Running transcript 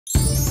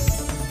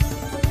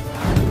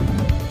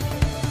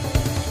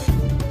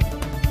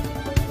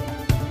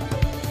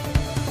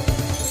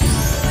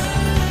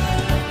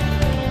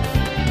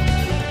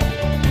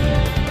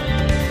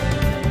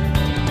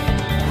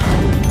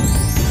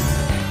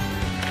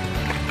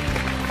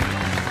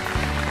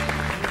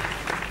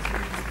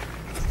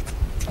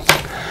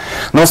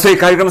नमस्ते।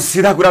 कार्यक्रम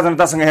सीधा कुरा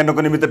जनतासँग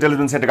हेर्नको निमित्त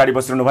टेलिभिजन सेट अगाडि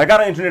बसिरहनुभएका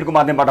र इन्टरनेटको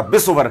माध्यमबाट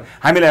विश्वभर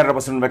हामीलाई हेरेर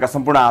बसिरहनुभएका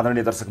सम्पूर्ण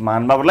आदरणीय दर्शक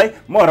महानुभावहरूलाई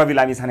म रवि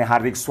लामिछाने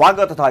हार्दिक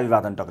स्वागत तथा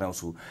अभिवादन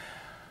टक्राउँछु।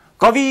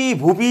 कवि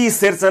भूपी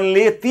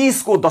शेरचनले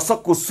 30 को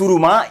दशकको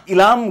सुरुमा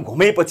इलाम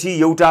घुमेपछि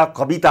एउटा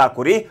कविता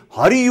कोरे।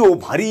 हरियो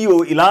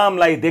भरियो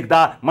इलामलाई देख्दा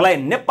मलाई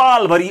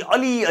नेपालभरि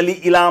अलिअलि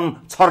इलाम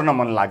छर्न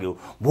मन लाग्यो।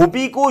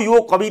 भूपीको यो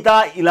कविता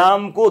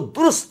इलामको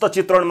दुरुस्त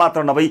चित्रण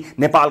मात्र नभई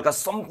नेपालका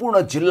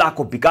सम्पूर्ण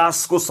जिल्लाको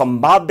विकासको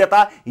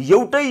सम्भाव्यता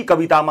एउटै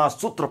कवितामा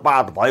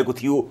सूत्रपात भएको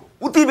थियो।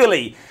 उति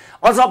बेलै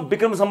अझ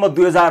विक्रमसम्म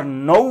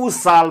 2009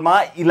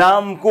 सालमा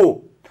इलामको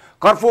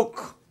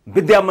करफोक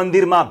विद्या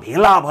मन्दिरमा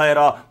भेला भएर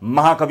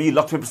महाकवि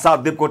लक्ष्मीप्रसाद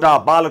देवकोटा,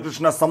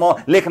 बालकृष्ण सम,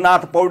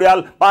 लेखनाथ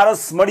पौड्याल,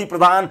 पारस मणि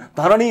प्रधान,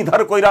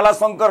 धरणीधर कोइराला,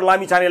 शङ्कर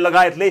लामिछाने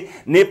लगायतले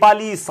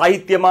नेपाली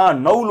साहित्यमा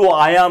नौलो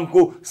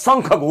आयामको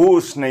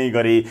शङ्खघोष नै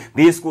गरे।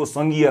 देशको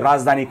सङ्घीय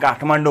राजधानी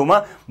काठमाडौँमा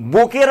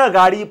बोकेर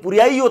गाडी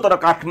पुर्याइयो, तर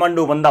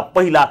काठमाडौँ भन्दा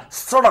पहिला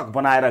सडक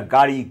बनाएर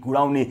गाडी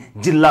गुडाउने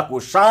जिल्लाको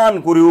शान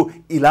कोर्यो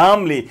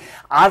इलामले।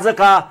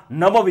 आजका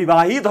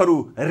नवविवाहितहरू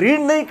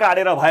ऋण नै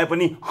काटेर भए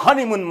पनि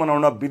हनीमुन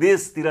मनाउन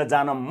विदेशतिर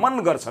जान मन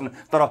गर्छन्,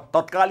 तर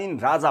तत्कालीन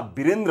राजा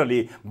वीरेन्द्रले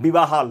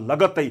विवाह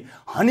लगत्तै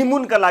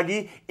हनीमुनका लागि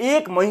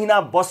 1 महिना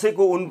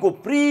बसेको उनको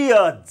प्रिय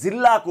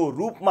जिल्लाको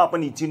रूपमा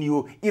पनि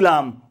चिनियो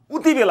इलाम।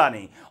 उति बेला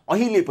नै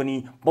अहिले पनि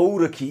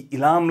पौरखी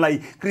इलामलाई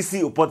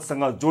कृषि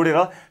उपजसँग जोडेर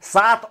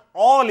 7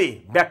 अले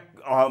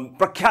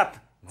प्रख्यात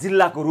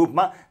जिल्लाको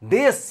रूपमा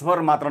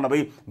देशभर मात्र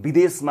नभई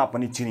विदेशमा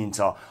पनि चिनिन्छ।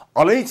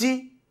 अलैँची,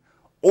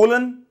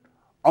 ओलन,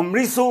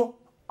 अमृसो,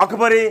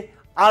 अकबरे,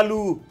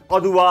 आलु,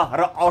 अदुवा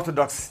र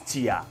अर्थोडक्स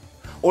चिया।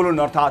 ओलन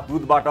अर्थात्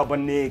दुधबाट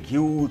बन्ने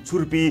घिउ,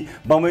 छुर्पी,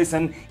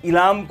 बमैसन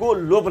इलामको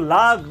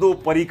लोभलाग्दो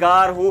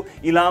परिकार हो।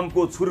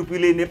 इलामको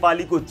छुर्पीले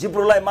नेपालीको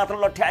जिब्रोलाई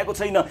मात्र लठ्याएको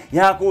छैन,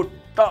 यहाँको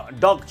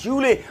डग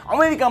च्युले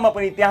अमेरिकामा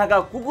पनि त्यहाँका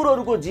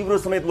कुकुरहरूको जिब्रो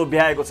समेत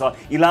लोभ्याएको छ।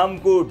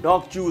 इलामको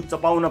डग च्यु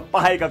चपाउन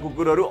पाएका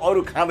कुकुरहरू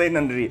अरू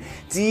खाँदैनन् रे।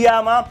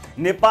 चियामा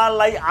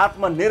नेपाललाई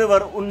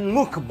आत्मनिर्भर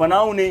उन्मुख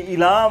बनाउने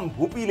इलाम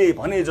भूपीले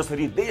भने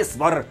जसरी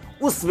देशभर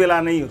उस बेला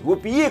नै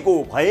रोपिएको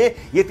भए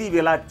यति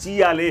बेला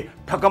चियाले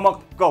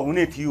ठकमक्क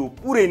हुने थियो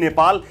पुरै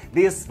नेपाल।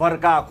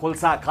 देशभरका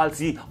खोल्सा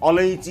खाल्सी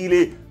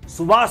अलैँचीले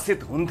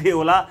सुवासित हुन्थे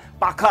होला,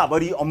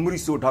 पाखाभरि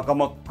अमृसो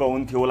ढकमक्क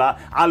हुन्थ्यो होला,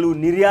 आलु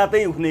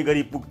निर्यातै हुने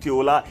गरी पुग्थ्यो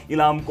होला।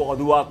 इलामको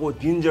अदुवाको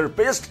जिन्जर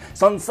पेस्ट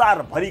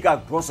संसारभरिका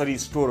ग्रोसरी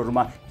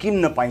स्टोरहरूमा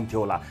किन्न पाइन्थ्यो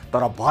होला,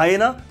 तर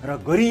भएन र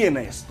गरिएन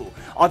यस्तो।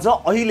 अझ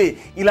अहिले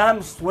इलाम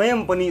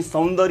स्वयं पनि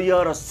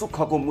सौन्दर्य र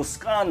सुखको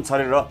मुस्कान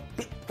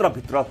छरेर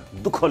भित्र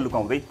दुःख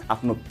लुकाउँदै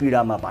आफ्नो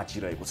पीडामा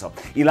बाँचिरहेको छ।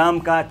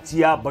 इलामका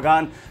चिया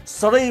बगान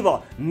सदैव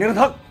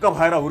निर्धक्क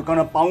भएर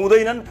हुर्कन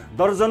पाउँदैनन्।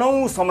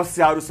 दर्जनौं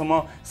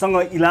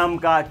समस्याहरूसँग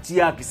इलामका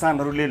चिया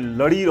किसानहरूले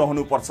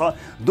लडिरहनुपर्छ।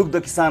 दुग्ध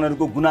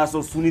किसानहरूको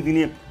गुनासो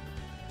सुनिदिने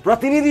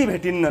प्रतिनिधि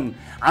भेटिन्नन्।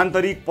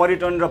 आन्तरिक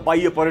पर्यटन र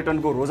बाह्य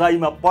पर्यटनको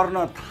रोजाइमा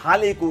पर्न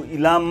थालेको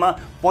इलाममा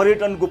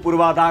पर्यटनको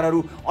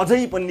पूर्वाधारहरू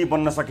अझै पनि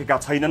बन्न सकेका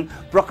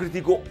छैनन्।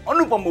 प्रकृतिको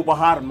अनुपम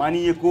उपहार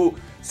मानिएको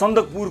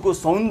सन्दकपुरको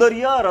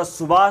सौन्दर्य र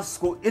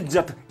सुवासको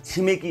इज्जत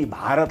छिमेकी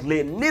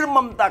भारतले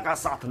निर्ममताका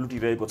साथ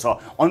लुटिरहेको छ।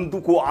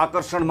 अन्तुको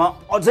आकर्षणमा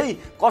अझै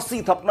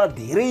कसी थप्न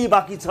धेरै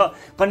बाँकी छ।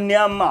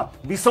 कन्याममा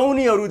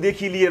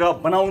बिसौनीहरूदेखि लिएर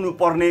बनाउनु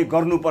पर्ने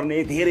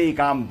गर्नुपर्ने धेरै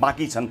काम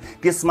बाँकी छन्।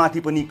 त्यसमाथि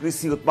पनि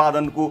कृषि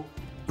उत्पादनको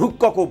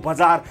ढुक्कको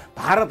बजार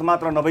भारत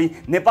मात्र नभई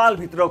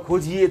नेपालभित्र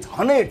खोजिए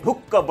झनै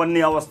ढुक्क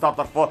बन्ने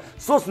अवस्थातर्फ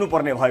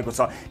सोच्नुपर्ने भएको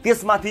छ।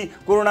 त्यसमाथि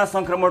कोरोना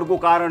संक्रमणको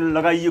कारण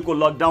लगाइएको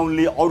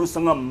लकडाउनले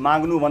अरूसँग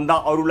माग्नुभन्दा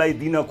अरूलाई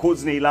दिन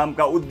खोज्ने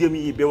इलामका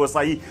उद्यमी,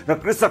 व्यवसायी र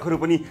कृषकहरू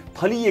पनि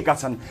थलिएका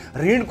छन्।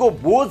 ऋणको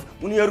बोझ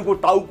उनीहरूको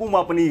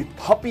टाउकोमा पनि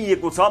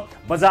थपिएको छ।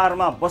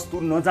 बजारमा वस्तु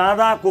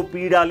नजाँदाको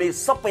पीडाले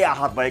सबै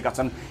आहत भएका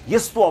छन्।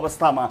 यस्तो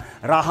अवस्थामा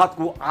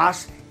राहतको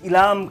आश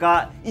इलामका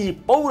यी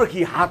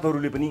पौरखी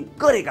हातहरूले पनि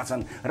गरेका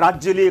छन्।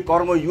 राज्यले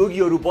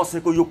कर्मयोगीहरू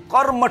बसेको यो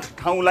कर्मठ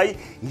ठाउँलाई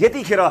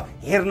यतिखेर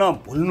हेर्न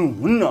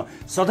भुल्नुहुन्न।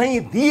 सधैँ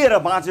दिएर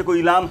बाँचेको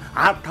इलाम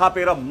हात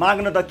थापेर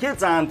माग्न त के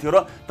चाहन्थ्यो र,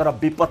 तर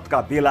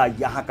विपदका बेला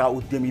यहाँका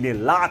उद्यमीले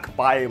लाख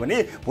पाए भने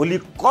भोलि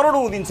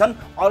करोडौँ दिन्छन्,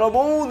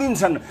 अरबौँ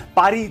दिन्छन्।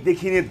 पारी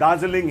देखिने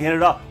दार्जिलिङ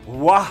हेरेर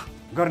वाह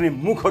गर्ने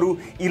मुखहरू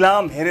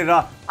इलाम हेरेर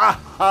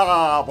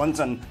आहा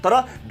भन्छन्, तर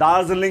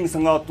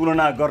दार्जिलिङसँग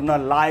तुलना गर्न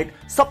लायक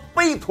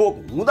सबै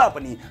थोक हुँदा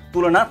पनि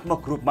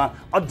तुलनात्मक रूपमा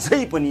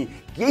अझै पनि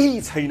केही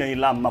छैन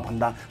इलाममा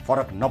भन्दा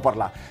फरक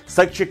नपर्ला।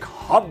 शैक्षिक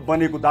हब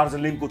बनेको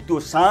दार्जिलिङको त्यो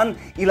शान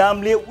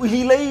इलामले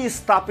उहिल्यै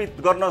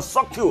स्थापित गर्न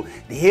सक्थ्यो।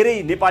 धेरै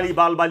नेपाली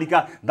बालबालिका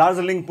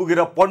दार्जिलिङ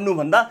पुगेर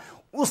पढ्नुभन्दा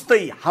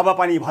उस्तै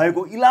हावापानी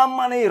भएको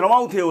इलाममा नै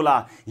रमाउँथे होला।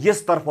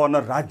 यसतर्फ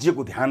न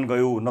राज्यको ध्यान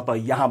गयो, न त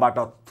यहाँबाट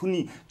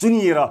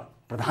चुनिएर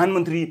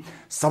प्रधानमन्त्री,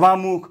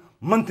 सभामुख,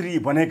 मन्त्री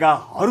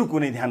बनेकाहरूको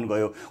नै ध्यान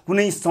गयो।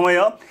 कुनै समय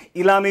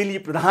इलामेली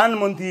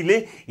प्रधानमन्त्रीले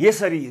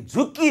यसरी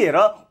झुक्किएर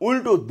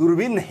उल्टो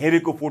दूरबीन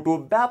हेरेको फोटो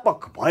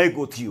व्यापक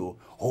भएको थियो।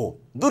 हो,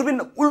 दूरबीन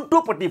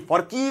उल्टोपट्टि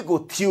फर्किएको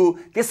थियो,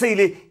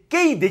 त्यसैले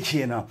केही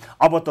देखिएन।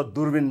 अब त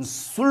दूरबीन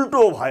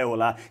सुल्टो भयो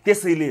होला,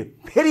 त्यसैले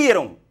फेरि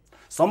हेरौँ।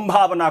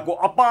 सम्भावनाको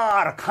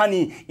अपार खानी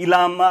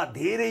इलाममा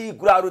धेरै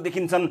कुराहरू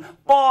देखिन्छन्,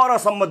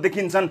 परसम्म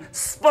देखिन्छन्,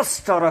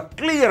 स्पष्ट र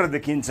क्लियर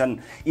देखिन्छन्।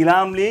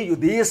 इलामले यो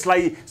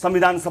देशलाई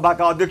संविधान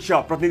सभाका अध्यक्ष,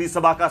 प्रतिनिधि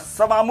सभाका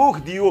सभामुख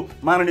दियो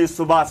माननीय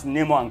सुभाष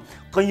नेमाङ।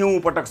 कैयौं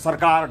पटक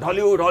सरकार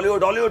ढल्यो ढल्यो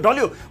ढल्यो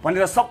ढल्यो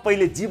भनेर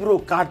सबैले जिब्रो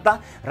काट्दा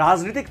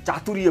राजनीतिक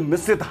चातुर्य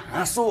मिश्रित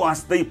हाँसो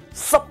हाँस्दै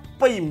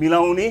सबै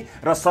मिलाउने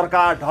र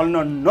सरकार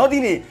ढल्न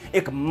नदिने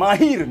एक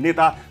माहिर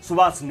नेता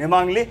सुभाष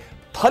नेमाङले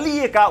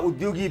थलिएका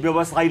उद्योगी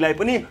व्यवसायीलाई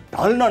पनि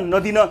ढल्न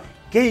नदिन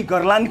केही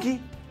गर्लान् कि?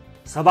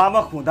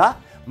 सभामुख हुँदा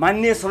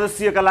माननीय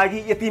सदस्यका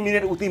लागि यति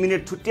मिनेट उति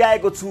मिनेट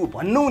छुट्याएको छु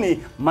भन्नु नि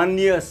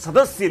माननीय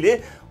सदस्यले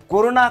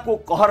कोरोनाको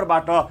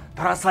कहरबाट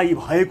धराशायी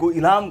भएको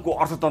इलामको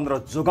अर्थतन्त्र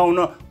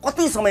जोगाउन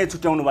कति समय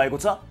छुट्याउनु भएको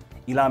छ?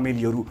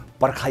 इलामेलीहरू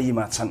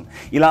पर्खाइमा छन्।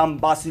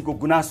 इलामवासीको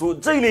गुनासो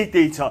जहिल्यै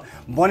त्यही छ।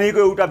 बनेको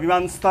एउटा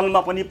विमानस्थलमा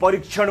पनि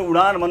परीक्षण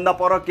उडानभन्दा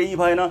पर केही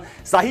भएन।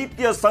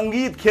 साहित्य,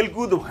 सङ्गीत,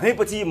 खेलकुद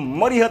भनेपछि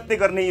मरिहत्ते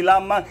गर्ने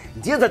इलाममा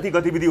जे जति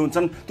गतिविधि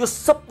हुन्छन् त्यो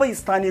सबै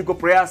स्थानीयको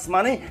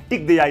प्रयासमा नै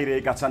टिक्दै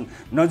आइरहेका छन्।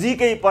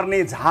 नजिकै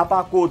पर्ने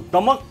झापाको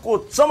दमकको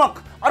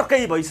चमक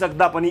अर्कै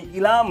भइसक्दा पनि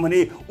इलाम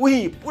भने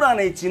उही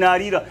पुरानै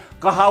चिनारी र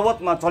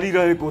कहावतमा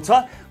चलिरहेको छ,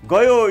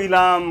 गयो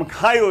इलाम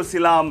खायो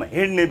सिलाम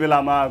हिँड्ने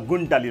बेलामा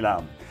गुन्टा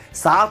लिलाम।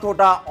 7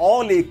 वटा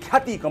अले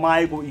ख्याति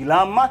कमाएको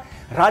इलाममा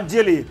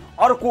राज्यले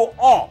अर्को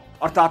अ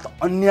अर्थात्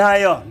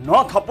अन्याय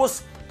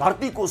नथपोस्,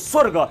 धरतीको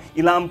स्वर्ग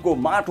इलामको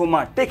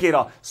माटोमा टेकेर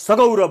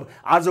सगौरव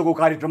आजको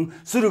कार्यक्रम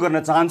सुरु गर्न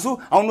चाहन्छु।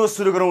 आउनुहोस्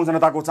सुरु गरौँ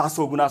जनताको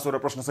चासो, गुनासो र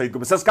प्रश्न सहितको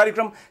विशेष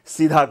कार्यक्रम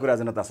सीधा कुरा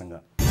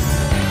जनतासँग।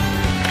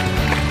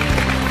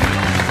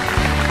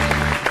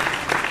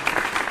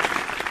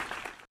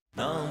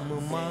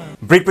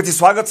 ब्रेकपछि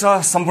स्वागत छ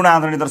सम्पूर्ण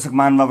आदरणीय दर्शक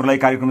महानुभावहरूलाई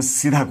कार्यक्रम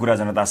सीधा कुरा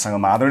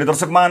जनतासँगमा। आदरणीय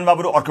दर्शक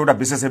महानुभावहरू, अर्को एउटा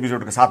विशेष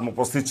एपिसोडका साथमा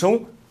उपस्थित छौँ।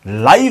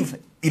 लाइभ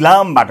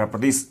इलामबाट,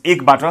 प्रदेश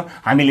 1 बाट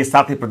हामीले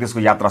 7 प्रदेशको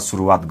यात्रा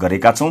सुरुवात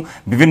गरेका छौँ।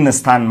 विभिन्न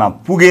स्थानमा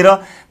पुगेर,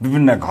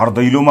 विभिन्न घर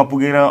दैलोमा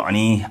पुगेर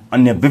अनि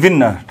अन्य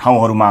विभिन्न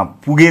ठाउँहरूमा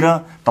पुगेर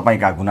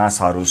तपाईँका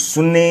गुनासाहरू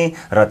सुन्ने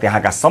र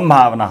त्यहाँका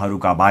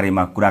सम्भावनाहरूका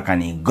बारेमा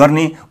कुराकानी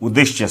गर्ने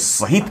उद्देश्य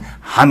सहित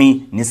हामी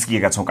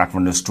निस्किएका छौँ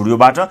काठमाडौँ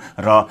स्टुडियोबाट।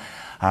 र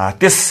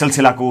त्यस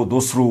सिलसिलाको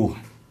दोस्रो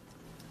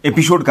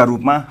एपिसोडका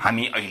रूपमा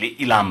हामी अहिले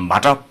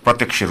इलामबाट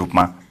प्रत्यक्ष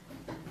रूपमा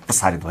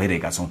प्रसारित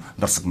भइरहेका छौँ।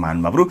 दर्शक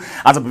महानुभावहरू,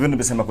 आज विभिन्न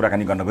विषयमा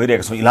कुराकानी गर्न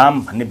गइरहेका छौँ।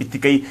 इलाम भन्ने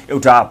बित्तिकै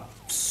एउटा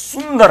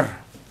सुन्दर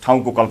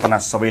ठाउँको कल्पना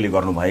सबैले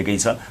गर्नुभएकै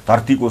छ।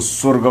 धरतीको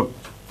स्वर्ग,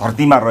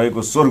 धरतीमा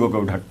रहेको स्वर्गको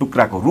एउटा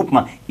टुक्राको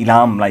रूपमा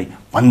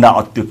इलामलाई भन्दा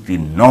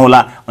अत्युक्ति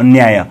नहोला,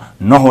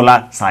 अन्याय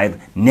नहोला,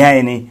 सायद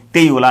न्याय नै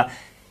त्यही होला।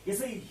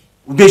 यसै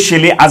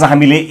उद्देश्यले आज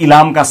हामीले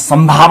इलामका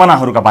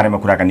सम्भावनाहरूका बारेमा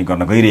कुराकानी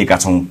गर्न गइरहेका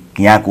छौँ।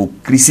 यहाँको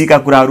कृषिका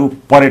कुराहरू,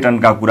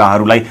 पर्यटनका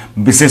कुराहरूलाई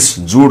विशेष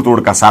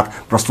जोडतोडका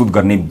साथ प्रस्तुत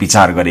गर्ने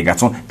विचार गरेका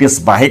छौँ।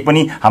 त्यसबाहेक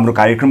पनि हाम्रो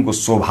कार्यक्रमको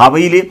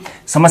स्वभावैले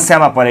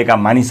समस्यामा परेका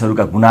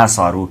मानिसहरूका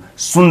गुनासाहरू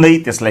सुन्दै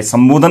त्यसलाई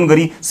सम्बोधन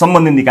गरी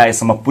सम्बन्धित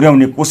निकायसम्म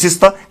पुर्याउने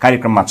कोसिस त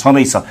कार्यक्रममा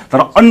छँदैछ। तर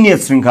अन्य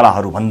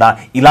श्रृङ्खलाहरूभन्दा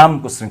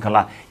इलामको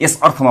श्रृङ्खला यस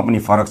अर्थमा पनि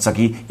फरक छ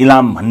कि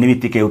इलाम भन्ने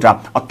बित्तिकै एउटा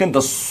अत्यन्त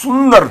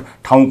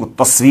सुन्दर ठाउँको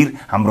तस्विर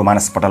हाम्रो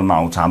मानसपटलमा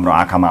आउँछ, हाम्रो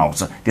आँखामा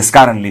आउँछ।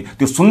 त्यसकारणले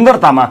त्यो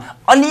सुन्दरतामा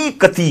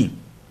अलिकति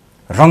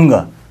रङ्ग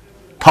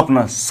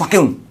थप्न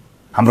सक्यौँ,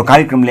 हाम्रो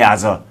कार्यक्रमले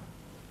आज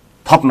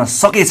थप्न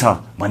सकेछ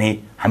भने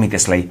हामी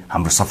त्यसलाई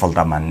हाम्रो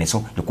सफलता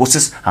मान्नेछौँ। यो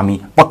कोसिस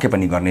हामी पक्कै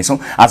पनि गर्नेछौँ।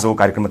 आजको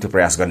कार्यक्रममा त्यो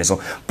प्रयास गर्नेछौँ।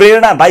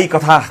 प्रेरणादायी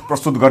कथा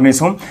प्रस्तुत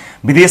गर्नेछौँ।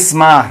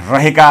 विदेशमा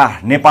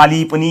रहेका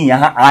नेपाली पनि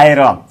यहाँ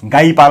आएर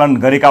गाई पालन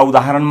गरेका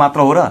उदाहरण मात्र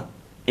हो र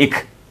एक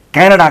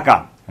क्यानाडाका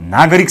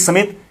नागरिक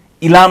समेत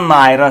इलाममा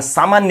आएर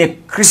सामान्य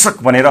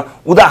कृषक बनेर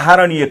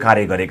उदाहरणीय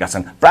कार्य गरेका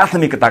छन्।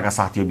 प्राथमिकताका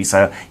साथ यो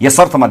विषय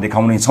यसर्थमा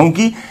देखाउने छौँ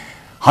कि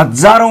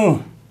हजारौं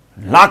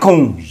लाखौं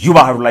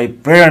युवाहरूलाई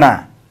प्रेरणा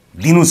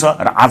दिनु छ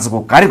र आजको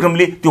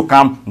कार्यक्रमले त्यो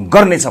काम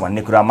गर्नेछ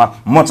भन्ने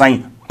कुरामा म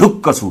चाहिँ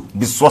ढुक्क छु,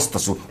 विश्वस्त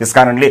छु।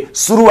 त्यसकारणले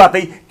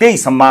सुरुवातै त्यही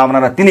सम्भावना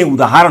र तिनै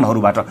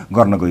उदाहरणहरूबाट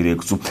गर्न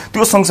गइरहेको छु।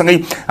 त्यो सँगसँगै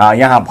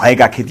यहाँ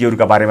भएका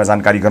खेतीहरूका बारेमा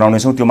जानकारी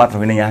गराउनेछौँ। त्यो मात्र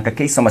होइन, यहाँका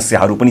केही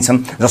समस्याहरू पनि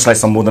छन् जसलाई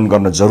सम्बोधन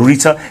गर्न जरुरी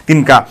छ।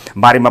 तिनका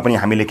बारेमा पनि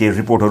हामीले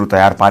केही रिपोर्टहरू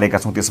तयार पारेका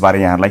छौँ, त्यसबारे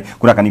यहाँहरूलाई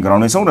कुराकानी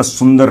गराउनेछौँ र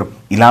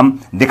सुन्दर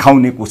इलाम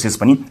देखाउने कोसिस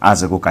पनि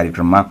आजको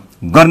कार्यक्रममा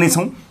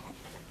गर्नेछौँ।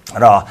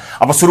 र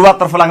अब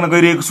सुरुवाततर्फ लाग्न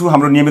गइरहेको छु।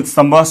 हाम्रो नियमित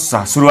स्तम्भ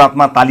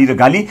सुरुवातमा ताली र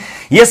गाली।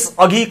 यस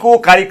अघिको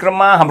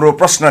कार्यक्रममा हाम्रो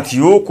प्रश्न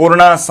थियो,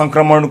 कोरोना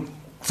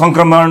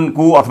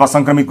संक्रमणको अथवा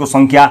संक्रमितको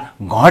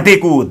संख्या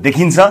घटेको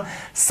देखिन्छ,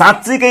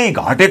 साँच्चैकै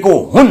घटेको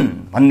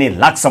हुन् भन्ने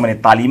लाग्छ भने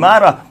तालीमा,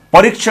 र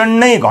परीक्षण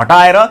नै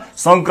घटाएर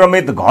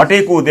संक्रमित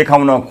घटेको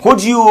देखाउन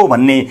खोजियो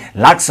भन्ने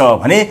लाग्छ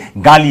भने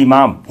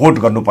गालीमा भोट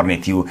गर्नुपर्ने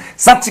थियो।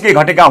 साँच्चीकै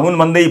घटेका हुन्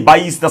भन्दै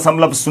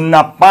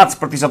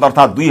 22.05%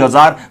 अर्थात्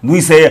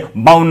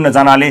 2252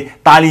 जनाले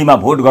तालीमा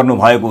भोट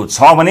गर्नुभएको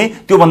छ भने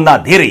त्योभन्दा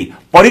धेरै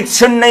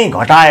परीक्षण नै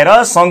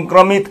घटाएर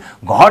संक्रमित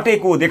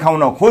घटेको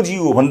देखाउन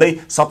खोजियो भन्दै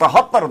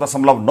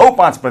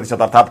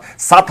 77.95% अर्थात्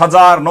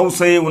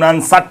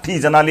 7959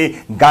 जनाले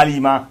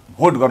गालीमा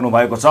भोट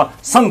गर्नुभएको छ,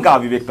 शङ्का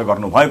अभिव्यक्त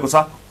गर्नुभएको छ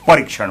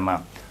परीक्षणमा।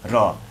 र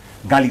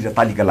गाली र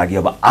तालीका लागि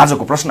अब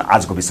आजको प्रश्न,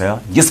 आजको विषय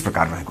यस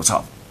प्रकार रहेको छ।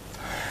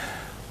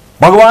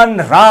 भगवान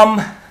राम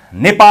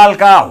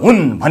नेपालका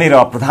हुन् भनेर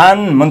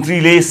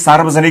प्रधानमन्त्रीले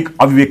सार्वजनिक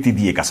अभिव्यक्ति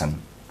दिएका छन्।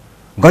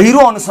 गहिरो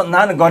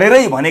अनुसन्धान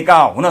गरेरै भनेका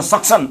हुन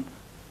सक्छन्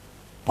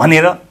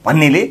भनेर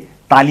भन्नेले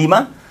तालीमा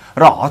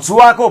र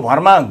हचुवाको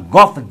भरमा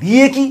गफ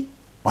दिए कि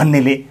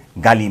भन्नेले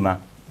गालीमा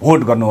भोट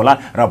गर्नुहोला।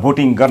 र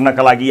भोटिङ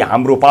गर्नका लागि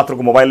हाम्रो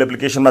पात्रको मोबाइल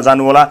एप्लिकेसनमा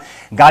जानुहोला।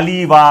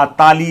 गाली वा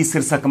ताली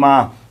शीर्षकमा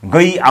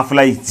गई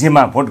आफूलाई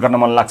जेमा भोट गर्न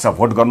मन लाग्छ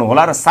भोट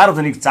गर्नुहोला र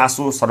सार्वजनिक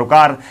चासो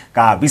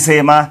सरकारका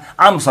विषयमा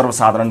आम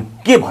सर्वसाधारण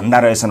के भन्दा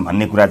रहेछन्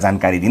भन्ने कुरा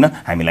जानकारी दिन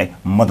हामीलाई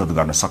मद्दत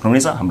गर्न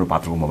सक्नुहुनेछ हाम्रो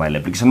पात्रको मोबाइल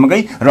एप्लिकेसनमा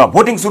गई। र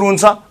भोटिङ सुरु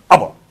हुन्छ।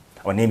 अब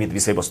नियमित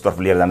विषयवस्तुतर्फ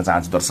लिएर जान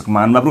चाहन्छु दर्शक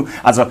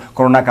महानुभावहरू। आज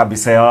कोरोनाका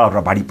विषय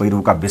र बाढी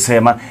पहिरोका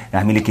विषयमा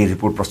हामीले केही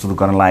रिपोर्ट प्रस्तुत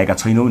गर्न लागेका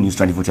छैनौँ। न्युज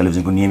 24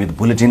 टेलिभिजनको नियमित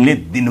बुलेटिनले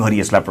दिनभरि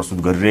यसलाई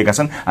प्रस्तुत गरिरहेका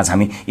छन्। आज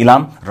हामी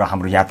इलाम र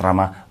हाम्रो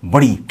यात्रामा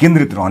बढी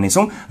केन्द्रित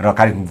रहनेछौँ र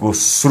कार्यक्रमको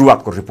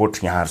सुरुवातको रिपोर्ट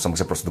यहाँहरू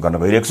समक्ष प्रस्तुत गर्न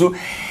गइरहेको छु।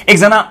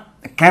 एकजना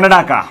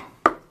क्यानाडाका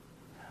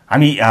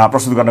हामी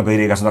प्रस्तुत गर्न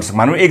गइरहेका छौँ दर्शक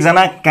महानुभाव।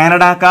 एकजना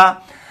क्यानाडाका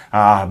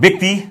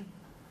व्यक्ति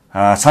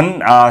छन्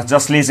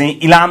जसले चाहिँ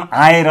इलाम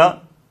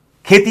आएर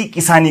खेती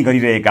किसानी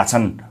गरिरहेका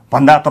छन्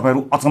भन्दा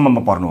तपाईहरू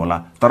अचम्ममा पर्नुहोला,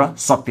 तर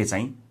सत्य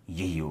चाहिँ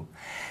यही हो।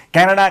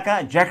 क्यानाडाका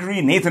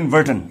ज्याकरी नेथन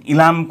बर्टन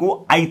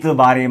इलामको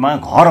आइतबारेमा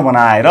घर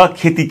बनाएर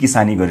खेती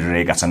किसानी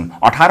गरिरहेका छन्।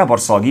 18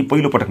 वर्ष अघि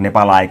पहिलोपटक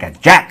नेपाल आएका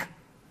ज्याक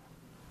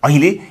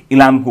अहिले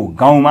इलामको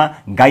गाउँमा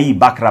गाई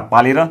बाख्रा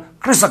पालेर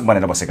कृषक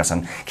बनेर बसेका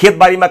छन्।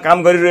 खेतबारीमा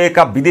काम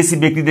गरिरहेका विदेशी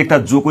व्यक्ति देख्दा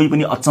जो कोही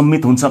पनि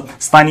अचम्मित हुन्छ।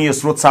 स्थानीय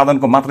स्रोत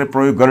साधनको मात्रै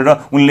प्रयोग गरेर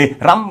उनले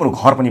राम्रो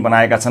घर पनि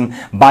बनाएका छन्।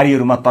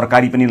 बारीहरूमा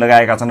तरकारी पनि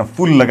लगाएका छन्,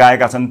 फूल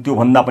लगाएका छन्। त्यो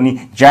भन्दा पनि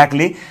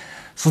ज्याकले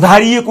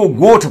सुधारिएको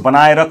गोठ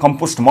बनाएर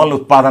कम्पोस्ट मल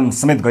उत्पादन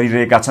समेत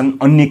गरिरहेका छन्।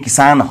 अन्य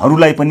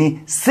किसानहरूलाई पनि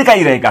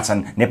सिकाइरहेका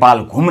छन्। नेपाल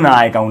घुम्न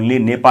आएका उनले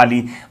नेपाली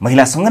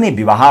महिलासँग नै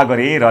विवाह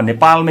गरे र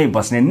नेपालमै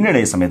बस्ने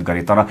निर्णय समेत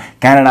गरे। तर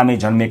क्यानाडामै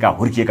जन्मेका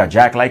हुर्किएका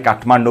ज्याकलाई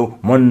काठमाडौँ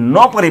मन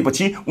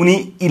नपरेपछि उनी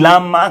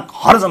इलाममा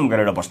घरजम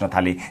गरेर बस्न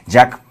थाले।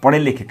 ज्याक पढे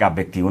लेखेका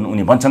व्यक्ति हुन्।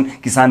 उनी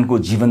भन्छन् किसानको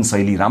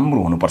जीवनशैली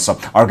राम्रो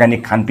हुनुपर्छ।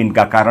 अर्ग्यानिक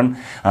खानपिनका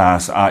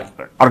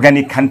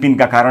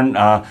कारण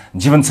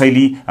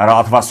जीवनशैली र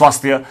अथवा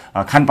स्वास्थ्य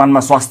खानपानमा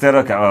स्वास्थ्य र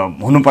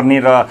हुनुपर्ने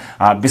र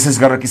विशेष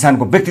गरेर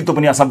किसानको व्यक्तित्व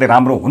पनि असाध्यै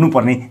राम्रो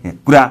हुनुपर्ने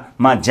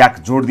कुरामा ज्याक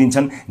जोड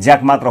दिन्छन्।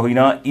 ज्याक मात्र होइन,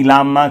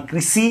 इलाममा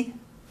कृषि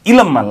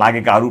इलममा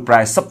लागेकाहरू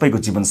प्राय सबैको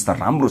जीवनस्तर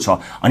राम्रो छ।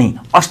 अनि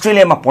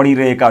अस्ट्रेलियामा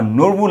पढिरहेका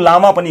नोर्बु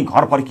लामा पनि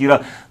घर फर्किएर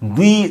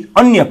 2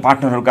 अन्य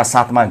पार्टनरहरूका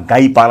साथमा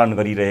गाई पालन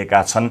गरिरहेका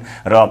छन्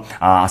र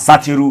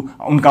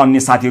उनका अन्य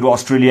साथीहरू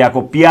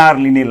अस्ट्रेलियाको पिआर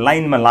लिने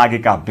लाइनमा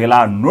लागेका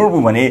बेला नोर्बु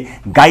भने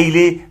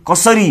गाईले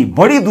कसरी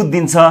बढी दुध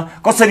दिन्छ,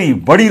 कसरी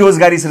बढी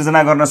रोजगारी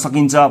सृजना गर्न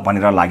सकिन्छ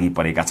भनेर लागि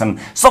परेका छन्।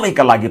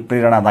 सबैका लागि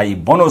प्रेरणादायी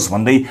बनोस्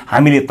भन्दै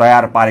हामीले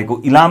तयार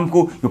पारेको इलामको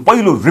यो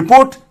पहिलो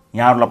रिपोर्ट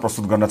यहाँहरूलाई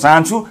प्रस्तुत गर्न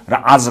चाहन्छु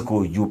र आजको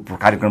यो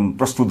कार्यक्रम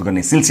प्रस्तुत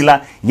गर्ने सिलसिला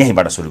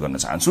यहीँबाट सुरु गर्न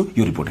चाहन्छु।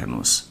 यो रिपोर्ट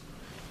हेर्नुहोस्।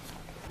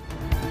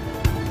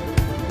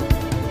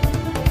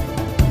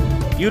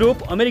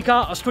 युरोप, अमेरिका,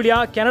 अस्ट्रेलिया,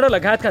 क्यानाडा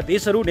लगायतका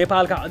देशहरू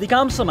नेपालका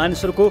अधिकांश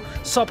मानिसहरूको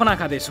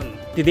सपनाका देश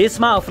हुन्। ती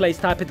देशमा आफूलाई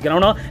स्थापित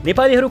गराउन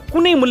नेपालीहरू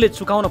कुनै मूल्य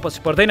चुकाउन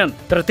पछि पर्दैनन्।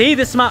 तर त्यही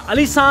देशमा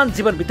आलिशान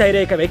जीवन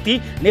बिताइरहेका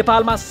व्यक्ति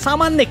नेपालमा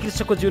सामान्य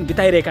कृषकको जीवन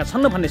बिताइरहेका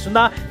छन् भन्ने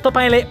सुन्दा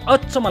तपाईँलाई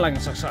अचम्म लाग्न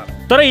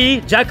सक्छ। तर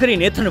यी ज्याकरी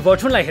नेथन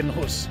बर्टनलाई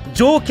हेर्नुहोस्,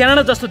 जो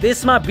क्यानाडा जस्तो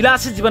देशमा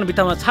विलासी जीवन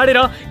बिताउन छाडेर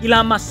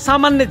इलाममा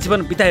सामान्य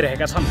जीवन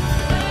बिताइरहेका छन्।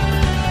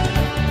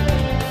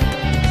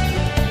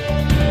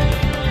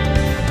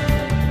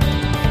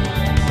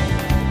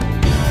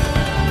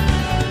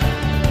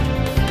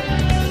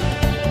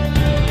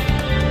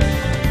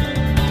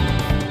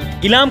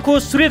 इलामको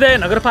सूर्योदय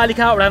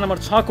नगरपालिका वडा नम्बर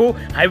 6 को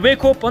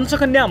हाइवेको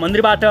पञ्चकन्या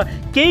मन्दिरबाट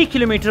केही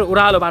किलोमिटर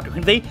ओह्रालो बाटो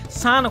हिँड्दै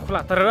सानो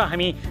खोला तरेर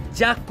हामी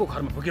ज्याकको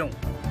घरमा पुग्यौं।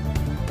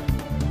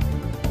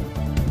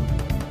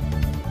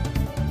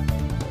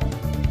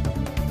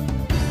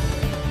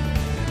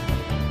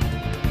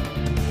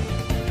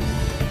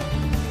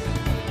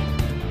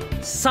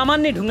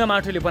 सामान्य ढुङ्गा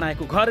माटोले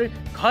बनाएको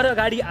घर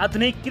अगाडि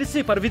आधुनिक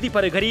कृषि प्रविधि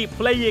प्रयोग गरी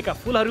फुलाइएका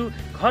फूलहरू,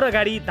 घर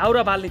अगाडि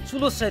दाउरा बाल्ने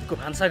चुलो सहितको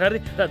भान्साघर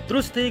र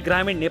दुरुस्तै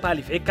ग्रामीण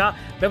नेपाली भेगका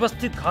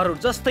व्यवस्थित घरहरू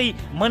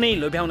जस्तै मनै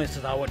लोभ्याउने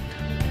सजावट।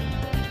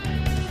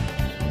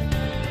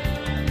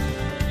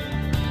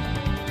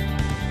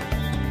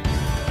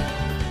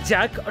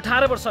 ज्याक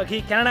 18 वर्ष अघि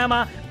क्यानाडामा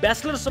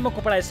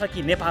ब्याचलरसम्मको पढाइ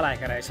सकि नेपाल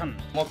आएका रहेछन्।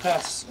 म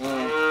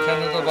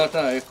क्यानाडाबाट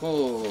आएको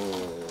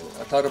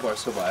 18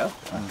 वर्ष भयो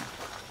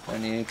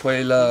अनि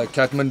पहिला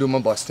काठमाडौँमा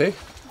बस्थेँ।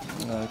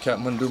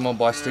 काठमाडौँमा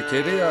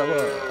बस्दाखेरि अब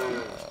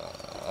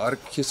हर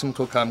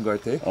किसिमको काम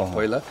गर्थेँ।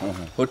 पहिला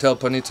होटल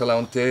पनि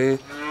चलाउँथेँ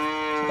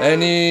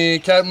अनि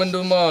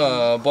काठमाडौँमा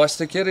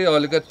बस्दाखेरि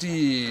अलिकति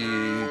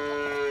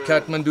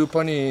काठमाडौँ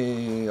पनि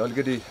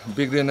अलिकति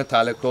बिग्रिन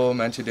थालेको,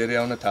 मान्छे धेरै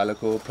आउन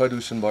थालेको,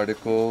 प्रदूषण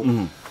बढेको,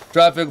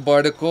 ट्राफिक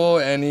बढेको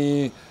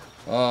अनि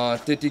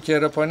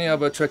त्यतिखेर पनि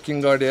अब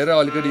ट्रेकिङ गरेर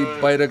अलिकति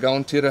बाहिर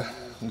गाउँतिर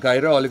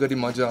गएर अलिकति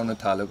मजा आउन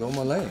थालेको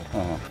मलाई।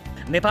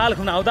 नेपाल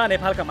घुम्न आउँदा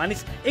नेपालका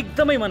मानिस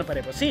एकदमै मन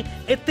परेपछि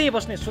यतै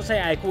बस्ने सोचाइ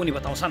आएको उनी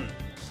बताउँछन्।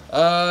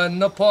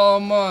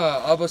 नेपालमा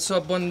अब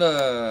सबभन्दा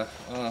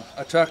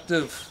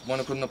अट्र्याक्टिभ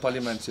भनेको नेपाली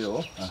मान्छे हो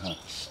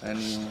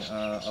अनि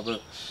अब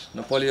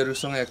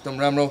नेपालीहरूसँग एकदम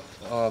राम्रो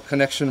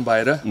कनेक्सन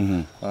भएर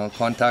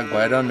कन्ट्याक्ट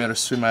भएर मेरो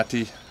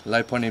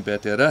श्रीमतीलाई पनि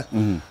भेटेर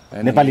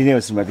नेपाली नै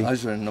हो श्रीमती?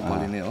 हजुर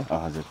नेपाली नै हो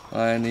हजुर।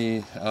 अनि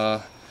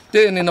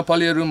त्यही अनि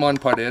नेपालीहरू मन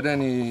परेर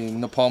अनि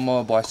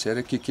नेपालमा बसेर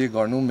के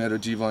गर्नु मेरो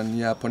जीवन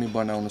यहाँ पनि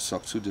बनाउन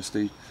सक्छु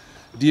जस्तै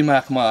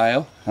दिमागमा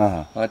आयो।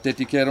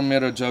 त्यतिखेर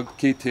मेरो जग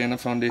केही थिएन,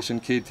 फाउन्डेसन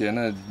केही थिएन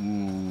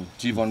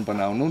जीवन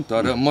बनाउनु,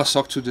 तर म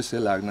सक्छु जस्तै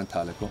लाग्न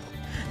थालेको।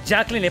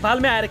 ज्याकले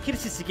नेपालमै आएर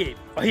कृषि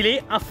सिके। अहिले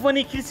आफू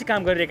पनि कृषि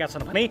काम गरिरहेका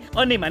छन् भने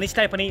अन्य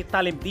मानिसलाई पनि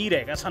तालिम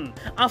दिइरहेका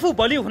छन्। आफू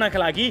बलियो हुनका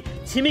लागि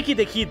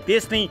छिमेकीदेखि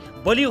देश नै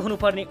बलियो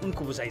हुनुपर्ने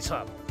उनको बुझाइ छ।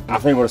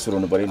 आफैबाट सुरु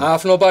हुनु पर्यो।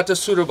 आफ्नोबाट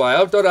सुरु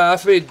भयो, तर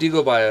आफै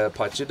दिगो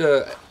भएपछि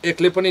त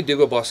एक्लै पनि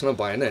दिगो बस्न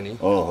भएन नि।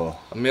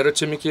 मेरो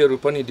छिमेकीहरू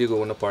पनि दिगो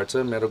हुनुपर्छ,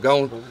 मेरो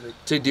गाउँ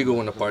चाहिँ दिगो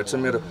हुनुपर्छ,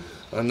 मेरो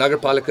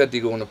नगरपालिका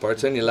दिगो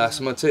हुनुपर्छ नि।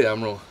 लास्टमा चाहिँ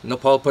हाम्रो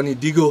नेपाल पनि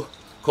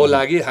दिगोको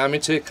लागि हामी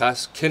चाहिँ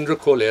खास केन्द्र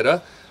खोलेर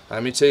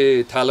हामी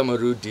चाहिँ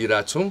तालिमहरू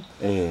दिइरहेछौँ।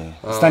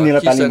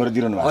 स्थानीय तालिमहरू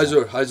दिइरहनु भएको छ?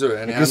 हजुर हजुर।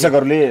 अनि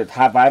कृषकहरूले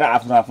थाहा पाएर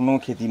आफ्नो आफ्नो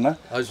खेतीमा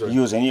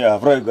यो चाहिँ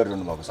प्रयोग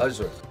गरिरहनु भएको छ?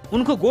 हजुर।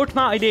 उनको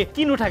गोठमा अहिले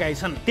 3वटा गाई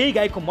छन्। त्यही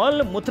गाईको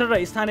मल, मूत्र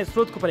र स्थानीय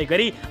स्रोतको प्रयोग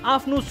गरी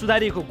आफ्नो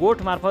सुधारिएको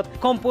गोठ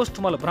मार्फत कम्पोस्ट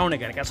मल बनाउने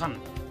गरेका छन्।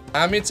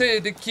 हामी चाहिँ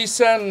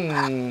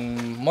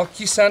म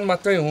किसान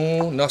मात्रै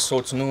हुँ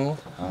नसोच्नु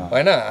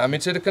होइन। हामी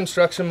चाहिँ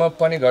कन्स्ट्रक्सनमा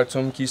पनि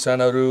गर्छौँ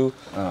किसानहरू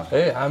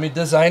है, हामी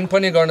डिजाइन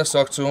पनि गर्न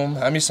सक्छौँ,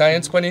 हामी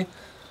साइन्स पनि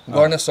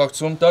गर्न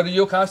सक्छौँ। तर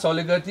यो खास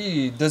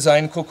अलिकति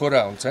डिजाइनको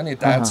कुरा हुन्छ नि,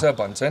 ढाँचा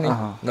भन्छ नि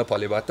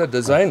नेपालीबाट।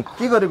 डिजाइन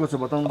के गरेको छ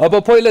बताउनु? अब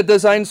पहिला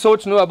डिजाइन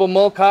सोच्नु, अब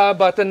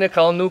मौकाबाट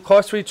निकाल्नु,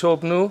 कसरी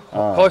छोप्नु,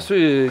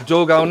 कसरी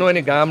जोगाउनु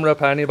अनि घाम र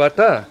पानीबाट।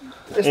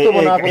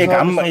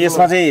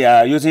 यसमा चाहिँ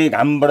यो चाहिँ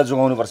घामबाट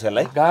जोगाउनु पर्छ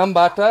यसलाई?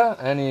 घामबाट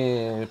अनि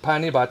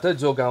पानीबाट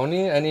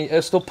जोगाउने अनि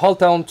यस्तो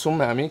फल्टाउँछौँ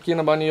हामी,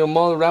 किनभने यो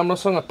मल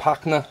राम्रोसँग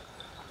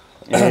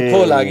पाक्नको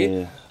लागि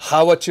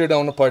हावा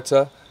छिर्डाउनु पर्छ।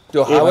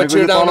 त्यो हावा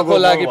छिर्डाउनको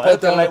लागि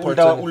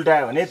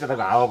उल्टायो भने त्यता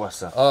हावा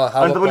बस्छ।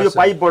 अनि तपाईँले यो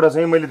पाइपबाट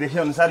चाहिँ मैले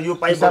देखे अनुसार यो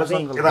पाइपबाट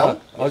चाहिँ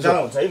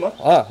हुन्छ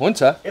है?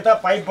 हुन्छ। यता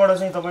पाइपबाट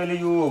चाहिँ तपाईँले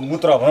यो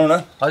मूत्र भनौँ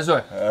न,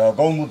 हजुर,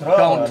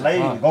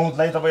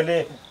 गौमूत्रलाई तपाईँले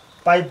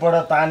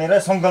पाइपबाट तानेर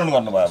सङ्कलन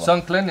गर्नुभयो?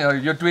 सङ्कलन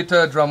यो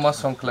 2टा ड्रममा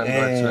सङ्कलन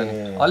गर्छु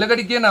नि।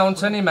 अलिकति किन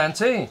आउँछ नि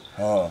मान्छे,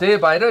 त्यही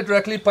भएर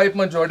डाइरेक्टली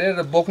पाइपमा जोडेर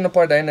बोक्नु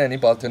पर्दैन नि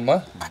बल्थिनमा।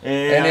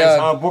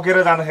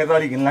 बोकेर जाँदाखेरि त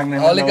अलिक घिन लाग्ने,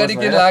 अलिकति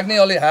घिन लाग्ने,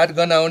 अलि हात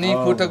गनाउने,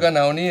 खुट्टा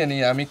गनाउने। अनि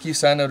हामी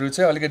किसानहरू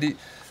चाहिँ अलिकति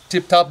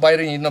टिपटप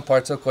बाहिर हिँड्नु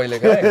पर्छ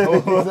कहिलेकाहीँ।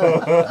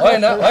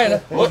 होइन होइन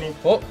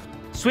हो।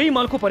 सोही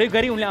मलको प्रयोग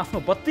गरी उनले आफ्नो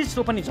 32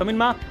 रोपनी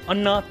जमिनमा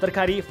अन्न,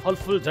 तरकारी,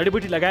 फलफुल,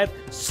 जडीबुटी लगायत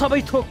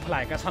सबै थोक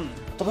फलाएका छन्।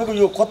 तपाईँको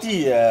यो कति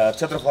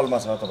क्षेत्रफलमा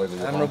छ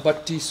तपाईँको? हाम्रो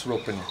 32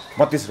 रोपनी।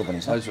 32 रोपनी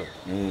छ? हजुर।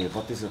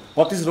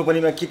 32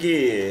 रोपनीमा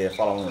के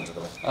फलाउनुहुन्छ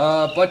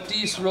तपाईँ?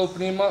 32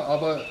 रोपनीमा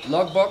अब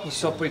लगभग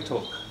सबै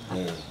थोक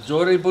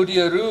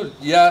जडीबुटीहरू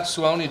या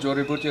सुहाउने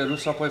जडीबुटीहरू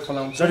सबै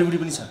फलाउँछ। जडीबुटी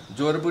पनि छ?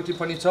 जडीबुटी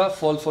पनि छ,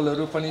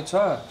 फलफुलहरू पनि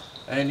छ।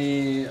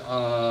 अनि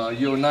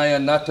यो नयाँ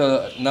नट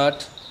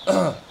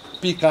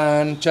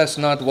पिकान,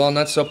 चेस्टनट,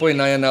 वालनट सबै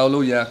नयाँ नौलो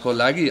यहाँको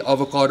लागि।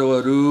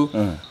 अभोकाडोहरू,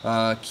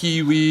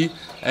 किवी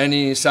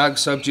अनि साग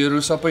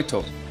सब्जीहरू सबै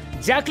थोक।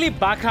 ज्याकले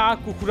बाख्रा,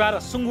 कुखुरा र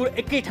सुँगुर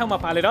एकै ठाउँमा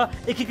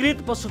पालेर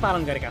एकीकृत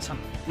पशुपालन गरेका छन्।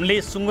 उनले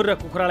सुँगुर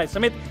र कुखुरालाई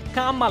समेत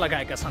काममा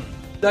लगाएका छन्।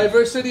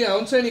 डाइभर्सिटी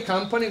आउँछ नि,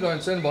 काम पनि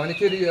गर्छन्।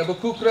 भनेखेरि अब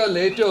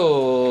कुखुराले त्यो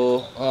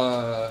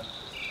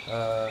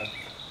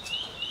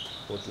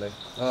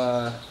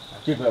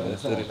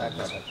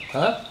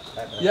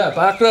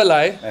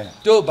बाख्रालाई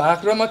त्यो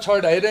बाख्रामा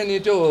चढाएर नि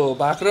त्यो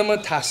बाख्रामा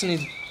थास्ने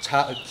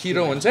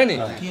खिरो हुन्छ नि,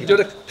 त्यो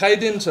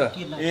खाइदिन्छ।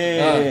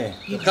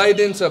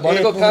 खाइदिन्छ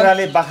भनेको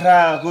कुखुराले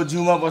बाख्राको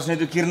जिउमा बस्ने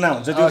त्यो किर्ना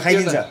हुन्छ त्यो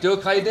खाइदिन्छ? त्यो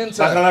खाइदिन्छ।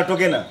 बाख्रालाई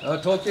टोकेन?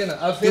 टोकेन।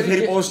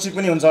 फेरि पौष्टिक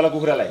पनि हुन्छ होला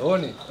कुखुरालाई? हो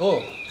नि, हो।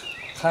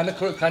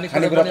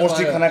 खानेकुरा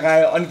पौष्टिक खाना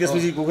खायो अनि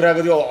त्यसपछि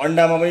कुखुराको त्यो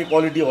अन्डामा पनि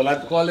क्वालिटी होला?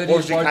 क्वालिटी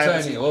पर्छ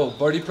नि, हो।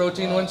 बढी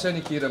प्रोटिन हुन्छ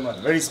नि किरामा।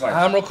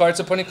 हाम्रो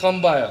खर्च पनि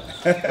कम भयो।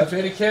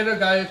 फेरि खेर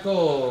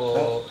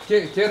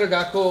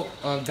गएको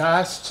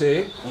घाँस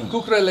चाहिँ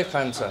कुखुराले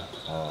खान्छ,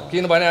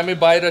 किनभने हामी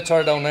बाहिर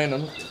चढाउँदैनौँ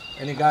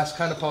अनि घाँस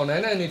खान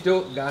पाउँदैन। अनि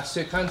त्यो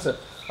घाँस चाहिँ खान्छ।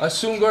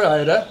 सुँगुर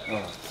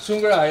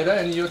आएर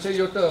अनि यो चाहिँ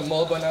एउटा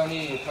मल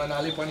बनाउने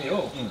प्रणाली पनि हो।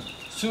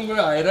 सुँगुर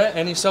आएर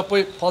अनि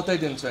सबै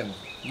फल्टाइदिन्छ नि,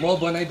 मल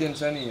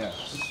बनाइदिन्छ नि यहाँ।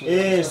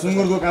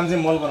 सुँगुरको काम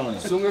चाहिँ मल बनाउने?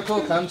 सुँगुरको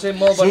काम चाहिँ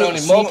मल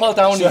बनाउने, मल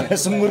फल्टाउने।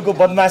 सुँगुरको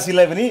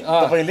बदमासीलाई पनि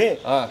तपाईँले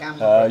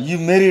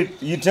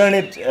you turn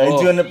it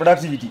into a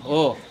productivity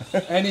हो।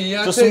 अनि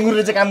यहाँ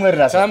सुँगुरले चाहिँ काम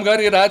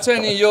गरिरहेछ।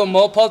 अनि यो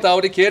मल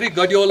फल्टाउँदाखेरि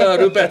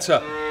गडियोलाहरू बेच्छ।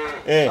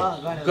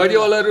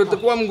 गडियोलाहरू त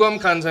गम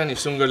खान्छ नि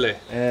सुँगुरले।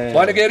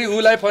 भन्दाखेरि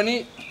उसलाई पनि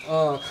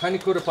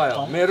खानेकुरो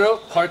पायो। मेरो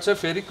खर्च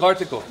फेरि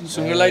घटेको,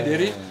 सुँगुरलाई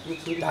धेरै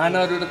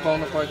धानहरू त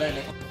पाउनु पर्दैन।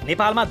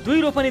 नेपालमा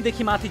 2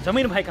 रोपनीदेखि माथि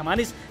जमिन भएका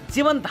मानिस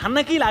जीवन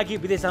धान्नकै लागि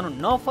विदेश जानु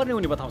नपर्ने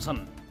उनी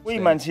बताउँछन्। कोही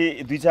मान्छे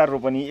 2-4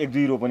 रोपनी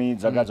 1-2 रोपनी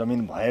जग्गा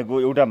जमिन भएको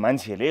एउटा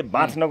मान्छेले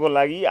बाँच्नको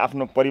लागि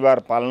आफ्नो परिवार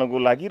पाल्नको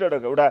लागि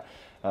र एउटा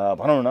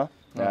भनौँ न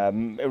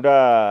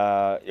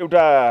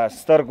एउटा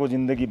स्तरको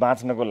जिन्दगी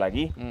बाँच्नको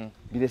लागि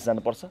विदेश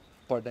जानुपर्छ?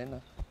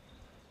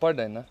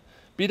 पर्दैन।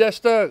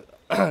 विदेश त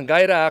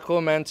गएर आएको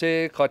मान्छे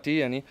कति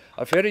अनि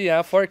फेरि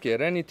यहाँ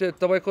फर्केर नि त्यो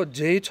तपाईँको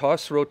जे छ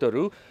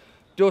स्रोतहरू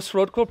त्यो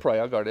स्रोतको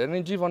प्रयोग गरेर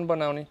नि जीवन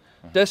बनाउने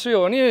त्यसै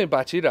हो नि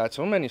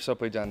बाँचिरहेछौँ नि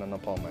सबैजना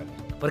नेपालमा।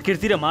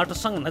 प्रकृति र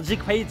माटोसँग नजिक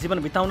भई जीवन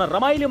बिताउन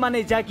रमाइलो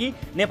मान्ने ज्याकी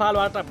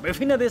नेपालबाट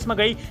विभिन्न देशमा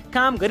गई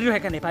काम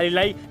गरिरहेका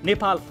नेपालीलाई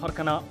नेपाल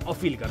फर्कन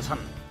अपिल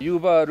गर्छन्।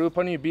 युवाहरू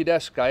पनि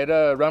विदेश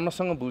गएर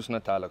राम्रोसँग बुझ्न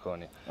थालेको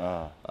नि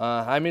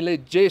हामीले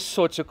जे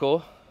सोचेको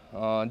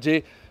जे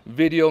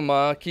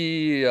भिडियोमा कि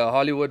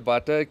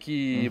हलिउडबाट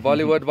कि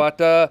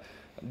बलिउडबाट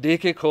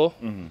देखेको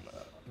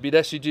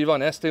विदेशी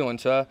जीवन यस्तै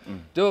हुन्छ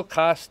त्यो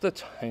खास त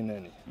छैन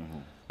नि।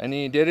 अनि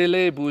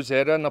धेरैले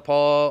बुझेर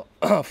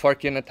नेपाल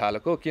फर्किन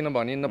थालेको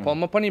किनभने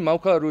नेपालमा पनि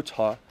मौकाहरू छ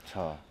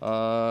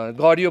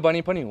गरियो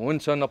भने पनि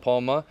हुन्छ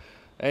नेपालमा।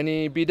 अनि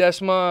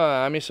विदेशमा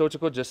हामी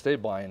सोचेको जस्तै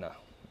भएन।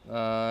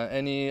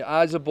 अनि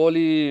आज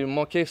भोलि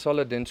म के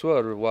सल्लाह दिन्छु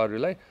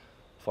उहाँहरूलाई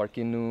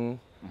फर्किनु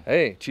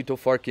है छिटो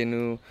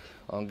फर्किनु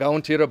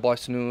गाउँतिर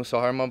बस्नु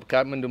सहरमा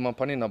काठमाडौँमा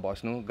पनि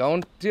नबस्नु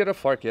गाउँतिर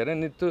फर्केर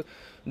नि त्यो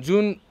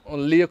जुन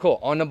लिएको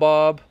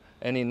अनुभव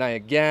अनि नयाँ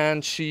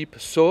ज्ञान सिप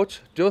सोच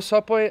त्यो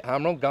सबै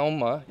हाम्रो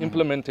गाउँमा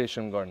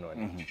इम्प्लिमेन्टेसन गर्नु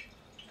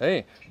है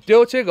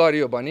त्यो चाहिँ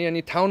गरियो भने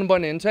अनि ठाउँ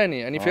बनिन्छ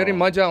नि अनि फेरि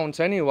मजा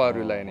आउँछ नि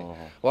उहाँहरूलाई नि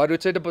उहाँहरू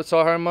चाहिँ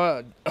सहरमा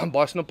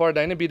बस्नु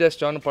पर्दैन विदेश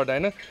जानु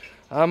पर्दैन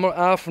हाम्रो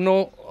आफ्नो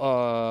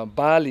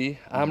बाली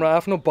हाम्रो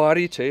आफ्नो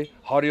बारी चाहिँ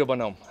हरियो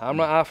बनाऊँ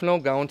हाम्रो आफ्नो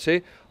गाउँ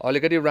चाहिँ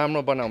अलिकति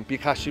राम्रो बनाऊँ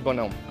विकासी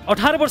बनाऊँ।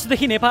 18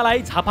 वर्षदेखि नेपाल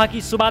आई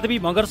झापाकी सुबादेवी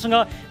मगरसँग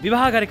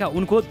विवाह गरेका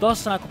उनको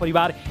 10 जनाको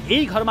परिवार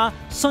यही घरमा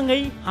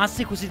सँगै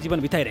हाँसी खुसी जीवन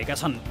बिताइरहेका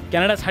छन्।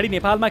 क्यानाडा छाडी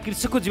नेपालमा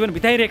कृषकको जीवन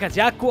बिताइरहेका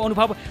ज्याकको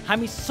अनुभव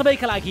हामी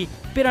सबैका लागि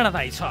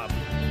प्रेरणादायी छ।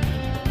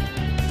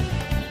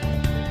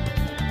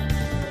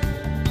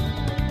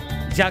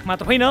 ज्याक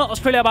मात्र होइन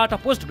अस्ट्रेलियाबाट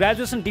post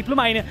graduation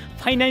diploma in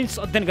finance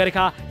अध्ययन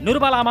गरेका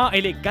नुर्बा लामा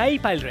अहिले गाई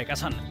पालिरहेका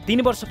छन्।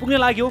 3 वर्ष पुग्न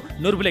लाग्यो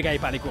नुर्बुले गाई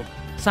पालेको।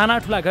 साना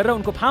ठुला गरेर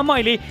उनको फार्ममा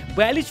अहिले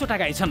 42वटा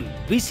गाई छन्।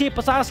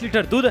 250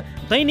 लिटर दुध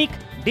दैनिक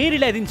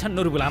डेरीलाई दिन्छन्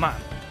नुर्बु लामा।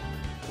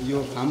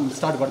 यो फार्म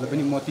स्टार्ट गर्दा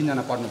पनि म 3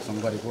 जना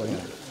पार्टनरसँग गरेको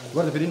होइन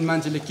गर्दाखेरि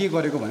मान्छेले के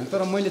गरेको भने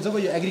तर मैले जब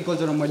यो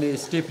एग्रिकल्चरमा मैले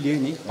स्टेप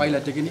लिएँ नि पहिला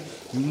टेकेँ नि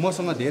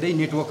मसँग धेरै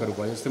नेटवर्कहरू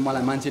भयो जस्तै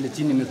मलाई मान्छेले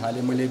चिनिन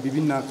थाले मैले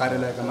विभिन्न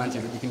कार्यालयका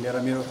मान्छेहरूदेखि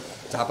लिएर मेरो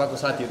झापाको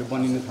साथीहरू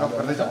बनिनु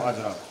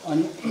थाल्यो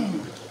अनि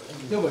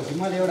त्यो भएपछि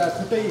मैले एउटा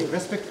छुट्टै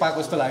रेस्पेक्ट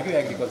पाएको जस्तो लाग्यो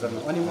एग्रिकल्चरमा।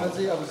 अनि मलाई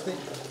चाहिँ अब जस्तै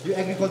यो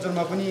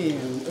एग्रिकल्चरमा पनि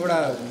एउटा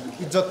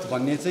इज्जत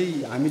भन्ने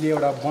चाहिँ हामीले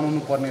एउटा बनाउनु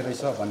पर्ने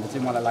रहेछ भन्ने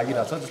चाहिँ मलाई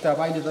लागिरहेछ। जस्तै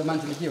अब अहिले त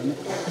मान्छेले के भने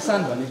किसान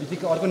भन्ने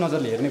बित्तिकै अर्को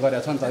नजरले हेर्ने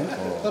गरेका छन् त होइन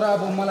तर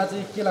अब मलाई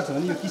चाहिँ के लाग्छ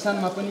भने यो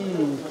किसानमा पनि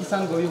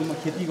किसानको यो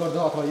खेती गर्दा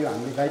अथवा यो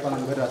हामीले गाई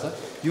पालन गरिरहेछ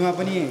योमा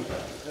पनि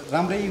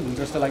राम्रै हुन्छ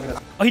जस्तो लागिरहेछ।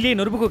 अहिले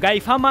नुर्बुको गाई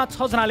फार्ममा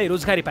 6 जनाले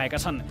रोजगारी पाएका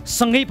छन्।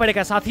 सँगै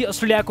पढेका साथी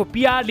अस्ट्रेलियाको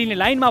पिआर लिने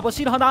लाइनमा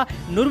बसिरहँदा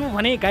नुर्बु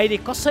भने गाईले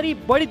कसरी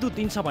बढी दुध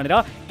दिन्छ भनेर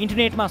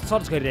इन्टरनेटमा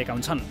सर्च गरिरहेका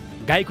हुन्छन्।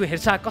 गाईको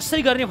हेरचाह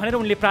कसरी गर्ने भनेर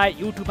उनले प्राय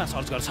युट्युबमा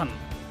सर्च गर्छन्।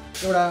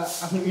 एउटा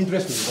आफ्नो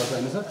इन्ट्रेस्ट हुनुपर्छ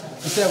होइन सर।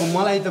 जस्तै अब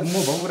मलाई त म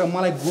भएको कुरा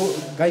मलाई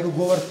गाईको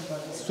गोबर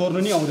सोर्नु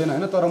नि आउँदैन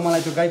होइन तर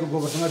मलाई त्यो गाईको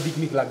गोबरसँग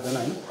बिकमिक लाग्दैन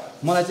होइन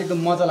मलाई चाहिँ एकदम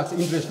मजा लाग्छ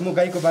इन्ट्रेस्ट। म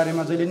गाईको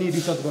बारेमा जहिले नि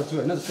रिसर्च गर्छु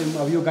होइन जस्तै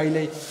अब यो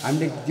गाईलाई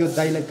हामीले यो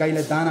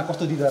गाईलाई दाना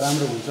कस्तो दिँदा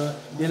राम्रो हुन्छ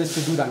यसको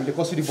दुध हामीले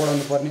कसरी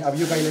बढाउनु पर्ने अब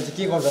यो गाईलाई चाहिँ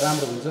के गर्दा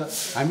राम्रो हुन्छ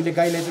हामीले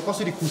गाईलाई चाहिँ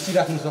कसरी खुसी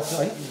राख्नु सक्छ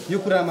है यो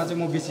कुरामा चाहिँ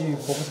म बेसी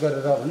फोकस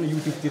गरेर होइन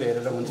युट्युबतिर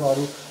हेरेर हुन्छ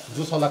अरू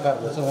जो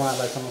सल्लाहकारहरू छ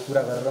उहाँहरूसँग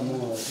कुरा गरेर म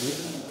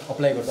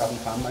अप्लाई गर्छु आफ्नो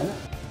फार्ममा होइन।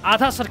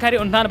 आधा सरकारी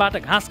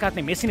अनुदानबाट घाँस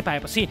काट्ने मेसिन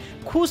पाएपछि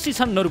खुसी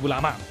छन् नुर्बु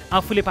लामा।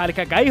 आफूले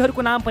पालेका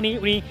गाईहरूको नाम पनि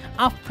उनी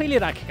आफैले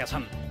राखेका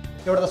छन्।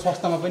 एउटा त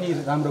स्वास्थ्यमा पनि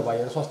राम्रो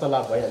भयो स्वास्थ्य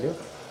लाभ भइहाल्यो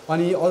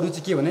अनि अरू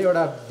चाहिँ के भने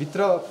एउटा भित्र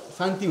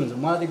शान्ति हुन्छ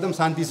मलाई त एकदम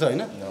शान्ति छ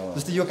होइन।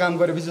 जस्तै यो काम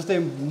गरेपछि जस्तै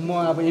म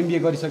अब एमबिए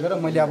गरिसकेर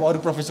मैले अब अरू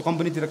प्रोफेसर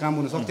कम्पनीतिर काम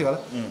गर्नु सक्थेँ होला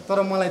तर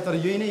मलाई तर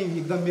यही नै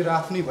एकदम मेरो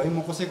आफ्नै भयो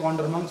म कसैको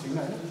अन्डरमा पनि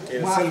छुइनँ होइन।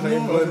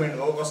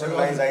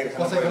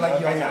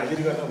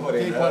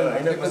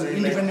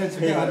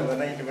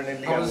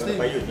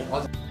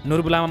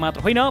 नुर्बु लामा मात्र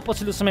होइन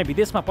पछिल्लो समय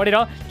विदेशमा पढेर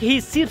केही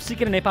सिप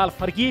सिकेर नेपाल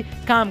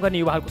फर्की काम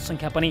गर्ने युवाहरूको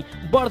सङ्ख्या पनि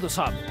बढ्दो छ।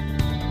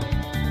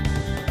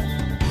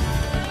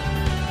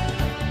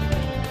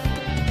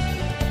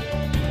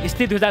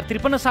 यस्तै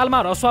 2053 सालमा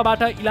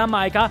रसुवाबाट इलाममा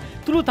आएका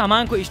तुलु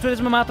तामाङको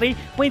स्टोरेजमा मात्रै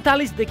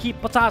 45 देखि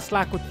 50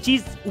 लाखको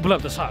चिज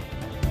उपलब्ध छ।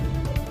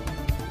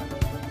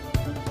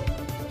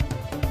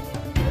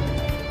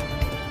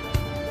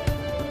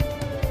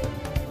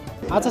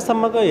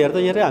 आजसम्मको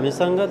हेर्दाखेरि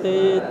हामीसँग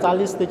त्यही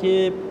 40 देखि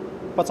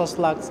 50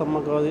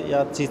 लाखसम्मको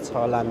या चिज छ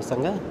होला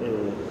हामीसँग।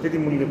 त्यति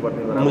मूल्य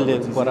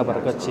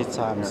बराबरको चिज छ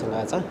हामीसँग।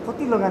 आज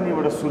कति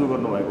लगानीबाट सुरु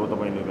गर्नुभएको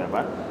तपाईँले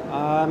व्यापार?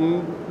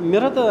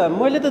 मेरो त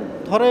मैले त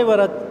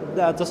थोरैबाट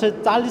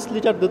जस्तै 40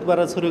 लिटर दुधबाट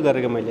सुरु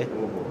गरेको मैले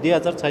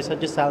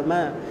 2066 सालमा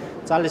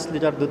 40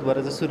 लिटर दुधबाट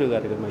चाहिँ सुरु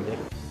गरेको मैले।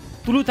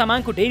 तुलु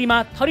तामाङको डेरीमा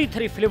थरी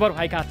फ्लेभर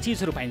भएका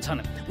चिजहरू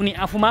पाइन्छन्। उनी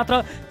आफू मात्र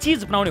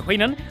चिज बनाउने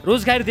होइनन्,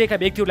 रोजगारी दिएका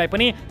व्यक्तिहरूलाई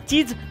पनि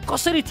चिज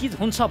कसरी चिज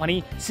हुन्छ भनी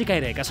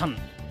सिकाइरहेका छन्।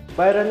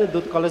 बाहिर नै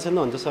दुध कलेक्सन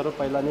हुन्छ सर।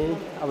 पहिला नै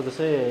अब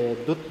जस्तै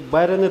दुध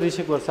बाहिर नै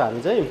रिसिभ गर्छ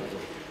हामी चाहिँ।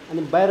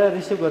 अनि बाहिर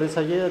रिसिभ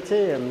गरिसकेपछि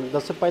चाहिँ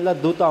जस्तै पहिला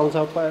दुध आउँछ,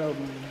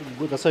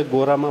 जस्तै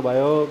गोरामा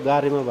भयो,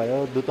 गाडीमा भयो,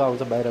 दुध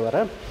आउँछ बाहिरबाट।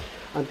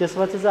 अनि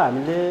त्यसपछि चाहिँ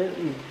हामीले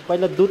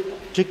पहिला दुध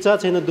ठिक छ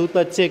छैन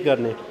दुधलाई चेक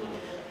गर्ने।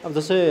 अब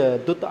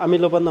जस्तै दुध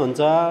अमिलोपन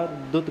हुन्छ,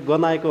 दुध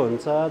गनाएको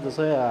हुन्छ,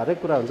 जस्तै हरेक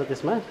कुरा हुन्छ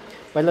त्यसमा।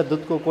 पहिला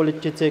दुधको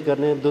क्वालिटी चेक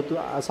गर्ने, दुध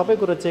सबै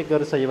कुरा चेक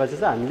गरिसकेपछि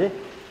चाहिँ हामीले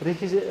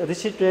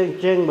रिसिभ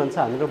ट्याङ भन्छ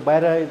हाम्रो,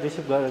 बाहिर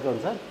रिसिभ गरेको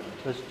हुन्छ,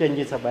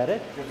 ट्याङ्की छ बाहिर।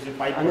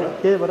 अनि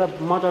त्यही भएर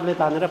मोटरले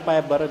तानेर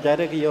पाइपबाट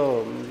डाइरेक्ट यो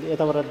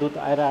यताबाट दुध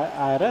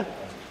आएर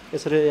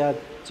यसरी यहाँ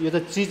यो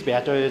त चिज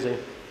भ्याटो यो चाहिँ।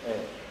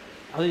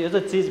 अब यो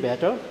चाहिँ चिज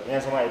भ्याटो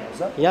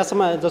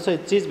यहाँसम्म जस्तै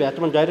चिज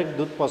भ्याटोमा डाइरेक्ट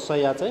दुध पस्छ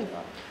यहाँ चाहिँ।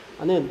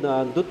 अनि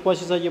दुध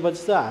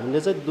पसिसकेपछि चाहिँ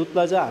हामीले चाहिँ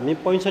दुधलाई चाहिँ हामी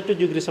 65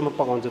 डिग्रीसम्म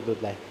पकाउँछ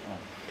दुधलाई।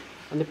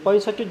 अनि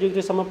 65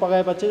 डिग्रीसम्म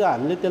पकाएपछि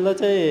हामीले त्यसलाई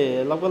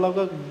चाहिँ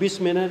लगभग 20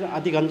 मिनट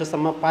आधी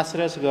घन्टासम्म पास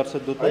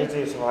गर्छ दुधलाई।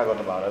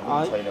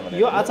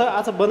 यो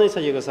आज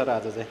बनाइसकेको सर,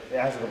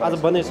 आज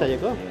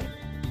बनाइसकेको।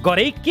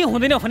 गरे के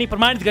हुँदैन भनी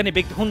प्रमाणित गर्ने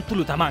व्यक्ति हुन्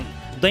तुलु तामाङ।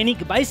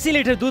 दैनिक 2200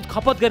 लिटर दुध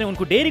खपत गर्ने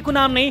उनको डेरीको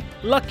नाम नै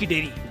लक्की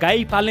डेरी।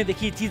 गाई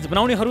पाल्नेदेखि चिज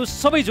बनाउनेहरू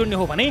सबै जोड्ने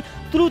हो भने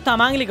तुलु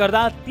तामाङले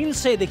गर्दा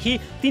 300 देखि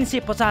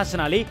 350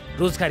 जनाले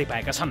रोजगारी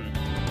पाएका छन्।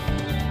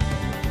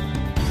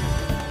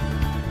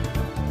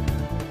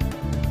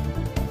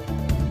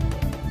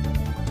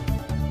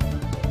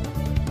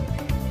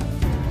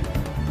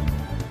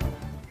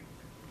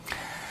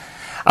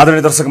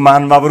 आदरणीय दर्शक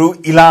महानुभावहरू,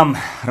 इलाम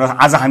र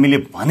आज हामीले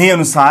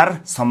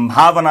भनेअनुसार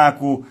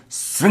सम्भावनाको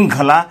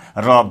श्रृङ्खला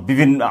र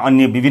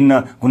विभिन्न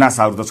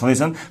गुनासाहरू त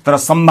छँदैछन्, तर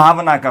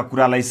सम्भावनाका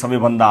कुरालाई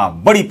सबैभन्दा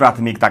बढी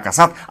प्राथमिकताका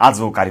साथ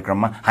आजको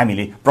कार्यक्रममा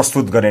हामीले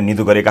प्रस्तुत गर्ने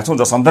निधो गरेका छौं,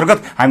 जस अन्तर्गत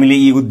हामीले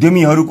यी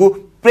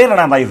उद्यमीहरूको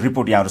प्रेरणादायी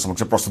रिपोर्ट यहाँहरू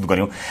समक्ष प्रस्तुत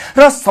गर्यौं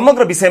र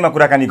समग्र विषयमा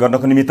कुराकानी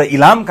गर्नको निमित्त,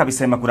 इलामका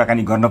विषयमा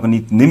कुराकानी गर्नको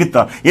निमित्त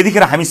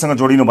यतिखेर हामीसँग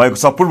जोडिनु भएको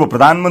छ पूर्व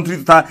प्रधानमन्त्री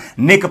तथा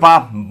नेकपा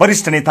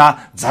वरिष्ठ नेता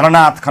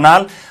झलनाथ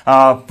खनाल।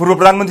 पूर्व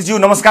प्रधानमन्त्रीज्यू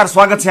नमस्कार,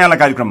 स्वागत छ यहाँलाई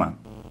कार्यक्रममा।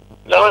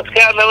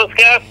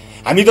 नमस्कार।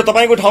 हामी त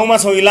तपाईको ठाउँमा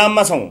छौं,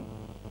 इलाममा छौं।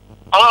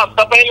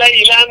 तपाईलाई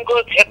इलामको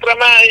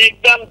क्षेत्रमा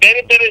एकदम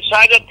धेरै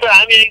स्वागत छ।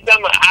 हामी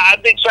एकदम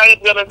हार्दिक स्वागत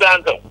गर्न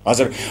चाहन्छौँ।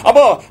 हजुर, अब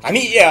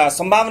हामी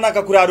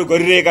सम्भावनाका कुराहरू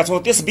गरिरहेका छौं,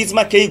 त्यस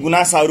बीचमा केही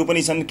गुनासाहरू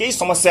पनि छन्, केही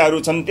समस्याहरू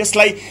छन्।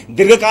 त्यसलाई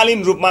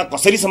दीर्घकालीन रूपमा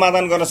कसरी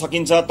समाधान गर्न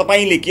सकिन्छ,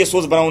 तपाईले के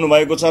सोच बनाउनु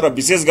भएको छ र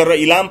विशेष गरेर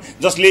इलाम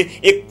जसले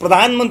एक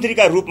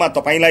प्रधानमन्त्रीका रूपमा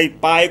तपाईलाई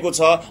पाएको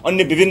छ,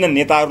 अन्य विभिन्न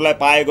नेताहरूलाई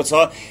पाएको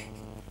छ,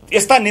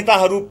 यस्ता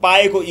नेताहरू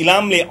पाएको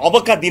इलामले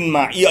अबका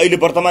दिनमा यी अहिले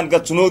वर्तमानका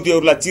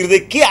चुनौतीहरूलाई चिर्दै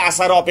के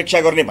आशा र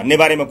अपेक्षा गर्ने भन्ने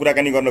बारेमा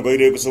कुराकानी गर्न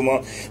गइरहेको छु।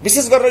 म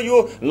विशेष गरेर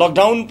यो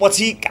लकडाउन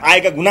पछि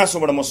आएका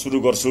गुनासोबाट म सुरु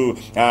गर्छु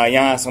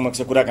यहाँ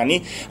समक्ष कुराकानी।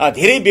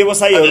 धेरै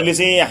व्यवसायीहरूले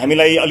चाहिँ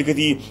हामीलाई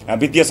अलिकति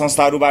वित्तीय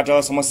संस्थाहरूबाट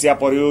समस्या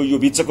पर्यो यो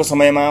बिचको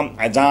समयमा,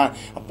 जहाँ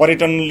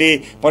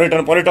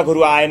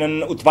पर्यटकहरू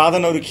आएनन्,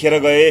 उत्पादनहरू खेर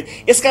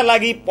गए, यसका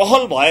लागि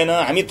पहल भएन,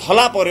 हामी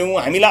थला पर्यौं,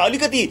 हामीलाई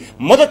अलिकति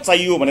मद्दत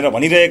चाहियो भनेर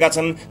भनिरहेका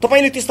छन्।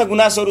 तपाईले त्यस्ता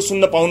गुनासोहरू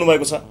सुन्न पाउनु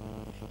भएको छ?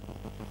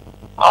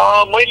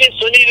 मैले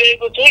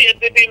सुनिरहेको छु।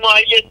 यद्यपि म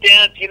अहिले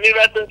त्यहाँ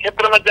निर्वाचन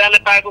क्षेत्रमा जान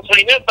पाएको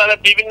छैन, तर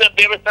विभिन्न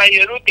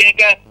व्यवसायीहरू,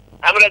 त्यहाँका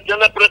हाम्रा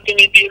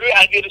जनप्रतिनिधिहरू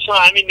आदिहरूसँग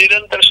हामी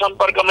निरन्तर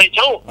सम्पर्कमै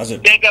छौँ।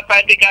 त्यहाँका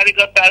पार्टी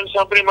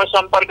कार्यकर्ताहरूसँग पनि म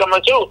सम्पर्कमा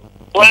छु।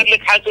 उहाँहरूले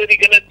खास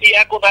गरिकन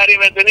चियाको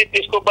बारेमा चाहिँ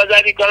त्यसको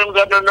बजारीकरण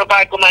गर्न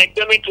नपाएकोमा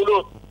एकदमै ठुलो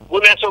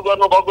गुनासो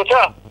गर्नुभएको छ।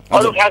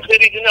 अरू खास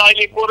गरिकन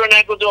अहिले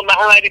कोरोनाको जो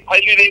महामारी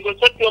फैलिरहेको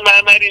छ, त्यो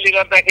महामारीले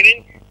गर्दाखेरि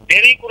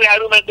धेरै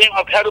कुराहरूमा चाहिँ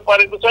अप्ठ्यारो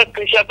परेको छ,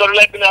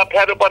 कृषकहरूलाई पनि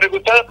अप्ठ्यारो परेको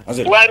छ।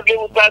 उहाँहरूले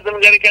उत्पादन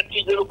गरेका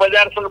चिजहरू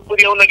बजारसम्म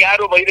पुर्याउन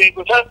गाह्रो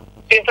भइरहेको छ।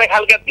 त्यस्ता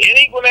खालका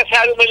धेरै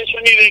गुनासाहरू मैले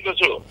सुनिरहेको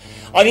छु।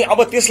 अनि अब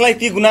त्यसलाई,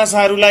 ती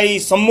गुनासाहरूलाई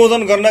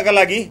सम्बोधन गर्नका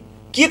लागि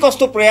के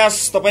कस्तो प्रयास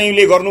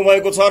तपाईले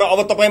गर्नुभएको छ र अब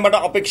तपाईबाट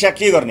अपेक्षा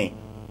के गर्ने?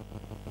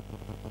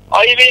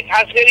 अहिले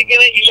खास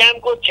गरिकन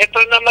इलामको क्षेत्र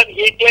नम्बर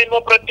 1 लाई म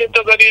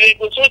प्रत्युत्तर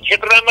गरिरहेको छु।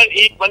 क्षेत्र नम्बर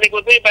 1 भनेको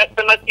चाहिँ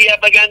वास्तवमा चिया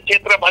बगान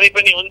क्षेत्र भने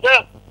पनि हुन्छ।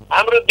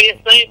 हाम्रो देश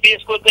चाहिँ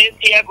देशको चाहिँ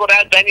चियाको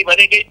राजधानी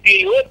भनेकै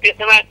त्यही हो।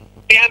 त्यसमा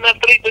त्यहाँ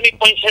मात्रै पनि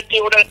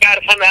 65 वटा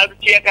कारखानाहरू,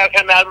 चिया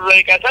कारखानाहरू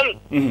रहेका छन्।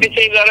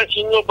 त्यसै गरेर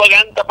सिङ्गो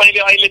बगान तपाईले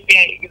अहिले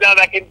त्यहाँ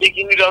जाँदाखेरि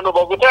देखि नै रहनु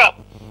भएको छ।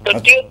 तर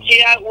त्यो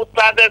चिया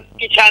उत्पादक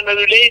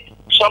किसानहरूले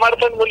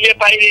समर्थन मूल्य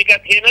पाइरहेका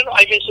थिएनन्।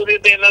 अहिले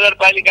सूर्योदय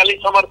नगरपालिकाले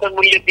समर्थन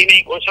मूल्य दिने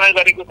घोषणा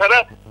गरेको छ र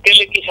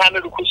त्यसले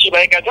किसानहरू खुसी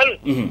भएका छन्।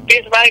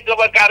 त्यसबाहेक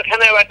अब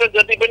कारखानाबाट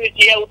जति पनि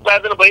चिया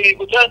उत्पादन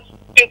भइरहेको छ,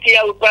 त्यो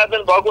चिया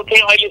उत्पादन भएको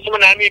चाहिँ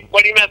अहिलेसम्म हामी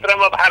बढी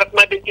मात्रामा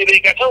भारतमा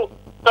बेचिरहेका छौँ।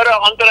 तर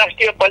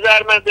अन्तर्राष्ट्रिय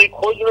बजारमा चाहिँ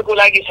खोज्नुको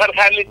लागि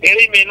सरकारले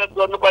धेरै मेहनत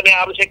गर्नुपर्ने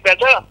आवश्यकता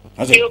छ।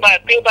 त्यो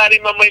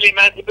बारेमा मैले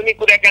माथि पनि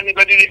कुराकानी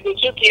गरिरहेको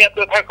छु। चिया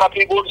तथा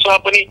कफी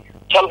बोर्डसँग पनि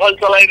छलफल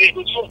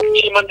चलाइरहेको छु,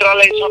 कृषि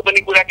मन्त्रालयसँग पनि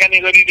कुराकानी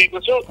गरिरहेको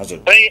छु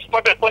र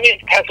यसपटक पनि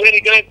खास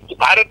गरिकन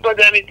भारतमा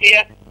जाने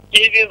चिया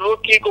केही दिन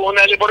रोकिएको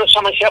हुनाले बडो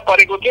समस्या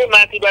परेको थियो।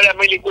 माथिबाट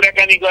मैले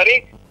कुराकानी गरेँ,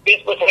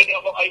 त्यस पछाडि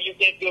अब अहिले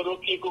चाहिँ त्यो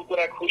रोकिएको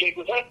कुरा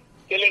खुलेको छ।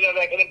 त्यसले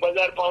गर्दाखेरि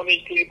बजार पाउने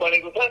स्थिति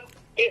बनेको छ।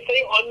 त्यसै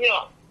अन्य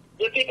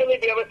जति पनि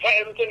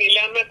व्यवसायहरू छन्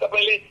इलाममा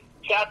तपाईँले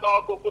 7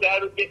 अको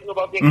कुराहरू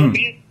देख्नुभएको छ।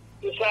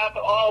 त्यो 7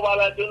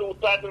 अवाला जुन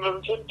उत्पादनहरू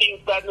छन् ती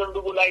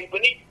उत्पादनहरूको लागि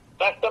पनि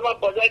वास्तवमा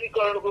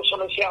बजारीकरणको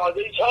समस्या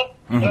अझै छ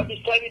र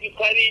बिस्तारै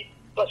बिस्तारै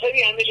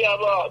कसरी हामीले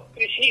अब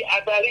कृषि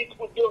आधारित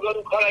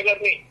उद्योगहरू खडा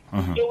गर्ने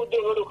त्यो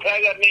उद्योगहरू खडा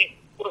गर्ने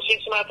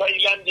प्रोसेसमा छ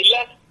इलाम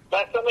जिल्ला।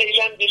 वास्तवमा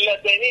इलाम जिल्ला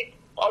चाहिँ नि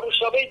अरू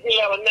सबै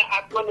जिल्लाभन्दा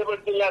आत्मनिर्भर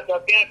जिल्ला छ।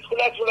 त्यहाँ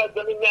ठुला ठुला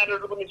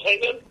जमिनदारहरू पनि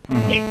छैनन्,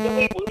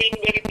 एकदमै भूमिहीन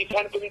गरी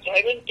किसान पनि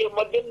छैनन्। त्यो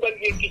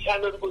मध्यमवर्गीय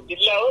किसानहरूको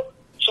जिल्ला हो।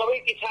 सबै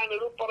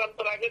किसानहरू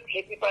परम्परागत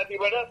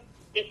खेतीपातीबाट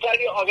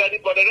बिस्तारै अगाडि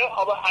बढेर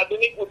अब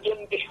आधुनिक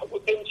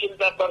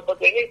उद्यमशीलतातर्फ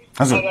चाहिँ नि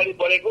अगाडि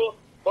बढेको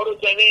बरु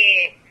चाहिँ नि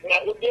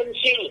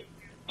उद्यमशील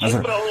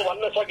क्षेत्र हो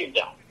भन्न सकिन्छ।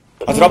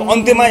 हजुर, अब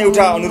अन्त्यमा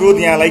एउटा अनुरोध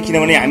यहाँलाई,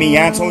 किनभने हामी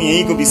यहाँ छौँ,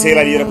 यहीँको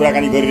विषयलाई लिएर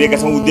कुराकानी गरिरहेका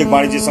छौँ। उद्योग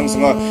वाणिज्य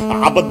सँगसँग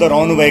आबद्ध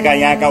रहनुभएका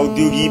यहाँका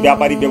उद्योगी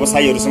व्यापारी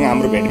व्यवसायीहरूसँग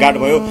हाम्रो भेटघाट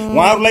भयो।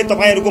 उहाँहरूलाई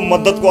तपाईँहरूको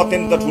मद्दतको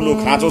अत्यन्त ठुलो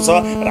खाँचो छ।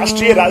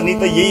 राष्ट्रिय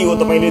राजनीति यही हो,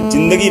 तपाईँले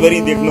जिन्दगीभरि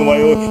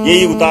देख्नुभयो,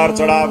 यही उतार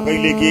चढाव,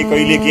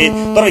 कहिले के।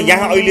 तर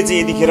यहाँ अहिले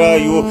चाहिँ यतिखेर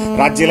यो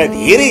राज्यलाई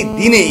धेरै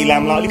दिने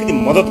इलामलाई अलिकति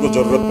मद्दतको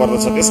जरुरत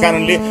पर्दछ।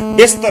 त्यसकारणले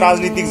व्यस्त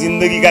राजनीतिक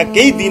जिन्दगीका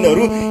केही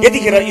दिनहरू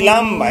यतिखेर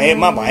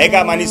इलाममा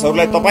भएका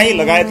मानिसहरूलाई तपाईँ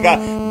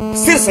लगायतका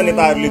शीर्ष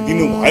नेताहरूले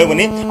दिनुभयो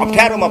भने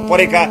अप्ठ्यारोमा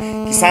परेका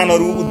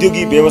किसानहरू,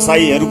 उद्योगी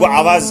व्यवसायीहरूको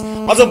आवाज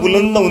अझ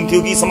बुलन्द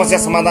हुन्थ्यो कि समस्या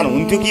समाधान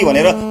हुन्थ्यो कि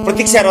भनेर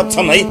प्रतीक्षारत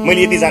छन् है।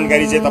 मैले यति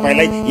जानकारी चाहिँ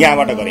तपाईँलाई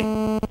यहाँबाट गरेँ।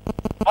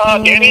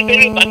 धेरै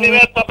धेरै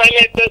धन्यवाद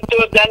तपाईँले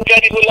त्यो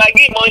जानकारीको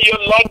लागि। म यो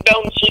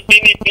लकडाउन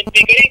सिद्धिने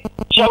बित्तिकै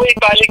सबै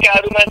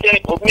पालिकाहरूमा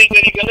चाहिँ घुम्ने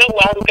गरिकन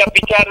उहाँहरूका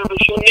विचारहरू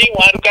सुन्ने,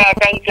 उहाँहरूका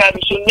आकांक्षाहरू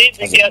सुन्ने,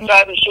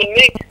 जिज्ञासाहरू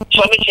सुन्ने,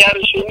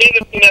 समस्याहरू सुन्ने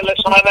र तिनीहरूलाई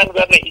समाधान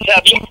गर्ने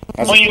हिसाबले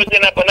म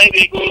योजना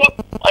बनाइरहेको छु।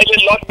 अहिले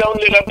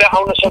लकडाउनले गर्दा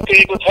आउन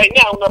सकिरहेको छैन,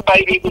 आउन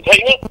पाइरहेको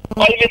छैन।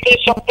 अहिले चाहिँ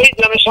सबै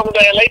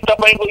जनसमुदायलाई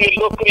तपाईँको यो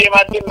लोकप्रिय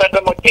माध्यमबाट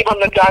म के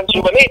भन्न चाहन्छु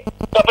भने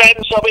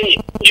तपाईँहरू सबै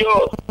यो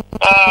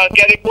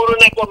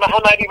कोरोनाको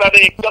महामारीबाट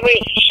एकदमै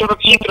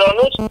सुरक्षित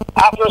रहनुहोस्,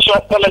 आफ्नो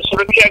स्वास्थ्यलाई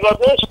सुरक्षा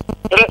गर्नुहोस्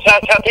र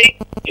साथसाथै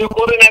यो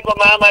कोरोनाको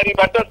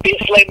महामारीबाट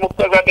देशलाई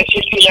मुक्त गर्ने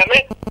सिलसिलामा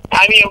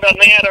हामी एउटा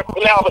नयाँ र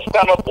खुला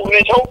अवस्थामा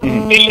पुग्नेछौँ।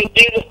 त्यसले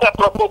जे जस्ता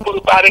प्रकोपहरू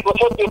पारेको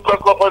छ त्यो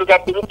प्रकोपहरूका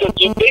विरुद्ध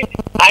जुझ्दै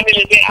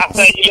हामीले चाहिँ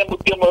आफ्ना इलाम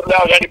उद्यमहरूलाई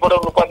अगाडि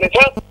बढाउनु पर्नेछ।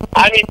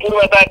 हामी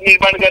पूर्वाधार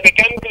निर्माण गर्ने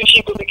काम,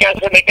 कृषिको विकास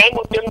गर्ने काम,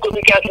 उद्यमको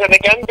विकास गर्ने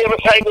काम,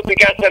 व्यवसायको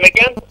विकास गर्ने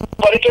काम,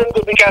 पर्यटनको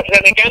विकास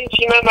गर्ने काम,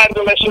 सीमा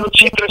मार्गलाई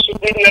सुरक्षित र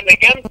सुदृढ गर्ने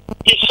काम,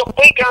 यी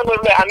सबै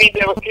कामहरूलाई हामी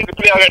व्यवस्थित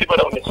रूपले अगाडि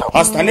बढाउनेछौँ।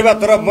 हस्,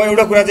 धन्यवाद। तर म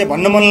एउटा कुरा चाहिँ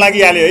भन्न मन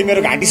लागिहाल्यो है,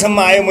 मेरो घाँटीसम्म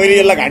आयो। मैले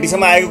यसलाई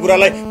घाँटीसम्म आएको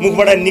कुरालाई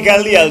मुखबाट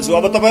निकालिदिइहाल्छु।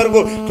 अब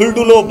तपाईँहरूको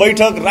ठुल्ठुलो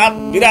बैठक, रात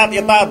बिरात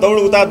यता दौड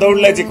उता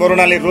दौडलाई चाहिँ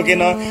कोरोनाले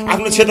रोकेन।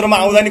 आफ्नो क्षेत्रमा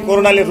आउँदा नि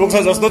कोरोनाले रोक्छ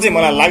जस्तो चाहिँ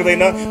मलाई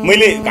लाग्दैन।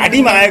 मैले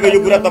घाँटीमा आएको यो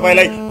कुरा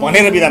तपाईँलाई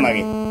भनेर बिदा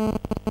मागेँ।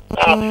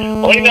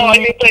 होइन,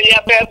 अहिले त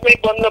यातायातमै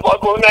बन्द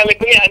भएको हुनाले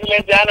पनि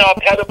हामीलाई जान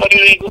अप्ठ्यारो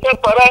परिरहेको छ।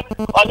 तर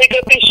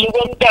अलिकति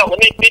सुगमता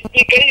हुने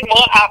बित्तिकै म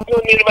आफ्नो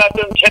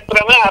निर्वाचन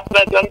क्षेत्रमा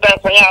आफ्ना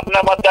जनतासँग, आफ्ना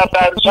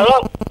मतदाताहरूसँग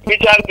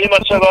विचार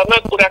विमर्श गर्न,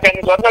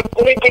 कुराकानी गर्न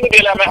कुनै पनि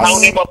बेलामा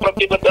आउने म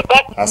प्रतिबद्धता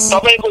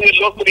तपाईँको यो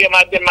लोकप्रिय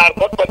माध्यम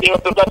मार्फत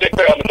प्रतिबद्धता व्यक्त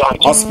गर्न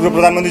चाहन्छु। हस्, पूर्व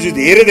प्रधानमन्त्रीजी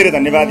धेरै धेरै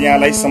धन्यवाद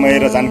यहाँलाई समय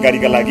र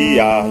जानकारीका लागि।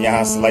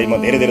 यहाँलाई म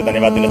धेरै धेरै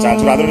धन्यवाद दिन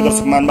चाहन्छु। आदरणीय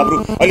दर्शक महानुभावहरू,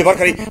 अहिले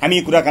भर्खरै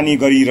हामी कुराकानी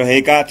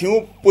गरिरहेका थियौँ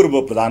पूर्व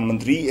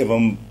प्रधानमन्त्री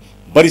एवं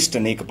वरिष्ठ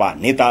नेकपा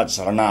नेता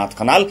झलनाथ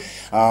खनाल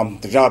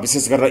र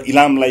विशेष गरेर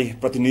इलामलाई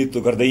प्रतिनिधित्व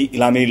गर्दै,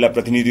 इलामेरीलाई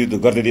प्रतिनिधित्व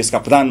गर्दै देशका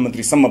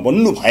प्रधानमन्त्रीसम्म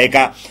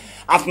बन्नुभएका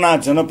आफ्ना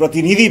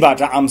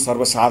जनप्रतिनिधिबाट आम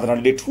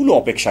सर्वसाधारणले ठूलो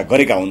अपेक्षा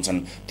गरेका हुन्छन्।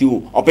 त्यो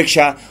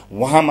अपेक्षा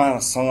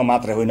उहाँसँग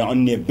मात्र होइन,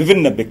 अन्य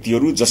विभिन्न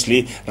व्यक्तिहरू जसले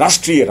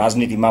राष्ट्रिय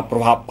राजनीतिमा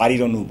प्रभाव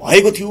पारिरहनु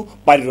भएको थियो,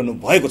 पारिरहनु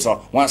भएको छ,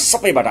 उहाँ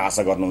सबैबाट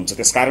आशा गर्नुहुन्छ।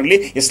 त्यसकारणले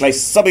यसलाई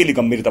सबैले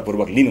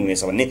गम्भीरतापूर्वक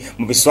लिनुहुनेछ भन्ने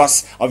म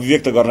विश्वास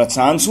अभिव्यक्त गर्न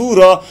चाहन्छु।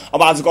 र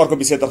अब आजको अर्को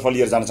विषयतर्फ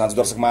लिएर जान चाहन्छु।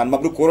 दर्शक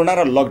महानुभावहरू, कोरोना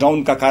र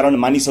लकडाउनका कारण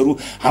मानिसहरू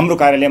हाम्रो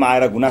कार्यालयमा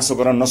आएर गुनासो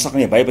गर्न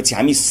नसक्ने भएपछि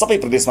हामी सबै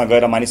प्रदेशमा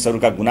गएर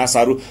मानिसहरूका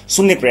गुनासाहरू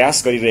सुन्ने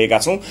प्रयास गरिरहेका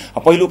छौँ।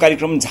 पहिलो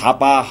कार्यक्रम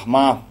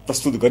झापामा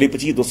प्रस्तुत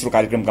गरेपछि दोस्रो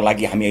कार्यक्रमका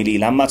लागि हामी अहिले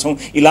इलाममा छौँ।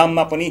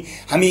 इलाममा पनि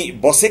हामी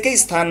बसेकै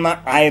स्थानमा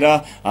आएर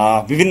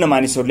विभिन्न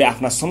मानिसहरूले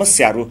आफ्ना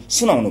समस्याहरू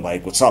सुनाउनु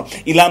भएको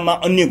छ। इलाममा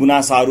अन्य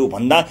गुनासाहरू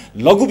भन्दा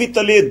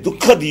लघुवित्तले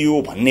दुःख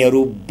दियो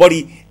भन्नेहरू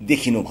बढी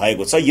देखिनु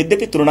भएको छ।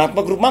 यद्यपि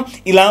तुलनात्मक रूपमा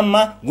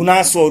इलाममा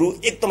गुनासोहरू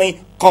एकदमै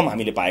कम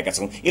हामीले पाएका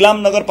छौँ। इलाम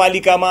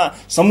नगरपालिकामा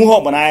समूह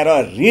बनाएर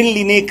ऋण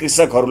लिने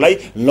कृषकहरूलाई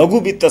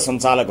लघुवित्त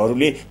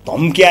सञ्चालकहरूले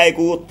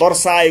धम्क्याएको,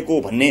 तर्साएको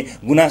भन्ने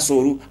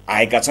गुनासोहरू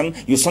आएका छन्।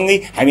 यो सँगै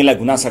हामीलाई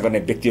गुनासा गर्ने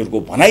व्यक्तिहरूको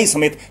भनाइ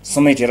समेत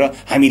समेटेर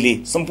हामीले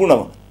सम्पूर्ण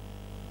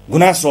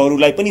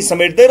गुनासोहरूलाई पनि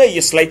समेट्दै र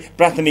यसलाई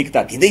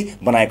प्राथमिकता दिँदै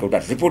बनाएको एउटा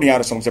रिपोर्ट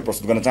यहाँहरू समक्ष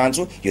प्रस्तुत गर्न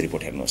चाहन्छु। यो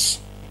रिपोर्ट हेर्नुहोस्।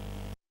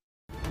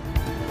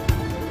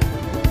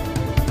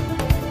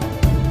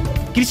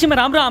 कृषिमा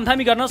राम्रो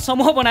आमदानी गर्न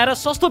समूह बनाएर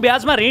सस्तो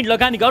ब्याजमा ऋण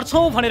लगानी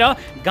गर्छौं भनेर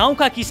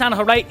गाउँका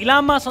किसानहरूलाई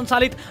इलाममा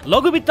सञ्चालित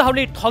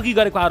लघुवित्तहरूले ठगी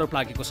गरेको आरोप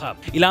लागेको छ।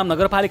 इलाम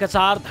नगरपालिका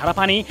 4,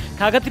 धारापानी,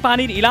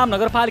 कागतीपानी र इलाम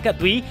नगरपालिका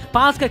 2,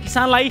 5 का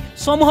किसानलाई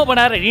समूह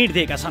बनाएर ऋण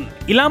दिएका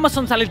छन्। इलाममा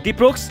सञ्चालित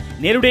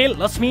डिप्रोक्स,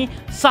 नेरुडेल, लक्ष्मी,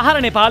 सहारा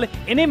नेपाल,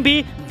 एनएमबी,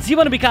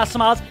 जीवन विकास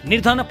समाज,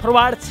 निर्धन,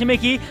 फरवार्ड,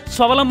 छिमेकी,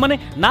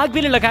 स्वावलम्बन,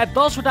 नागबेली लगायत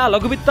 10 वटा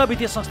लघुवित्त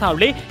वित्तीय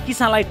संस्थाहरूले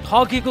किसानलाई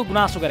ठगेको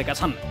गुनासो गरेका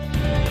छन्।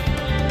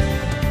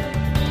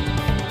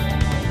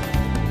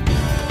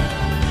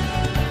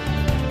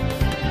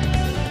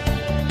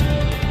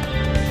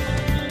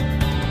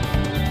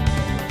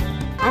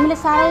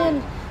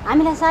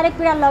 हामीलाई साह्रै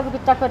पीडा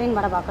लघुवित्तको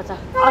ऋणबाट भएको छ।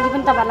 अघि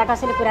पनि तपाईँहरूलाई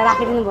कसैले कुरा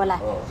राखिदिनु होला।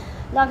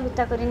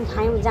 लघुवित्तको ऋण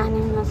खायौँ जाने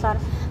हुन सर,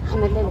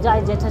 हामीले जय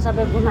जेठो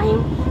सबै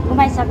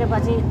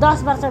गुमाइसकेपछि 10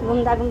 वर्ष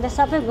घुम्दा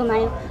सबै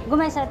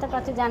गुमाइसके त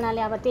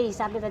कतिजनाले अब त्यही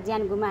हिसाबले त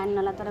ज्यान गुमाएन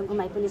होला, तर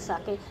गुमाइ पनि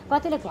सके।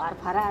 कतिले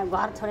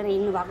घर छोडेर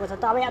हिँड्नु भएको छ।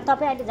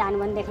 तपाईँ अहिले जानु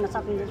भने देख्न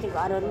सक्नुहुन्छ त्यो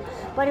घरहरू,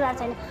 परिवार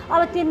छैन।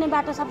 अब तिर्ने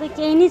बाटो सबै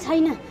केही नै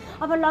छैन।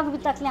 अब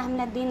लघुवित्तले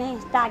हामीलाई दिनै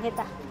तागे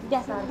त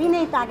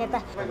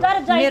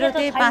तर मेरो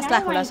चाहिँ 5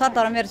 लाख होला सर,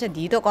 तर मेरो चाहिँ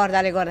धितो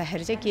कर्जाले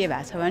गर्दाखेरि चाहिँ के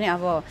भएको छ भने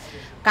अब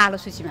कालो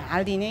सूचीमा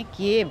हालिदिने,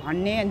 के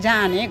भन्ने,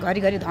 जाने,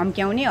 घरिघरि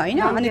धम्क्याउने होइन।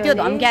 अनि त्यो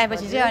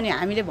धम्क्याएपछि चाहिँ अनि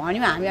हामीले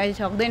भन्यौँ हामी अहिले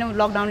सक्दैनौँ,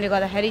 लकडाउनले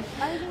गर्दाखेरि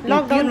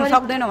तिर्नु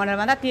सक्दैनौँ भनेर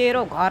भन्दा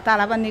तेरो घर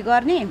तालाबन्दी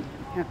गर्ने,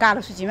 कालो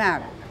सूचीमा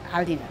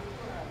हालिदिने,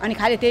 अनि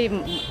खालि त्यही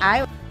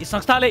आयो। यी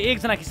संस्थाले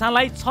एकजना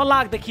किसानलाई 6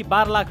 लाखदेखि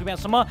 12 लाख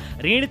रुपियाँसम्म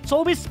ऋण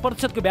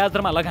 24% को ब्याज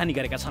दरमा लगानी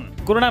गरेका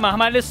छन्। कोरोना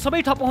महामारीले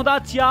सबै ठप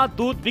हुँदा चिया,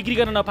 दुध बिक्री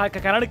गर्न नपाएका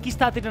कारण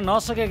किस्ता तिर्न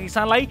नसकेका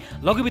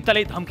किसानलाई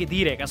लघुवित्तले धम्की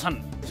दिइरहेका छन्।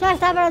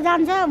 संस्थाबाट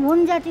जान्छ, हुन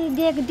जति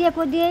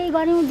दिएको दिए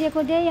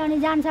अनि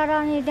जान्छ र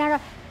अनि त्यहाँ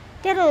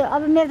तेरो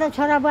अब मेरो त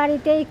छोराबुहारी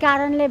त्यही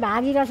कारणले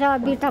भागिरहेछ,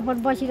 बिर्तापट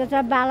बसिरहेछ,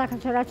 बालक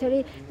छोराछोरी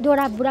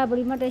दोडा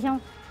बुढाबुढी मात्रै छौँ।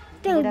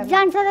 त्यो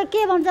जान्छ र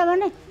के भन्छ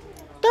भने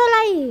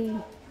तँलाई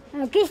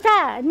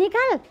किस्ता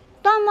निकाल,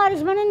 त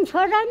मरिस भने नि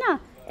छोड्दैन,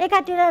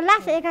 एकातिर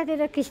लास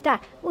एकातिर किस्ता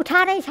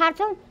उठाएरै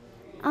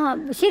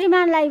छाड्छौँ।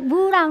 श्रीमानलाई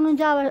बुढा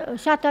हुनुहुन्छ, अब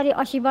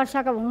 70-80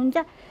 वर्षको हुनुहुन्छ,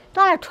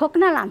 तँलाई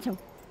ठोक्न लान्छौँ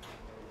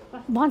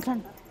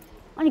भन्छन्।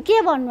 अनि के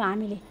भन्नु,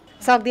 हामीले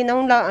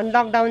सक्दैनौँ,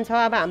 लकडाउन छ,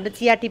 अब हाम्रो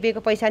चिया टिपेको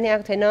पैसा नि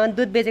आएको छैन,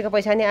 दुध बेचेको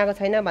पैसा नि आएको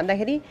छैन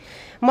भन्दाखेरि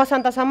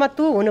मसन्तसम्म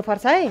तँ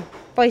हुनुपर्छ है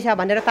पैसा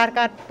भनेर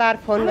तार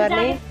फोन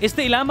गर्ने।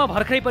 यस्तै इलाममा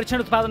भर्खरै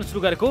परीक्षण उत्पादन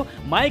सुरु गरेको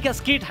माइक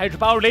स्किट हाइड्रो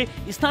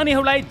पावरले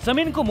स्थानीयहरूलाई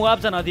जमिनको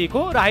मुआब्जा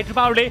नदिएको र हाइड्रो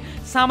पावरले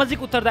सामाजिक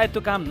उत्तरदायित्व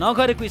काम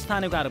नगरेको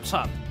स्थानीयको आरोप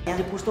छ। यहाँ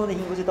चाहिँ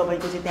पुस्तौँदेखिको चाहिँ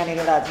तपाईँको चाहिँ त्यहाँनिर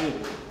एउटा चाहिँ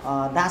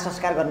दाह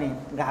संस्कार गर्ने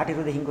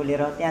घाटहरूदेखिको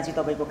लिएर त्यहाँ चाहिँ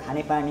तपाईँको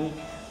खानेपानी,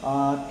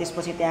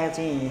 त्यसपछि त्यहाँ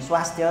चाहिँ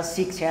स्वास्थ्य,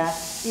 शिक्षा,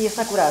 यी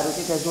यस्ता कुराहरू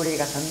चाहिँ त्यहाँ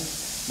जोडिएका छन्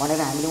भनेर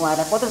हामीले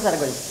उहाँहरूलाई पत्रचार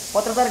गऱ्यौँ।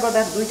 पत्रचार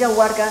गर्दा 2टा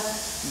वार्डका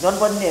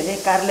जनप्रतिनिधिहरूले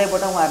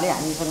कार्यालयबाट उहाँहरूले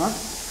हामीसँग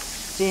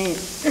चाहिँ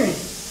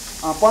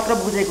पत्र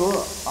बुझेको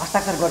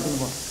हस्ताक्षर गरिदिनु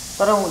भयो।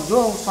 तर जो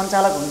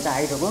सञ्चालक हुनुहुन्छ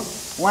हाइड्रोको,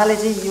 उहाँले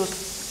चाहिँ यो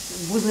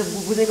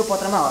बुझेको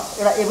पत्रमा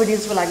एउटा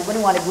एभिडेन्सको लागि पनि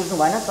उहाँले बुझ्नु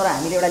भएन। तर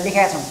हामीले एउटा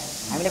लेखेका छौँ,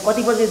 हामीले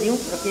कति बजे दिउँ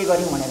र के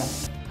गर्यौँ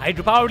भनेर।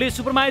 हाइड्रो पावरले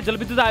सुपरमाई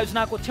जलविद्युत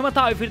आयोजनाको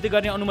क्षमता अभिवृद्धि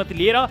गर्ने अनुमति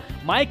लिएर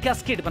माइक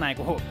क्यास्केड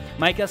बनाएको हो।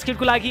 माइक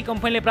क्यास्केडको लागि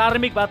कम्पनीले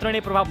प्रारम्भिक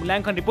वातावरणीय प्रभाव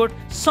मूल्याङ्कन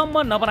रिपोर्ट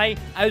सम्म नबनाई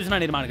आयोजना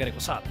निर्माण गरेको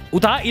छ।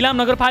 उता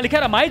इलाम नगरपालिका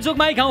र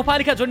माइजोगमाई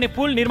गाउँपालिका जोड्ने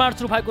पुल निर्माण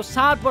सुरु भएको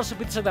 7 वर्ष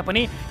बितिसक्दा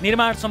पनि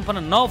निर्माण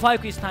सम्पन्न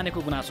नभएको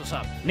स्थानीयको गुनासो छ।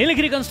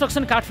 नीलगिरी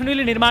कन्स्ट्रक्सन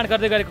काठमाडौँले निर्माण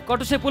गर्दै गरेको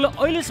कटुसे पुल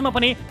अहिलेसम्म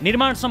पनि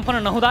निर्माण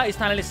सम्पन्न नहुँदा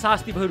स्थानीयले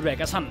शास्ति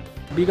भइरहेका छन्।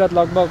 विगत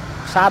लगभग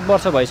 7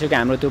 वर्ष भइसक्यो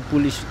हाम्रो त्यो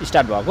पुल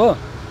स्टार्ट भएको।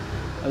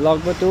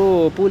 लगभग त्यो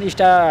पुल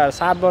स्टार्ट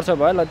 7 वर्ष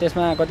भयो ल,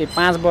 त्यसमा कति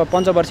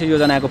 5 वर्ष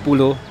योजनाको पुल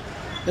हो।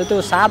 त्यो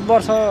 7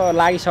 वर्ष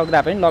लागिसक्दा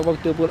पनि लगभग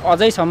त्यो पुल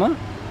अझैसम्म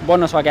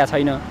बन्न सकेका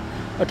छैन।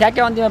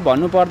 ठ्याक्कै अन्तिममा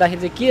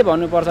भन्नुपर्दाखेरि चाहिँ के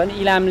भन्नुपर्छ भने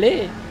इलामले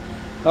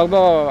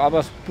लगभग अब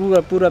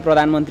पूर्व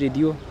प्रधानमन्त्री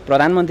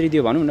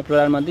दियो भनौँ न,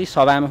 प्रधानमन्त्री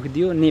सभामुख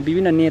दियो,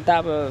 विभिन्न नेता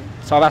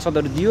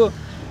सभासदहरू दियो,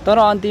 तर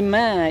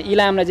अन्तिममा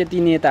इलामलाई चाहिँ ती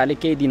नेताहरूले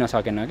केही दिन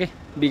सकेन के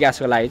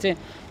विकासको लागि। चाहिँ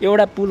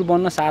एउटा पुल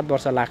बन्न 7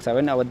 वर्ष लाग्छ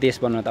भने अब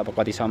देश बन्न त अब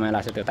कति समय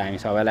लाग्छ त्यो त हामी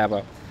सबैलाई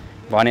अब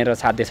भनेर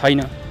साध्य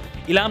छैन।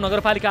 इलाम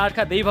नगरपालिका 8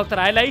 का देवीभक्त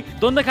राईलाई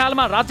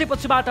द्वन्द्वकालमा राज्य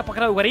पक्षबाट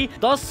पक्राउ गरी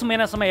 10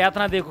 महिनासम्म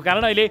यातना दिएको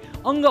कारण अहिले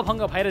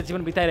अङ्गभङ्ग भएर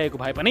जीवन बिताइरहेको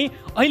भए पनि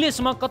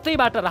अहिलेसम्म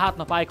कतैबाट राहत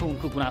नपाएको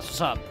उनको गुनासो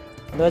छ।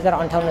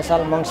 2058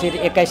 साल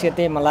मङ्सिर 21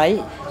 गते मलाई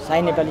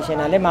साई नेपाली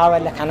सेनाले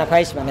माओवादीलाई खाना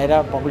खुवाइस भनेर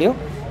पक्रियो।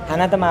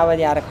 खाना त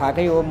माओवादी आएर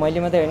खुवाएकै हो, मैले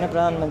मात्रै होइन,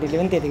 प्रधानमन्त्रीले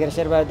पनि त्यतिखेर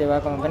शेरबहादुर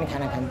देवाकोमा पनि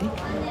खाना खान्थे।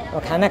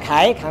 खाना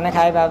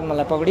खाए बाद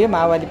मलाई पक्रियो,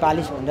 माओवादी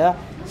पालिस भनेर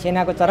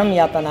सेनाको चरम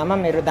यातनामा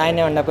मेरो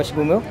दाहिने अन्डाकोष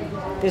गुम्यो।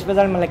 त्यस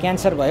पछाडि मलाई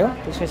क्यान्सर भयो,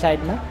 त्यसको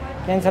साइडमा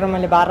क्यान्सरमा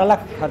मैले 12 लाख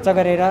खर्च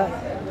गरेर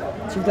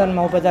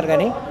चितवनमा उपचार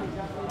गरेँ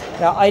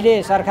र अहिले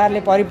सरकारले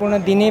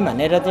परिपूर्ण दिने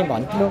भनेर चाहिँ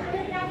भन्थ्यो,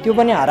 त्यो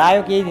पनि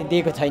हरायो, केही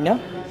दिएको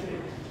छैन।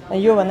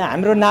 योभन्दा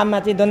हाम्रो नाममा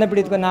चाहिँ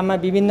द्वन्द्वपीडितको नाममा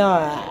विभिन्न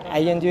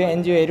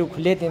एनजिओहरू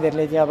खुले,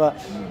 तिनीहरूले चाहिँ अब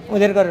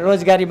उनीहरूको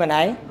रोजगारी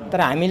बनाए, तर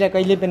हामीलाई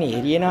कहिले पनि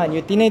हेरिएन।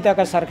 यो 3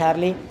 तहका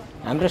सरकारले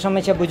हाम्रो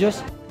समस्या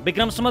बुझोस्।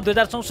 विक्रमसम्म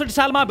 2064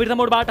 सालमा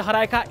बिर्धमोडबाट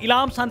हराएका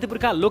इलाम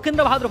शान्तिपुरका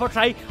लोकेन्द्र बहादुर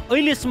भट्टराई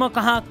अहिलेसम्म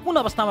कहाँ कुन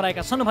अवस्थामा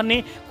रहेका छन् भन्ने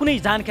कुनै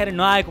जानकारी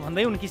नआएको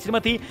भन्दै उनकी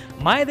श्रीमती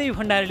मायादेवी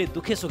भण्डारीले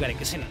दुखेसो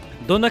गरेकी छिन्।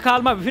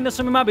 द्वन्द्वकालमा विभिन्न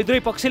समयमा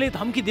विद्रोही पक्षले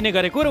धम्की दिने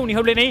गरेको र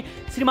उनीहरूले नै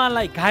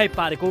श्रीमानलाई घायल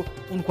पारेको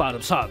उनको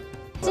आरोप छ।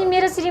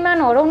 मेरो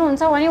श्रीमान हराउनुहुन्छ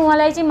भने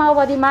उहाँलाई चाहिँ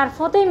माओवादी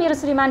मार्फतै मेरो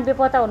श्रीमान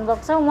बेपत्ता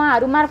हुनुभएको छ,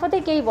 उहाँहरू मार्फतै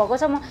केही भएको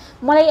छ।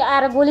 मलाई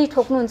आएर गोली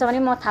ठोक्नुहुन्छ भने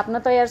म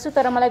थाप्न तयार छु,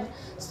 तर मलाई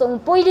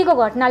पहिलेको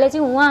घटनाले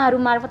चाहिँ उहाँहरू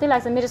मार्फतै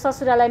लाग्छ। मेरो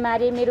ससुरालाई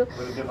मारे, मेरो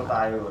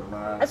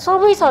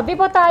सबै छ।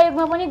 बेपत्ता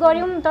आयोगमा पनि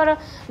गऱ्यौँ, तर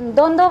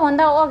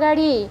द्वन्द्वभन्दा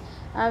अगाडि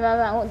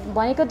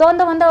भनेको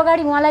द्वन्द्वभन्दा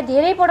अगाडि उहाँलाई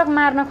धेरै पटक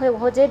मार्न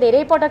खोजे,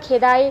 धेरै पटक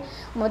खेदाए।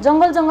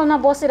 जङ्गलमा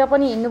बसेर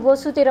पनि हिँड्नुभयो,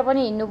 सुतेर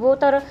पनि हिँड्नुभयो।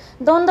 तर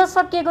द्वन्द्व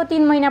सकिएको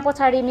 3 महिना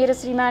पछाडि मेरो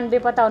श्रीमान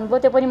बेपत्ता हुनुभयो,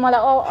 त्यो पनि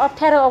मलाई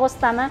अप्ठ्यारो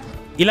अवस्थामा।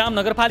 इलाम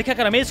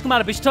नगरपालिकाका रमेश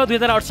कुमार विष्ट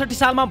 2068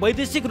 सालमा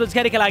वैदेशिक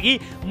रोजगारीका लागि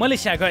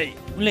मलेसिया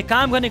गए। उनले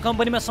काम गर्ने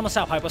कम्पनीमा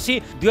समस्या भएपछि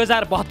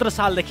 2072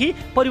 सालदेखि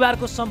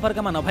परिवारको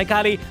सम्पर्कमा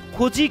नभएकाले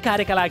खोजी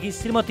कार्यका लागि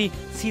श्रीमती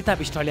सीता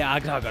विष्टले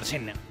आग्रह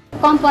गर्छिन्।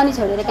 कम्पनी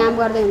छोडेर काम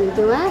गर्दै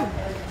हुनुहुन्थ्यो उहाँ,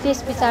 त्यस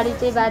पछाडि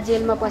चाहिँ बा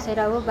जेलमा बसेर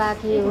हो,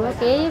 बाँकी हो,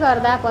 केही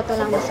गर्दा पत्तो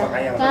लाग्न सक्छ,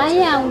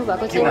 कहीँ आउनु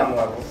भएको छैन।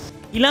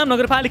 इलाम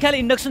नगरपालिकाले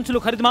इन्डक्सन चुलो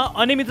खरिदमा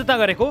अनियमितता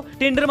गरेको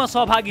टेन्डरमा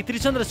सहभागी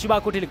त्रिचन्द्र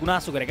शिवाकोटीले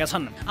गुनासो गरेका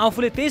छन्।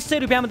 आफूले 2300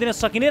 रुपियाँमा दिन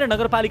सकिने र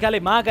नगरपालिकाले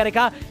माग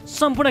गरेका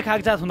सम्पूर्ण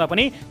कागजात हुँदा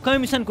पनि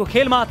कमिसनको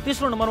खेलमा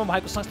तेस्रो नम्बरमा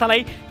भएको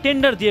संस्थालाई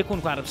टेन्डर दिएको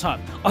उनको आरोप छ।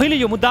 अहिले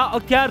यो मुद्दा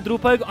अख्तियार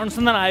दुरुपयोग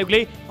अनुसन्धान आयोगले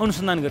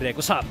अनुसन्धान गरिरहेको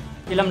छ।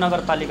 इलाम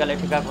नगरपालिकाले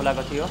ठेक्का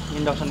खोलाएको थियो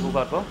इन्डक्सन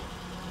कुकरको।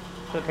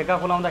 त्यो ठेक्का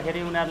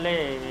खोलाउँदाखेरि उनीहरूले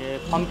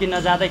फर्म किन्न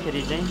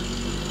जाँदाखेरि चाहिँ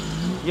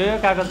यो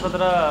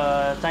कागजपत्र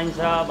चाहिन्छ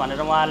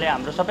भनेर उहाँले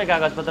हाम्रो सबै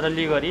कागजपत्र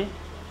गरी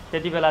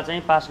त्यति बेला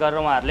चाहिँ पास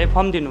गरेर उहाँहरूले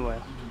फर्म दिनुभयो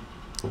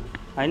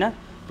हैन।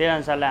 त्यही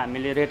अनुसारले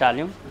हामीले रेट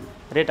हाल्यौँ।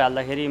 रेट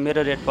हाल्दाखेरि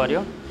मेरो रेट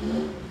पर्यो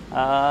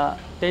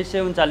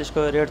 2339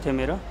 को रेट थियो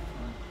मेरो।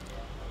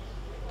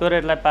 त्यो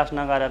रेटलाई पास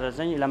नगरेर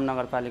चाहिँ इलाम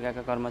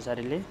नगरपालिकाका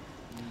कर्मचारीले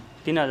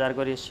 3000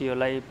 को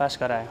रेसियोलाई पास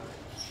गरायो।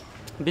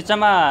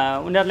 बिचमा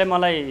उनीहरूले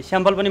मलाई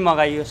स्याम्पल पनि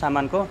मगाइयो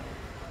सामानको,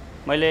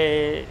 मैले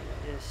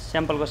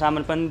स्याम्पलको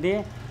सामान पनि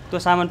दिएँ। त्यो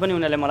सामान पनि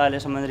उनीहरूले मलाई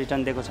अहिलेसम्म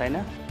रिटर्न दिएको छैन।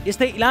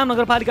 यस्तै इलाम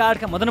नगरपालिका 8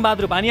 का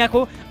मदनबहादुर बानियाको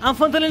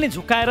आफन्तले नै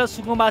झुक्काएर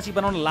सुकुम्बासी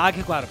बनाउन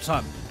लागेको आरोप छ।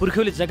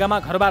 पुर्ख्यौली जग्गामा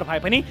घरबार भए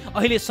पनि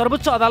अहिले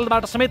सर्वोच्च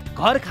अदालतबाट समेत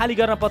घर खाली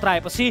गर्न पत्र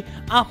आएपछि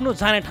आफ्नो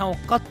जाने ठाउँ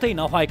कतै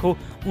नभएको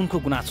उनको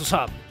गुनासो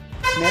छ।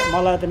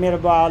 मलाई त मेरो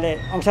बाबाले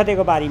अंश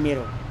दिएको बारी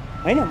मेरो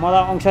हैन,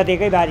 मलाई अंश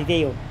दिएकै बारी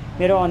त्यही हो।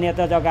 मेरो अन्य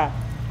त जग्गा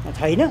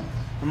छैन।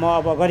 म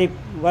अब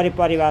गरिब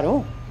परिवार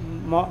हुँ।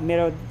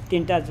 मेरो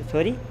 3टा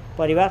छोरी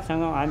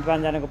परिवारसँग हामी 5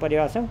 जनाको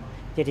परिवार छौँ।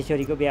 जेठी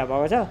छोरीको बिहा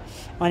भएको छ।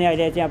 अनि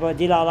अहिले चाहिँ अब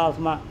जिल्ला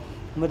अदालतमा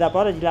मुद्दा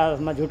पर्यो, जिल्ला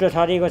अदालतमा झुटो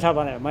ठरिएको छ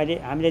भनेर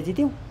हामीले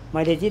जित्यौँ,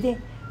 मैले जितेँ।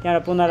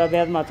 त्यहाँबाट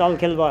पुनर्विवादमा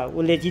चलखेल भयो,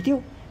 उसले जित्यो।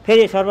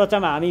 फेरि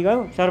सर्वोच्चमा हामी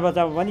गयौँ,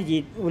 सर्वोच्चमा पनि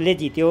उसले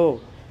जित्यो।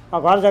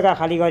 घर जग्गा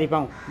खाली गरी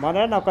पाऊँ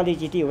भनेर नक्कली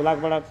चिठी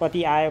हुलाकबाट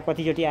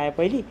कतिचोटि आयो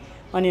पहिले।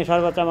 अनि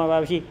सर्वोच्चमा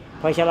गएपछि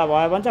फैसला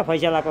भयो भन्छ,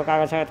 फैसलाको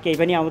कागज केही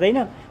पनि आउँदैन,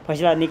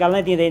 फैसला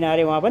निकाल्नै दिँदैन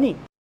अरे उहाँ पनि।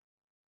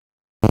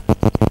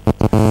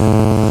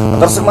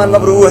 दर्शक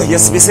महानुभावहरु,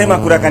 यस विषयमा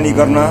कुराकानी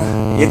गर्न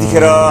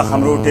यतिखेर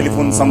हाम्रो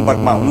टेलिफोन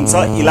सम्पर्कमा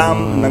हुनुहुन्छ इलाम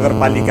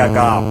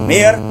नगरपालिकाका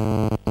मेयर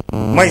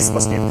महेश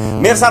बस्नेत।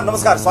 मेयर साहब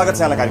नमस्कार, स्वागत छ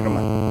यहाँलाई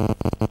कार्यक्रममा।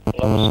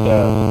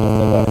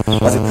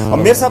 हजुर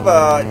मेयर साहब,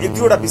 एक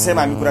दुईवटा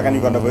विषयमा हामी कुराकानी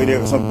गर्न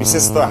गइरहेका छौँ।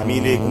 विशेष त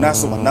हामीले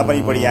गुनासो भन्दा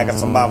पनि बढी यहाँका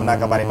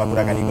सम्भावनाका बारेमा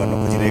कुराकानी गर्न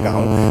खोजिरहेका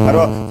हौँ र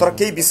तर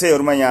केही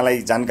विषयहरूमा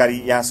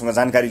यहाँसँग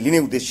जानकारी लिने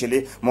उद्देश्यले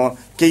म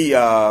केही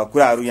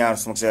कुराहरू यहाँ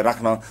समक्ष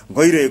राख्न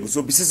गइरहेको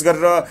छु। विशेष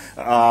गरेर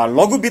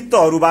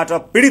लघुवित्तहरूबाट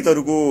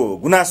पीडितहरूको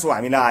गुनासो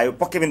हामीलाई आयो,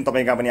 पक्कै पनि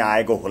तपाईका पनि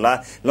आएको होला।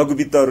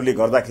 लघुवित्तहरूले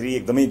गर्दाखेरि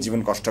एकदमै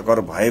जीवन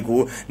कष्टकर भएको,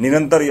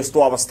 निरन्तर यस्तो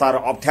अवस्था र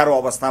अप्ठ्यारो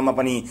अवस्थामा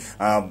पनि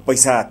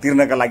पैसा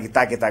तिर्नका लागि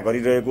ताकेता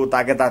गरिरहेको,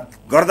 ताकेता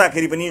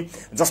गर्दाखेरि पनि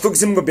जस्तो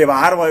किसिमको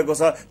व्यवहार भएको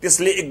छ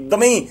त्यसले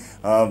एकदमै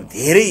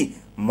धेरै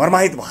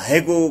मर्माहित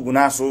भएको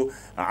गुनासो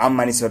आम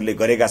मानिसहरूले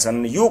गरेका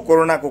छन्। यो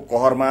कोरोनाको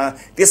कहरमा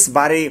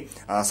त्यसबारे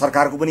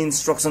सरकारको पनि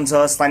इन्स्ट्रक्सन छ,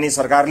 स्थानीय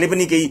सरकारले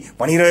पनि केही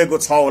भनिरहेको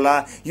छ होला।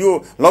 यो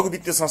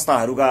लघुवित्तीय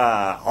संस्थाहरूका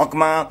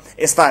हकमा,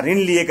 यस्ता ऋण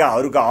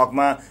लिएकाहरूका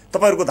हकमा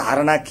तपाईहरूको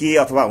धारणा के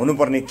अथवा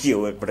हुनुपर्ने के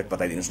हो, एकपटक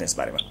बताइदिनुहोस् न यस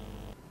बारेमा।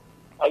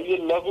 यो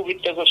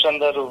लघुवित्तको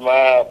सन्दर्भमा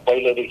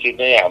पहिलादेखि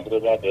नै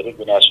हाम्रोमा धेरै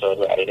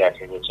गुनासोहरू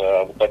आइराखेको छ।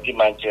 अब कति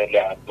मान्छेहरूले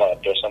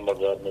आत्महत्यासम्म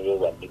गर्नुभयो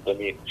भन्ने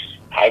पनि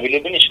हामीले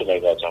पनि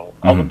सुनेका छौँ।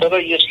 अब तर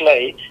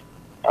यसलाई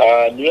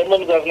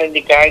नियमन गर्ने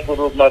निकायको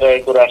रूपमा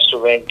रहेको राष्ट्र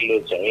ब्याङ्कले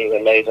चाहिँ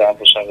यसलाई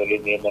राम्रोसँगले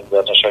नियमन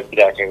गर्न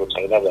सकिराखेको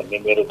छैन भन्ने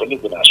मेरो पनि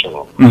गुनासो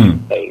हो।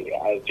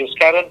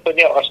 त्यसकारण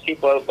पनि अस्ति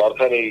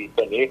भर्खरै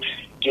पनि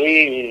केही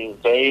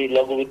चाहिँ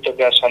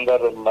लघुवित्तका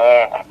सन्दर्भमा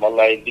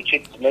मलाई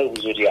लिखित नै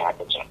उजुरी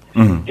आएको छ।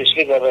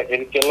 त्यसले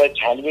गर्दाखेरि त्यसलाई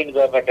छानबिन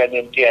गर्नका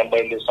निम्ति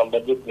मैले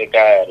सम्बन्धित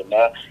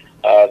निकायहरूमा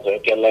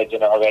त्यसलाई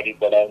चाहिँ अगाडि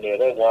बढाउने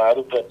र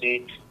उहाँहरूप्रति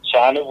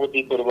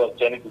सहानुभूतिपूर्वक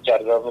चाहिँ विचार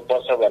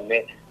गर्नुपर्छ भन्ने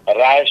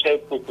राय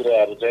सहितको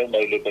कुराहरू चाहिँ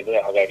मैले पनि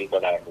अगाडि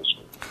बढाएको छु।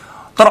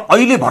 तर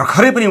अहिले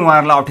भर्खरै पनि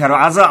उहाँहरूलाई अप्ठ्यारो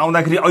आज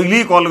आउँदाखेरि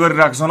अहिले कल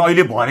गरिरहेको छन्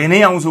अहिले भरे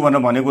नै आउँछु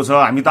भनेर भनेको छ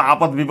हामी त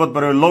आपद विपद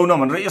पऱ्यो लौ न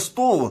भनेर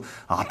यस्तो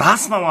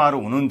हताशमा उहाँहरू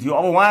हुनुहुन्थ्यो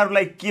अब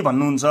उहाँहरूलाई के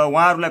भन्नुहुन्छ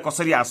उहाँहरूलाई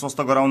कसरी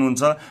आश्वस्त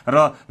गराउनुहुन्छ र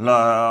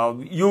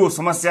यो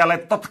समस्यालाई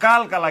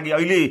तत्कालका लागि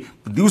अहिले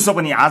दिउँसो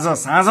पनि आज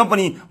साँझ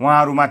पनि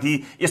उहाँहरूमाथि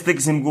यस्तै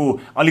किसिमको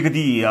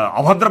अलिकति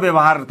अभद्र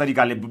व्यवहार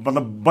तरिकाले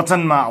मतलब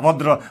वचनमा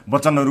अभद्र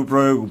वचनहरू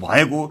प्रयोग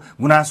भएको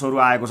गुनासोहरू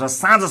आएको छ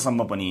साँझसम्म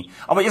पनि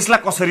अब यसलाई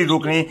कसरी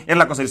रोक्ने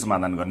यसलाई कसरी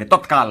समाधान गर्ने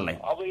तत्काललाई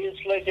अब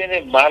यसलाई चाहिँ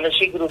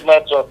मानसिक रूपमा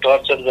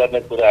टर्चर गर्ने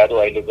कुराहरू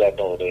अहिले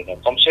गर्नु हुँदैन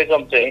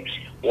कमसेकम चाहिँ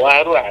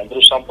उहाँहरू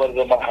हाम्रो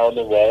सम्पर्कमा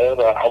आउनुभयो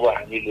र अब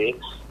हामीले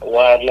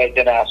उहाँहरूलाई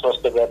चाहिँ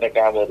आश्वस्त गर्ने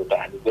कामहरू त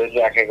हामी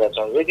गरिराखेका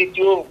छौँ यदि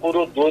त्यो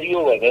कुरो दोहोरियो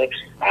भने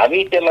हामी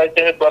त्यसलाई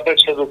चाहिँ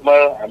प्रत्यक्ष रूपमा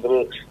हाम्रो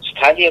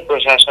स्थानीय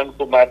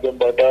प्रशासनको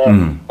माध्यमबाट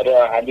र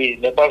हामी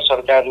नेपाल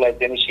सरकारलाई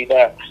चाहिँ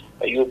सिधा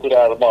यो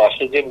कुराहरूमा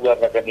हस्तक्षेप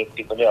गर्नका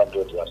निम्ति पनि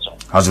अनुरोध गर्छौँ।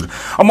 हजुर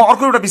अब म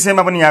अर्को एउटा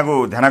विषयमा पनि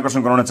यहाँको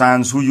ध्यानाकर्षण गराउन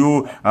चाहन्छु यो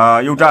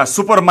एउटा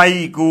सुपर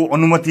माईको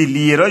अनुमति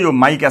लिएर यो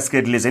माई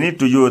क्यास्केडले चाहिँ नि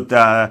यो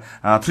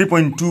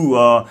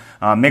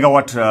 3.2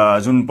 मेगावाट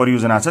जुन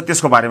परियोजना छ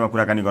त्यसको बारेमा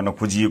कुराकानी गर्न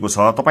खोजिएको छ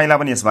तपाईलाई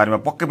पनि यस बारेमा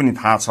पक्कै पनि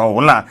थाहा छ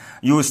होला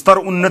यो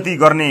स्तर उन्नति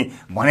गर्ने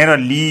भनेर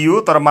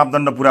लिइयो तर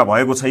मापदण्ड पूरा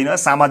भएको छैन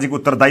सामाजिक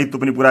उत्तरदायित्व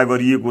पनि पूरा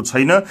गरिएको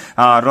छैन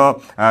र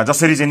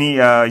जसरी चाहिँ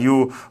यो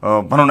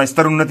भनौँ न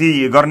स्तर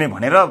उन्नति गर्ने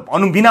भनेर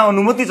बिना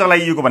अनुमति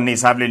चलाइएको भन्ने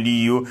हिसाबले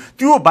लिइयो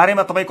त्यो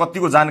बारेमा तपाईँ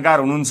कतिको जानकार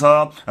हुनुहुन्छ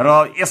र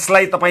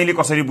यसलाई तपाईँले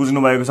कसरी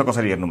बुझ्नु भएको छ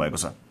कसरी हेर्नु भएको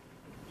छ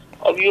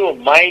अब यो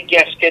माई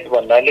क्यास्केट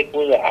भन्नाले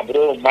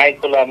हाम्रो माई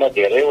खोलामा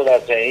धेरैवटा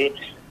चाहिँ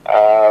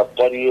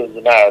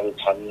परियोजनाहरू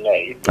छन् है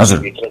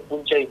त्यसभित्र कुन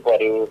चाहिँ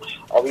पर्यो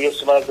अब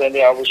यसमा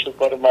चाहिँ अब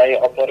सुपर माई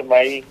अप्पर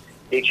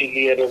माईदेखि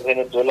लिएर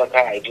चाहिँ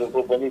दोलखा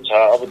हाइड्रोको पनि छ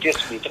अब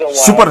त्यसभित्र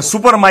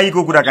सुपर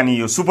माईको कुराकानी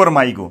यो सुपर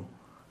माईको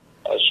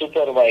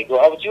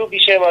अब त्यो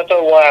विषयमा त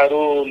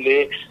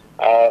उहाँहरूले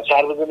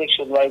सार्वजनिक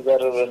सुनवाई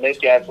गरेर नै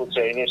त्यहाँको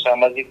चाहिँ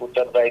सामाजिक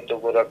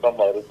उत्तरदायित्वको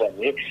रकमहरू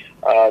पनि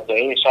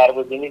चाहिँ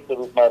सार्वजनिक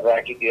रूपमा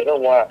राखिदिएर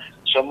उहाँ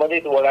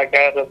सम्बन्धित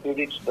वडाका र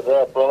पीडित र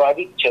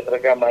प्रभावित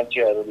क्षेत्रका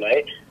मान्छेहरूलाई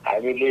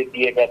हामीले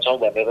दिएका छौँ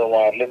भनेर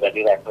उहाँहरूले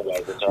भनिराख्नु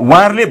भएको छ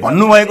उहाँहरूले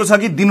भन्नुभएको छ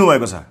कि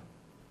दिनुभएको छ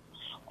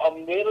अब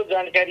मेरो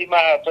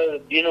जानकारीमा त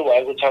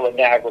दिनुभएको छ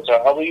भन्ने आएको छ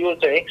अब यो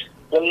चाहिँ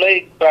कसलाई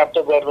प्राप्त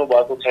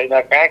गर्नुभएको छैन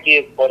कहाँ के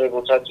परेको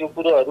छ त्यो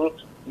कुरोहरू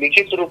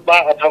लिखित रूपमा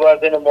अथवा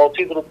चाहिँ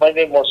मौखिक रूपमा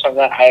नै मसँग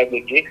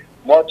आएदेखि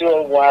म त्यो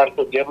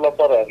उहाँहरूको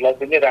डेभलपरहरूलाई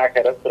पनि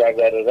राखेर कुरा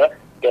गरेर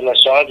त्यसलाई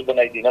सहज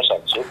बनाइदिन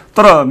सक्छु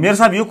तर मेरो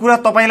साहब यो कुरा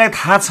तपाईलाई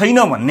थाहा छैन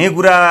भन्ने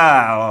कुरा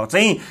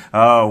चाहिँ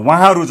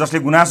उहाँहरू जसले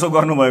गुनासो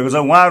गर्नुभएको छ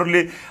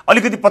उहाँहरूले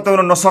अलिकति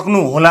पत्याउन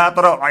नसक्नु होला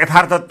तर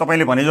यथार्थ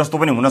तपाईँले भने जस्तो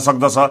पनि हुन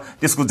सक्दछ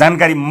त्यसको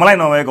जानकारी मलाई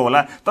नभएको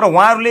होला तर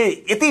उहाँहरूले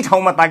यति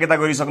ठाउँमा ताकेता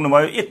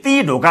गरिसक्नुभयो यति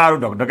ढोकाहरू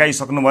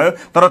ढकढकाइसक्नुभयो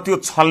तर त्यो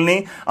छल्ने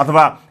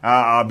अथवा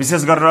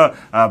विशेष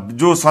गरेर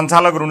जो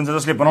सञ्चालकहरू हुनुहुन्छ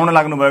जसले बनाउन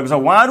लाग्नु भएको छ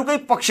उहाँहरूकै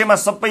पक्षमा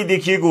सबै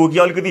देखिएको हो कि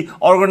अलिकति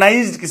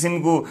अर्गनाइज्ड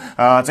किसिमको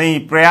चाहिँ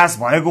प्रयास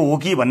भएको हो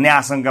कि भन्ने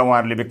आशंका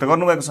उहाँहरूले व्यक्त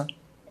गर्नुभएको छ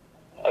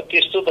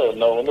त्यस्तो त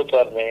नहुनु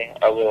पर्ने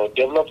अब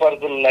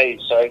डेभलपरलाई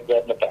सहयोग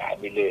गर्न त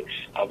हामीले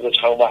हाम्रो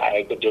ठाउँमा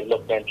आएको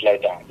डेभलपमेन्टलाई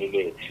त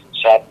हामीले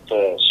साथ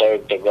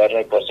सहयोग त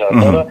गर्नै पर्छ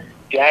तर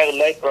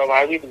त्यसलाई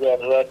प्रभावित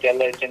गरेर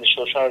त्यसलाई चाहिँ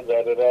शोषण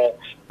गरेर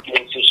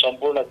त्यो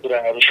सम्पूर्ण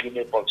कुराहरू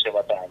दिने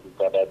पक्षमा त हामी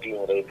कदापि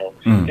हुँदैनौँ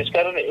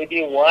त्यसकारण यदि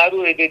उहाँहरू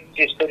यदि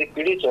त्यसरी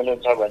पीडित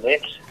हुनुहुन्छ भने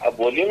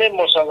भोलि नै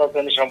मसँग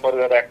पनि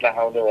सम्पर्क राख्न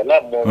आउने होला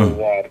म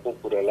उहाँहरूको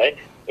कुरालाई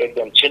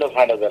एकदम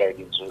छिनोफानो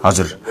गराइदिन्छु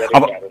हजुर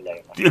अब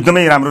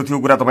एकदमै राम्रो थियो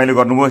कुरा तपाईँले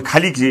गर्नुभयो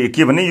खालि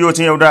के भने यो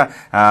चाहिँ एउटा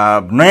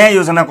नयाँ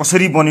योजना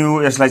कसरी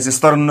बन्यो यसलाई चाहिँ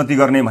स्तरोन्नति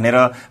गर्ने भनेर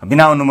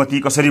बिना अनुमति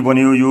कसरी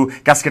बन्यो यो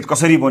क्यास्केट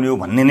कसरी बन्यो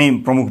भन्ने नै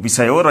प्रमुख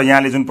विषय हो र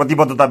यहाँले जुन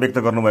प्रतिबद्धता व्यक्त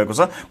गर्नुभएको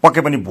छ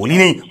पक्कै पनि भोलि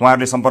नै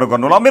उहाँहरूले सम्पर्क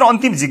गर्नु होला मेरो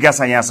अन्तिम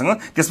जिज्ञासा यहाँसँग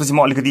त्यसपछि म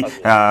अलिकति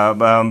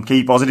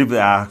केही पोजिटिभ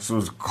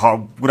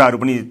कुराहरू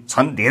पनि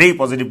छन् धेरै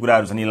पोजिटिभ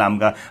कुराहरू छन्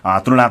इलामका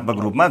तुलनात्मक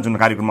रूपमा जुन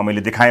कार्यक्रममा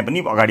मैले देखाएँ पनि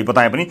अगाडि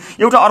बताएँ पनि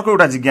अर्को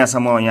एउटा जिज्ञासा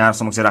म यहाँ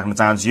समक्ष राख्न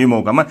चाहन्छु यो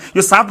मौकामा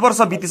यो 7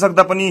 वर्ष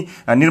बितिसक्दा पनि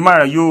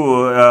निर्माण यो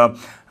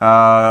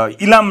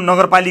इलाम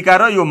नगरपालिका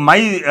र यो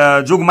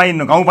जोगमाई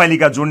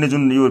गाउँपालिका जोड्ने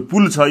जुन यो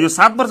पुल छ यो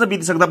 7 वर्ष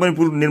बितिसक्दा पनि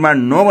पुल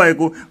निर्माण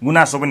नभएको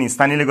गुनासो पनि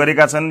स्थानीयले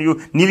गरेका छन् यो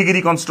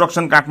नीलगिरी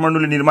कन्स्ट्रक्सन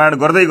काठमाडौँले निर्माण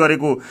गर्दै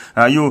गरेको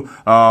यो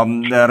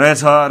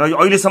रहेछ र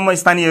अहिलेसम्म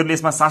स्थानीयहरूले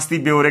यसमा शास्ति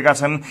बेहोरेका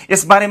छन्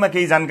यसबारेमा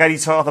केही जानकारी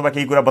छ अथवा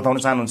केही कुरा बताउन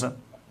चाहनुहुन्छ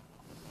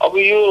अब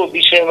यो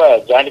विषयमा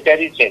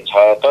जानकारी चाहिँ छ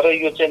तर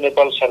यो चाहिँ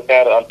नेपाल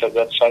सरकार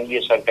अन्तर्गत संघीय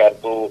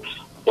सरकारको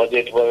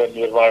बजेटबाट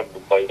निर्माण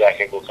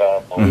भइराखेको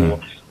काम हो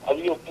अब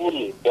यो पुल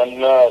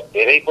बन्न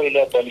धेरै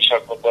पहिला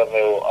बनिसक्नु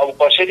पर्ने हो अब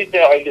कसरी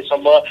चाहिँ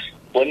अहिलेसम्म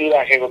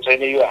बनिराखेको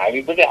छैन यो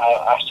हामी पनि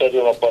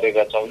आश्चर्यमा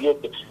परेका छौँ यो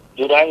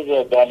दुराङ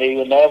जाने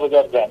यो नयाँ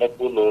बजार जाने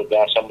पुल हो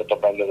जहाँसम्म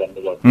तपाईँले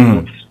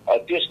भन्नुभएको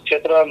त्यस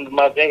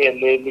क्षेत्रमा चाहिँ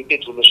यसले निकै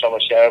ठुलो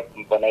समस्या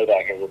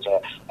बनाइराखेको छ।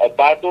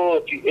 बाटो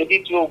यदि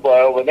त्यो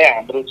भयो भने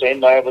हाम्रो चाहिँ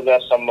नयाँ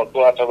बजारसम्मको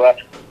अथवा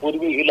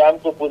पूर्वी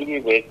इलामको पूर्वी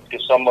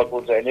भेगसम्मको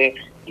चाहिँ नि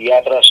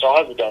यात्रा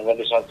सहज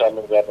ढङ्गले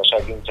सञ्चालन गर्न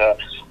सकिन्छ।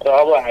 र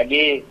अब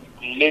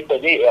हामीले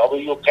पनि अब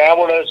यो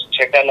कहाँबाट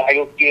ठेक्का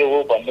लाग्यो के हो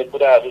भन्ने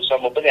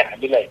कुराहरूसम्म पनि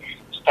हामीलाई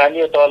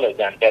स्थानीय तल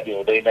जानकारी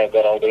हुँदैन,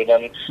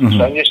 गराउँदैनन्।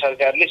 सङ्घीय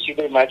सरकारले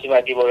सिधै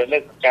माथिबाट नै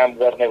काम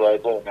गर्ने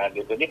भएको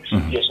हुनाले पनि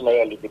यसमा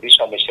अलिकति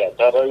समस्या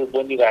छ र यो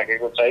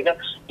बनिराखेको छैन।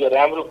 यो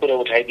राम्रो कुरा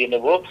उठाइदिनु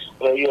भयो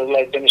र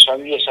यसलाई चाहिँ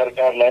सङ्घीय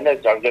सरकारलाई नै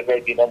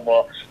झकझकाइदिन म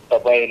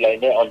तपाईलाई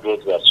नै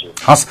अनुरोध गर्छु।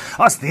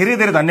 हस् धेरै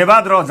धेरै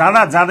धन्यवाद। र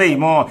जाँदै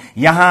म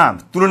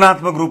यहाँ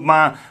तुलनात्मक रूपमा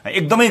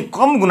एकदमै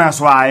कम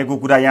गुनासो आएको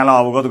कुरा यहाँलाई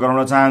अवगत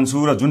गराउन चाहन्छु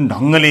र जुन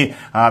ढङ्गले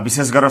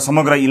विशेष गरेर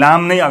समग्र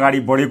इलाम नै अगाडि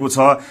बढेको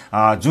छ,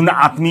 जुन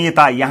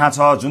आत्मीयता यहाँ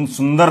छ, जुन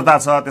सुन्दरता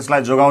छ,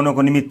 त्यसलाई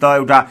जोगाउनको निमित्त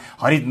एउटा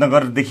हरित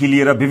नगरदेखि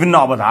लिएर विभिन्न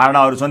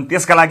अवधारणाहरू छन्।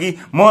 त्यसका लागि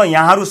म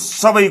यहाँहरू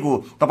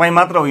सबैको, तपाईँ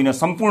मात्र होइन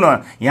सम्पूर्ण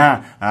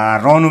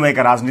यहाँ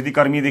रहनुभएका राजनीतिक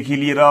कर्मीदेखि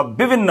लिएर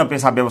विभिन्न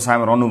पेसा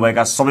व्यवसायमा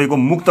रहनुभएका सबैको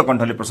मुक्त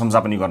कण्ठले प्रशंसा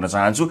पनि गर्न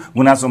चाहन्छु।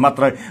 गुनासो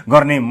मात्र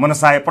गर्ने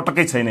मनसाय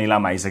पटक्कै छैन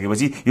इलाम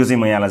आइसकेपछि, यो चाहिँ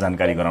म यहाँलाई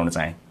जानकारी गराउन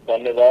चाहेँ।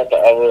 धन्यवाद।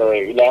 अब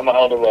इलाम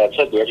आउनुभएको छ,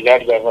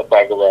 भेटघाट गर्न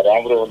पाएको भए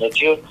राम्रो हुने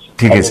थियो।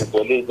 ठिकै छ,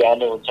 भोलि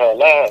जानुहुन्छ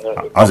होला,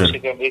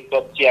 कमसेकम एक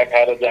कप चिया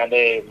खाएर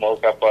जाने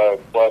मौका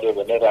पर्यो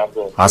भने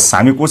राम्रो हुन्छ। हस्,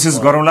 हामी कोसिस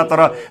गरौँला।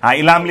 तर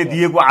इलामले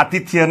दिएको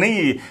आतिथ्य नै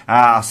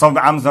सब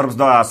आम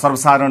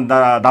सर्वसाधारण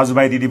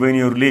दाजुभाइ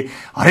दिदीबहिनीहरूले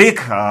हरेक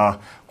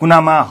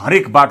कुनामा,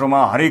 हरेक बाटोमा,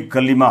 हरेक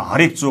गल्लीमा,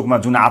 हरेक चोकमा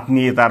जुन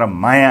आत्मीयता र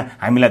माया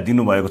हामीलाई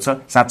दिनुभएको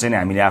छ, साँच्चै नै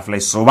हामीले आफूलाई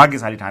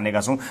सौभाग्यशाली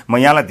ठानेका छौँ। म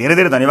यहाँलाई धेरै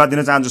धेरै धन्यवाद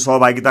दिन चाहन्छु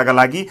सहभागिताका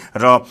लागि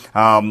र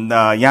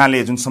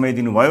यहाँले जुन समय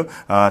दिनुभयो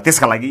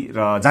त्यसका लागि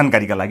र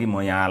जानकारीका लागि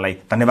म यहाँलाई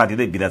धन्यवाद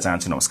दिँदै बिदा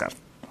चाहन्छु। नमस्कार।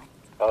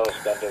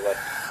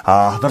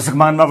 दर्शक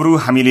महानुभावहरू,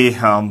 हामीले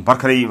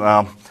भर्खरै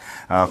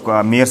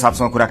मेयर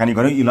साहबसँग कुराकानी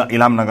गऱ्यौँ,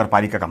 इलाम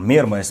नगरपालिकाका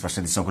मेयर महेश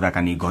प्रसादसँग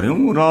कुराकानी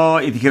गऱ्यौँ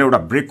र यतिखेर एउटा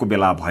ब्रेकको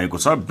बेला भएको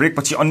छ।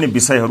 ब्रेकपछि अन्य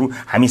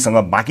विषयहरू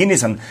हामीसँग बाँकी नै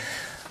छन्।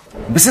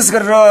 विशेष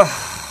गरेर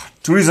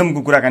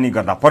टुरिज्मको कुराकानी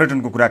गर्दा,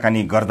 पर्यटनको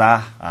कुराकानी गर्दा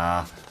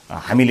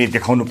हामीले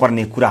देखाउनु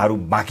पर्ने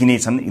कुराहरू बाँकी नै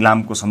छन्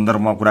इलामको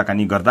सन्दर्भमा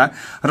कुराकानी गर्दा।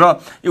 र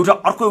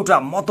अर्को एउटा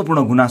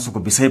महत्त्वपूर्ण गुनासोको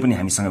विषय पनि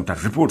हामीसँग एउटा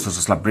रिपोर्ट छ,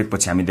 जसलाई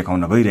ब्रेकपछि हामी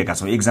देखाउन गइरहेका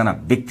छौँ। एकजना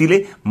व्यक्तिले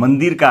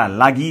मन्दिरका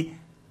लागि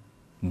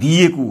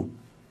दिएको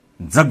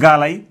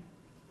जग्गालाई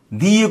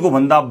दिएको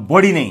भन्दा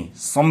बढी नै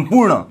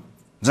सम्पूर्ण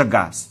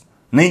जग्गा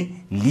नै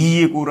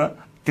लिएको र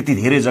त्यति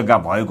धेरै जग्गा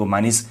भएको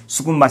मानिस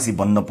सुकुम्बासी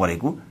बन्न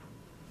परेको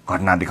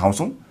घटना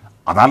देखाउँछौँ।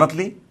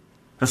 अदालतले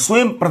र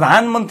स्वयं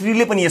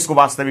प्रधानमन्त्रीले पनि यसको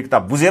वास्तविकता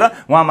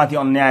बुझेर उहाँमाथि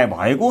अन्याय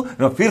भएको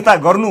र फिर्ता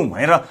गर्नु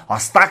भनेर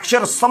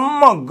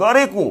हस्ताक्षरसम्म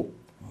गरेको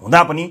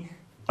हुँदा पनि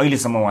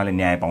अहिलेसम्म उहाँले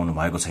न्याय पाउनु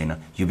भएको छैन।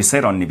 यो विषय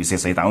र अन्य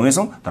विषयसहित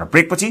आउनेछौँ, तर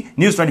ब्रेकपछि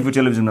न्युज 24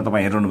 टेलिभिजनमा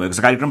तपाईँ हेरिरहनु भएको छ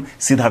कार्यक्रम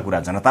सिधा कुरा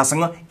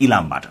जनतासँग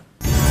इलामबाट।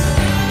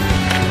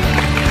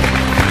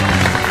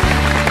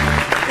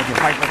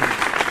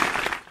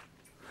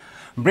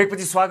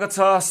 ब्रेकपछि स्वागत छ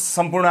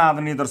सम्पूर्ण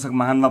आदरणीय दर्शक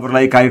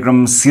महानुभावहरूलाई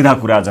कार्यक्रम सिधा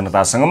कुरा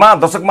जनतासँगमा।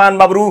 दर्शक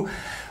महानुभावहरू,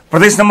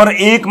 प्रदेश नम्बर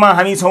 1 मा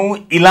हामी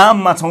छौँ,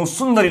 इलाममा छौँ,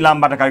 सुन्दर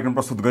इलामबाट कार्यक्रम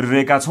प्रस्तुत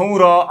गरिरहेका छौँ।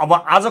 र अब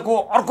आजको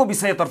अर्को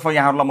विषयतर्फ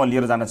यहाँहरूलाई म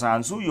लिएर जान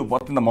चाहन्छु। यो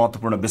अत्यन्त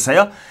महत्त्वपूर्ण विषय,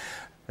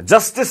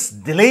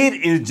 justice delayed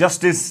is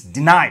justice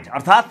denied,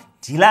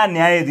 अर्थात् ढिला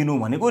न्याय दिनु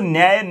भनेको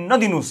न्याय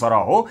नदिनु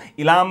सरह हो।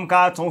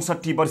 इलामका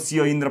 64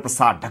 वर्षीय इन्द्र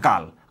प्रसाद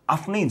ढकाल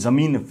आफ्नै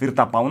जमिन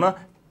फिर्ता पाउन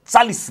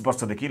 40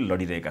 वर्षदेखि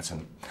लडिरहेका छन्।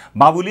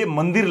 बाबुले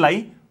मन्दिरलाई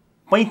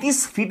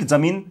 35 फिट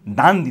जमिन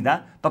दान दिँदा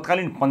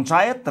तत्कालीन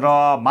पञ्चायत र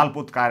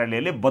मालपोत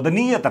कार्यालयले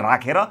बदनीयत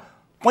राखेर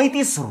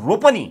 35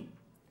 रोपनी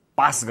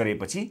पास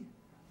गरेपछि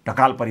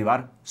ढकाल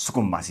परिवार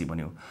सुकुम्बासी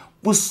बन्यो।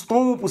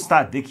 पुस्तौं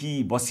पुस्तादेखि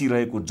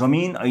बसिरहेको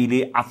जमिन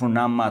अहिले आफ्नो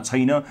नाममा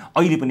छैन।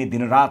 अहिले पनि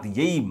दिनरात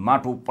यही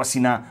माटो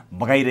पसिना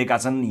बगाइरहेका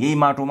छन्। यही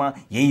माटोमा,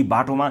 यही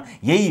बाटोमा,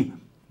 यही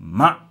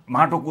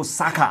माटोको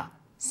शाखा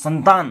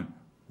सन्तान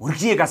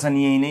हुर्किएका छन्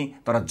यही नै,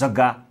 तर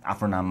जग्गा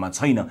आफ्नो नाममा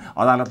छैन।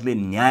 अदालतले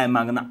न्याय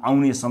माग्न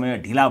आउने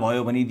समय ढिला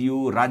भयो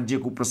भनिदियो।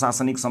 राज्यको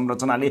प्रशासनिक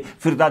संरचनाले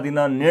फिर्ता दिन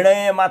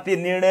निर्णयमाथि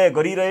निर्णय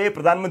गरिरहे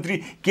प्रधानमन्त्री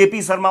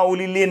केपी शर्मा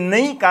ओलीले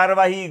नै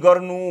कारबाही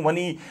गर्नु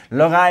भनी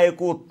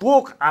लगाएको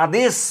तोक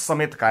आदेश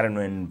समेत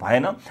कार्यान्वयन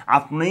भएन।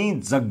 आफ्नै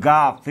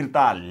जग्गा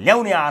फिर्ता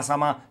ल्याउने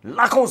आशामा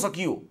लाखौं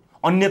सकियो,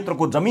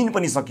 अन्यत्रको जमिन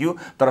पनि सकियो,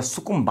 तर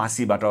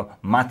सुकुम्बासीबाट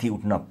माथि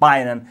उठ्न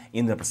पाएनन्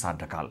इन्द्र प्रसाद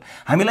ढकाल।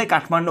 हामीलाई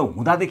काठमाडौँ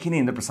हुँदादेखि नै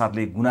इन्द्र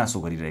प्रसादले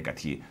गुनासो गरिरहेका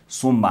थिए।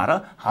 सोमबार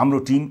हाम्रो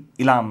टिम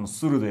इलाम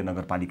सूर्योदय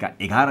नगरपालिका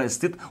 11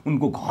 स्थित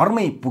उनको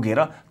घरमै पुगेर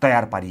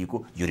तयार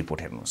पारिएको यो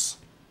रिपोर्ट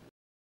हेर्नुहोस्।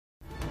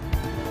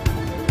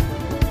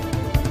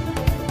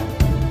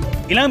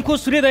 इलामको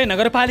सूर्योदय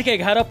नगरपालिका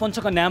 11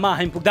 पञ्चकन्यामा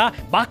हामी पुग्दा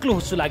बाक्लो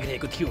हुस्सु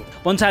लागिरहेको थियो।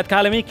 पञ्चायत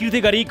कार्यालयमै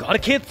कृत्य गरी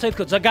घरखेत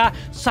सहितको जग्गा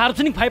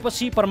सार्वजनिक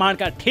भएपछि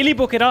प्रमाणका ठेली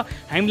बोकेर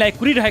हामीलाई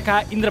कुरिरहेका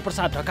इन्द्र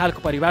प्रसाद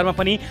ढकालको परिवारमा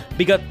पनि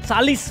विगत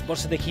 40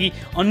 वर्षदेखि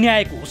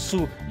अन्यायको हुस्सु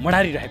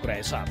मडारिरहेको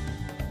रहेछ।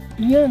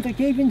 यहाँ त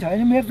केही पनि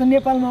छैन। मेरो त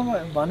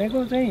नेपालमा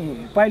भनेको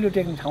चाहिँ पाइलो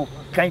टेक्ने ठाउँ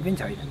कहीँ पनि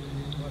छैन।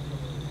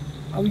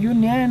 अब यो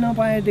न्याय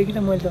नपाएदेखि त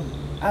मैले त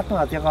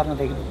आत्महत्या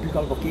गर्नदेखि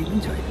विकल्प केही पनि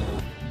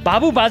छैन।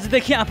 बाबु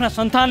बाजेदेखि आफ्ना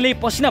सन्तानले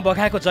पसिना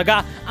बगाएको जग्गा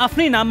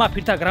आफ्नै नाममा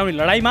फिर्ता गराउने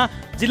लडाईँमा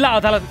जिल्ला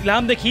अदालत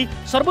इलामदेखि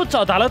सर्वोच्च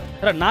अदालत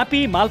र नापी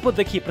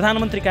मालपोतदेखि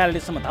प्रधानमन्त्री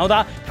कार्यालयसम्म धाउँदा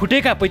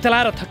फुटेका पैतला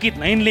र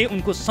थकित नयनले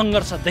उनको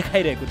सङ्घर्ष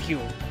देखाइरहेको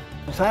थियो।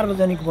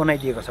 सार्वजनिक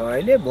बनाइदिएको छ,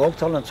 अहिले भोग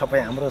चलन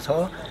सबै हाम्रो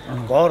छ,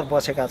 घर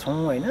बसेका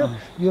छौँ होइन।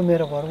 यो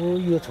मेरो घर हो,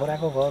 यो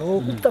छोराको घर हो,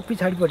 उता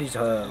पछाडिपट्टि छ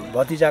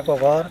भतिजाको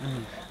घर,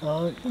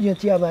 यो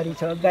चियाबारी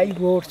छ, गाई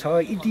गोठ छ,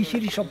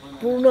 इतिश्री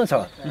सम्पूर्ण छ।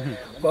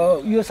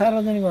 यो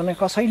सार्वजनिक भने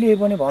कसैले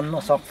पनि भन्न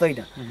सक्दैन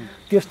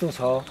त्यस्तो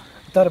छ,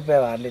 तर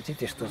व्यवहारले चाहिँ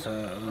त्यस्तो छ,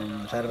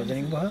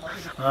 सार्वजनिक भयो।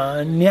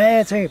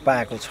 न्याय चाहिँ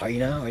पाएको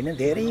छैन होइन,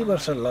 धेरै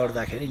वर्ष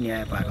लड्दाखेरि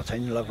न्याय पाएको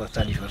छैन, लगभग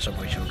 40 वर्ष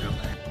भइसक्यो।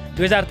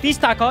 2030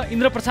 ताक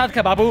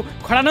इन्द्रप्रसादका बाबु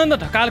खडानन्द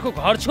ढकालको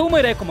घर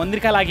छेउमै रहेको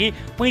मन्दिरका लागि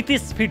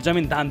 35 फिट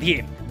जमिन दान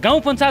दिए। गाउँ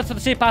पञ्चायत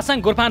सदस्य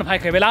पासाङ गोर्पान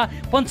भएको बेला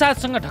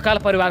पञ्चायतसँग ढकाल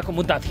परिवारको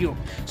मुद्दा थियो।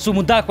 सो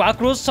मुद्दाको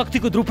आक्रोश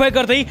शक्तिको दुरुपयोग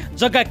गर्दै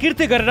जग्गा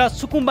किर्ती गरेर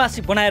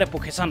सुकुम्बासी बनाएर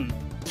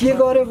पोखेछन्। के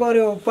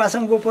गर्यो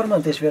पासाङ गोर्पानमा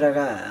त्यस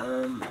बेलाका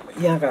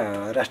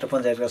यहाँका राष्ट्र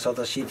पञ्चायतका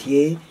सदस्य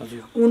थिए,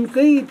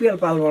 उनकै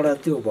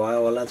पेलपालबाट त्यो भयो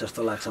होला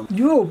जस्तो लाग्छ।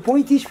 यो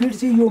 35 फिट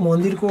चाहिँ यो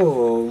मन्दिरको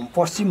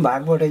पश्चिम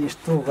भागबाट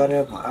यस्तो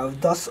गरेर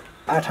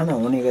 10-8 आना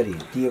हुने गरी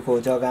दिएको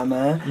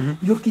जग्गामा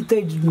यो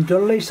कितै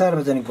डल्लै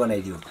सार्वजनिक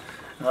बनाइदियो,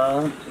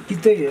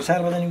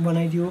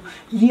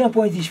 यहाँ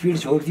 35 फिट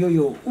छोडिदियो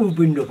यो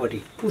विन्डोपट्टि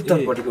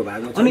उत्तरपट्टिको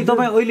भागमा। अनि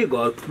तपाईँ अहिले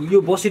घर यो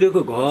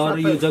बसिरहेको घर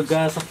यो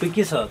जग्गा सबै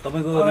के छ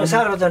तपाईँको?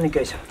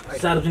 सार्वजनिकै छ।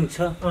 सार्वजनिक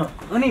छ।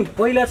 अनि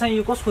पहिला चाहिँ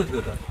यो कसको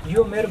थियो त?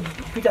 यो मेरो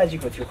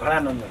पिताजीको थियो,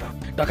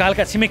 खडानन्द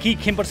ढकालका छिमेकी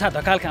खेमप्रसाद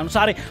ढकालका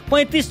अनुसार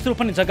 35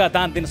 रोपनी जग्गा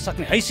दान दिन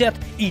सक्ने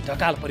हैसियत यी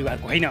ढकाल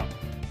परिवारको होइन।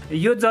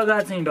 यो जग्गा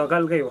चाहिँ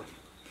ढकालकै हो।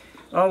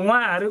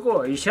 उहाँहरूको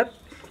हैसियत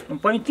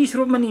 35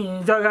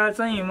 रोपनी जग्गा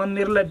चाहिँ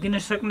मन्दिरलाई दिन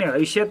सक्ने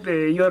हैसियत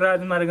यो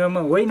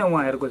राजमार्गमा होइन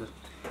उहाँहरूको।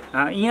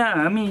 यहाँ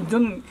हामी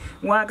जुन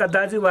उहाँका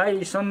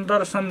दाजुभाइ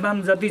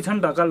सन्तान जति छन्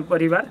ढकाल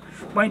परिवार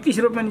 35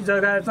 रोपनी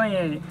जग्गा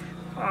चाहिँ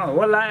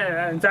होला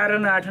 4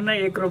 आना 8 आना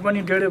 1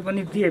 रोपनी 1.5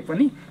 रोपनी दिए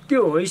पनि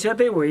त्यो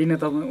हैसियतै होइन।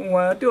 तपाईँ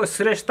उहाँ त्यो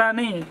श्रेष्ठता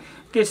नै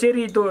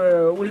त्यसरी त्यो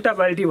उल्टा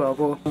पाल्टी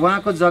भएको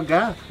उहाँको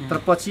जग्गा। तर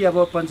पछि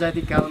अब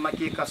पञ्चायती कालमा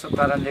के कसो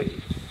कारणले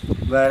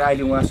गएर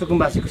अहिले उहाँ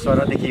सुकुम्बासीको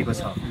सरह देखिएको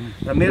छ।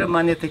 र मेरो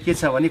मान्यता के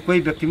छ भने कोही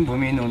व्यक्ति पनि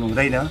भूमिहीन हुनु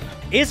हुँदैन।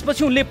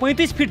 यसपछि उनले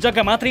 35 फिट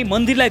जग्गा मात्रै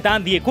मन्दिरलाई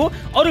दान दिएको,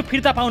 अरू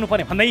फिर्ता पाउनु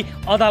पर्ने भन्दै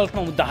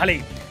अदालतमा मुद्दा हाले।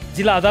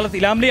 जिल्ला अदालत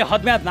इलामले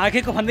हदम्याद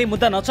नागेको भन्दै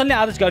मुद्दा नचल्ने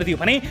आदेश गरिदियो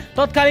भने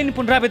तत्कालीन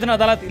पुनरावेदन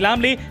अदालत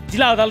इलामले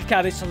जिल्ला अदालतका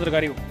आदेश सदर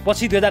गर्यो।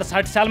 पछि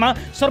 2060 सालमा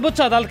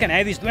सर्वोच्च अदालतका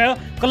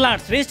न्यायाधीशद्वय कल्याण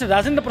श्रेष्ठ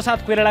राजेन्द्र प्रसाद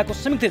कोइरालाको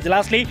संयुक्त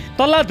इजलासले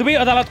तल्ला दुवै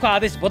अदालतको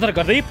आदेश बदर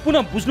गर्दै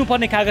पुनः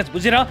बुझ्नुपर्ने कागज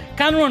बुझेर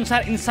कानुन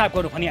अनुसार इन्साफ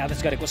गर्नु भनी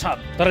आदेश गरेको छ।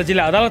 तर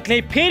जिल्ला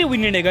अदालतले फेरि उही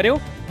निर्णय गर्यो।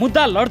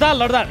 मुद्दा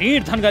लड्दा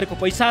ऋण धन गरेको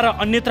पैसा र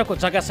अन्यत्रको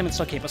जग्गा समेत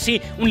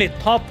सकिएपछि उनले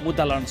थप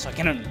मुद्दा लड्न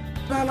सकेनन्।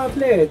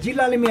 अदालतले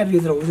जिल्लाले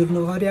म्यादभित्र उजुर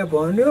नगर्या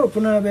भन्यो,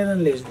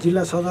 पुनरावेदनले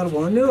जिल्ला सदर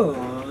भन्यो,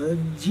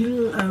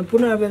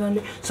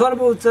 पुनरावेदनले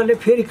सर्वोच्चले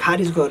फेरि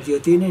खारिज गरिदियो।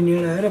 त्यही नै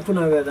निर्णय र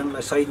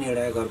पुनरावेदनलाई सही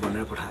निर्णय गर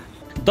भनेर पठायो।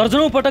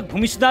 दर्जनौं पटक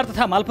भूमि सुधार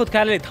तथा मालपोत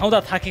कार्यालय धाउँदा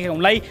थाकेका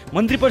उनलाई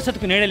मन्त्री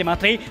परिषदको निर्णयले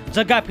मात्रै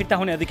जग्गा फिर्ता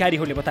हुने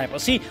अधिकारीहरूले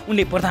बताएपछि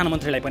उनले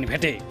प्रधानमन्त्रीलाई पनि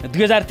भेटे।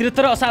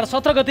 2073 असार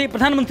 17 गते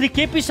प्रधानमन्त्री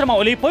केपी शर्मा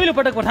ओली पहिलो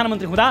पटक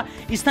प्रधानमन्त्री हुँदा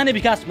स्थानीय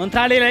विकास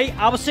मन्त्रालयलाई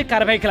आवश्यक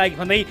कारबाहीका लागि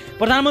भन्दै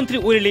प्रधानमन्त्री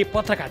ओलीले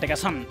पत्र काटेका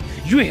छन्।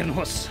 यो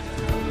हेर्नुहोस्।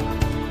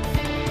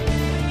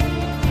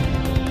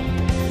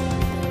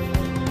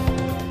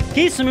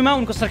 केही समयमा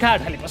उनको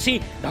सरकार ढलेपछि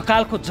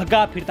ढकालको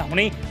जग्गा फिर्ता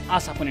हुने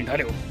आशा पनि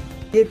ढल्यो।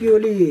 केपी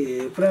ओली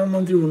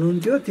प्रधानमन्त्री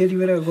हुनुहुन्थ्यो, त्यति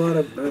बेला गएर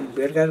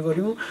भेटघाट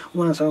गऱ्यौँ,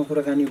 उहाँसँग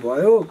कुराकानी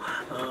भयो,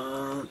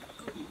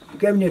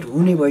 क्याबिनेट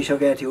हुने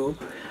भइसकेको थियो।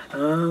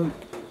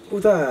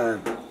 उता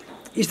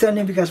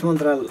स्थानीय विकास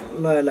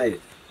मन्त्रालयलाई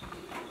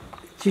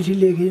चिठी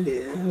लेखि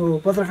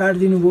पत्र कार्ड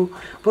दिनुभयो।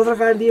 पत्र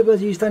कार्ड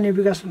दिएपछि स्थानीय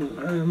विकास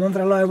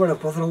मन्त्रालयबाट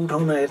पत्र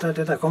उठाउन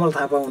यता कमल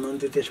थापा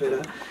हुनुहुन्थ्यो त्यस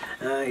बेला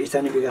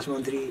स्थानीय विकास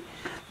मन्त्री।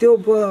 त्यो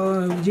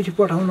चिठी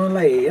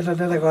पठाउनलाई यता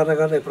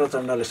गर्दै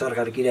प्रचण्डले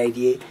सरकार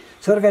गिराइदिए।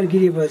 सरकार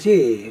गिरेपछि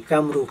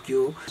काम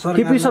रोकियो।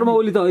 केपी शर्मा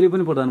ओली त अहिले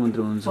पनि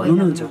प्रधानमन्त्री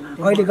हुनुहुन्छ।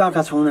 अहिले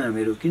गएका छौँ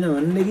हामीहरू,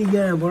 किनभनेदेखि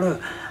यहाँबाट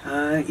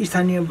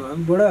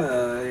स्थानीयबाट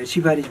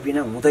सिफारिस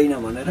बिना हुँदैन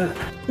भनेर।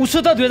 उसो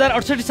त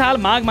 2068 साल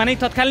माघमा नै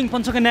तत्कालीन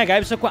पञ्चकन्या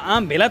गाविसको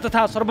आम भेला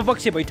तथा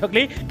सर्वपक्षीय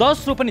बैठकले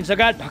 10 रोपनी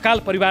जग्गा ढकाल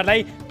परिवारलाई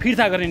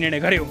फिर्ता गर्ने निर्णय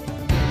गर्यो।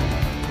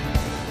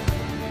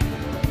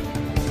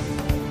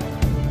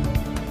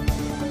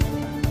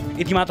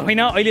 यति मात्र होइन,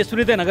 अहिले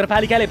सूर्योदय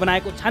नगरपालिकाले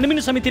बनाएको छानबिन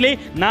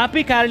समितिले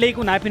नापी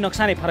कार्यालयको नापी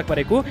नक्सा नै फरक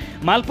परेको,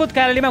 मालपोत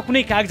कार्यालयमा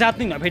कुनै कागजात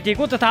नै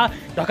नभेटिएको तथा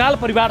ढकाल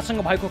परिवारसँग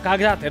भएको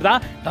कागजात हेर्दा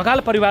ढकाल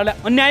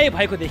परिवारलाई अन्याय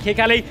भएको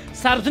देखिएकाले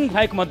सार्वजनिक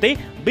भएको मध्ये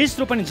 20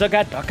 रोपनी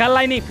जग्गा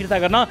ढकाललाई नै फिर्ता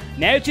गर्न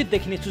न्यायोचित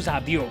देखिने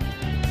सुझाव दियो।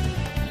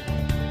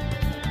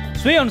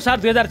 सोही अनुसार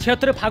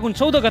 2076 फागुन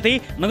 14 गते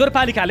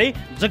नगरपालिकाले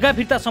जग्गा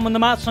फिर्ता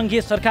सम्बन्धमा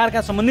सङ्घीय सरकारका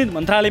सम्बन्धित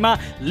मन्त्रालयमा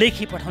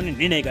लेखी पठाउने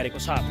निर्णय गरेको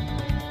छ।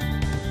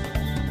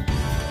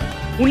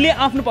 उनले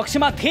आफ्नो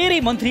पक्षमा धेरै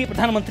मन्त्री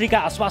प्रधानमन्त्रीका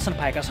आश्वासन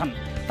पाएका छन्।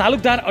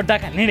 तालुकदार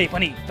अड्डाका निर्णय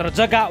पनि, तर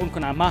जग्गा उनको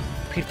नाममा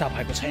फिर्ता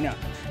भएको छैन।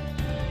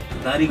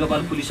 दारी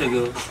कपाल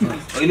फुलिसक्यो,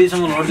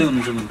 अहिलेसम्म लड्दै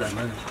हुनुहुन्छ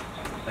मुद्दामा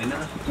होइन?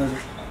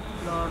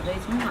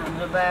 लड्दैछौँ,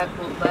 हाम्रो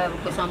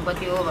बाबुको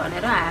सम्पत्ति हो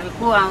भनेर हामी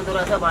को आउँदो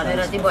रहेछ भनेर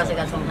चाहिँ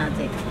बसेका छौँ।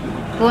 साँच्चै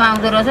को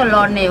आउँदो रहेछ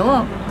लड्ने हो।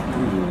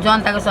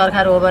 जनताको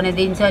सरकार हो भने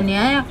दिन्छ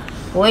न्याय,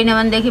 होइन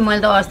भनेदेखि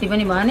मैले त अस्ति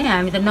पनि भने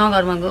हामी त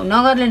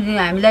नगरले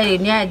हामीलाई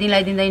न्याय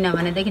दिलाइदिँदैन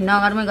भनेदेखि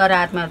नगरमै गएर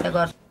आत्महत्या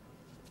गर्छ।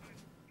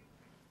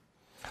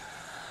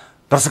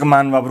 दर्शक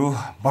महानुभावहरू,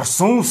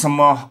 वर्षौंसम्म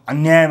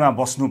अन्यायमा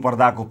बस्नु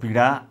पर्दाको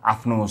पीडा,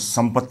 आफ्नो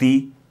सम्पत्ति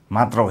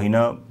मात्र होइन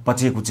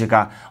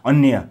बचेकुचेका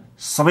अन्य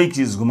सबै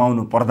चिज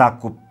गुमाउनु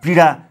पर्दाको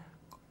पीडा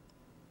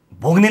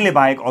भोग्नेले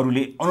बाहेक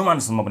अरूले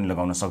अनुमानसम्म पनि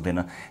लगाउन सक्दैन।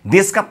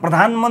 देशका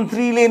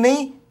प्रधानमन्त्रीले नै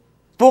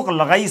तोक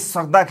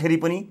लगाइसक्दाखेरि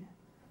पनि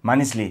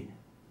मानिसले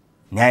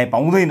न्याय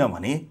पाउँदैन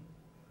भने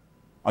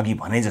अघि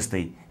भने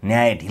जस्तै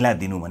न्याय ढिला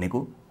दिनु भनेको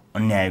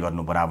अन्याय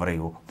गर्नु बराबरै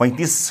हो।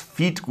 35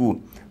 फिटको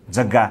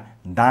जग्गा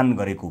दान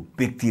गरेको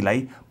व्यक्तिलाई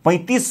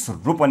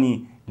 35 रोपनी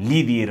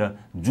लिदिएर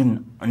जुन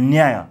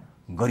अन्याय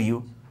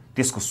गरियो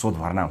त्यसको शोध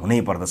भर्ना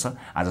हुनै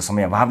पर्दछ। आज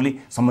समय अभावले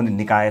सम्बन्धित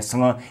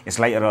निकायसँग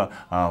यसलाई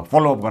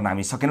फलोअप गर्न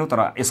हामी सकेनौँ,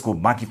 तर यसको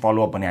बाँकी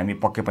फलोअप पनि हामी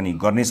पक्कै पनि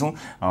गर्नेछौँ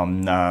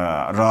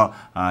र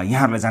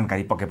यहाँहरूलाई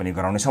जानकारी पक्कै पनि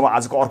गराउनेछौँ।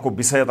 आजको अर्को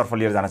विषयतर्फ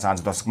लिएर जान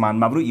चाहन्छु दर्शक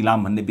महानुभावहरू।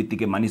 इलाम भन्ने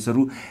बित्तिकै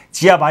मानिसहरू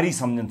चियाबारी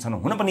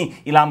सम्झन्छन्। हुन पनि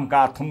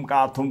इलामका थुम्का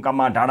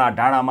थुम्कामा डाँडा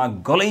डाँडामा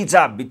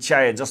गलैँचा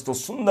बिछ्याए जस्तो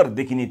सुन्दर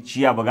देखिने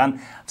चिया बगान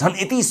झन्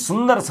यति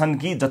सुन्दर छन्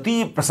कि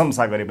जति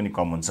प्रशंसा गरे पनि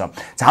कम हुन्छ।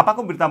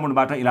 झापाको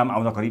बिर्तामोडबाट इलाम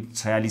आउँदा करिब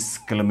 46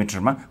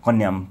 किलोमिटरमा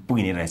कन्याम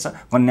पुगिने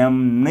रहेछ। कन्याम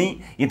नै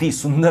यति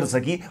सुन्दर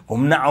छ कि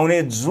घुम्न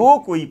आउने जो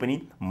कोही पनि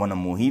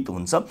मनमोहित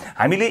हुन्छ।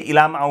 हामीले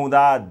इलाम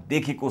आउँदा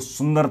देखेको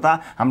सुन्दरता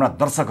हाम्रा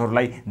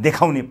दर्शकहरूलाई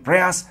देखाउने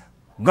प्रयास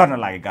गर्न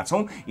लागेका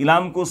छौँ।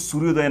 इलामको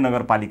सूर्योदय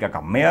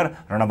नगरपालिकाका मेयर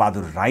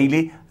रणबहादुर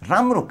राईले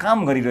राम्रो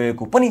काम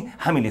गरिरहेको पनि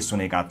हामीले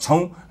सुनेका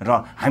छौँ र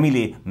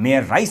हामीले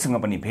मेयर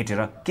राईसँग पनि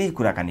भेटेर केही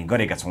कुराकानी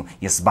गरेका छौँ।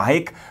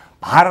 यसबाहेक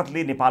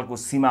भारतले नेपालको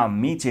सीमा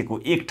मिचेको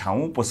एक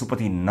ठाउँ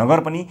पशुपति नगर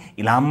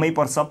पनि इलाममै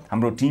पर्छ।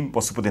 हाम्रो टिम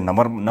पशुपति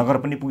नगर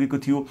पनि पुगेको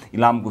थियो।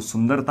 इलामको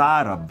सुन्दरता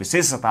र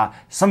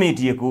विशेषता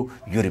समेटिएको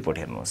यो रिपोर्ट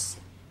हेर्नुहोस्।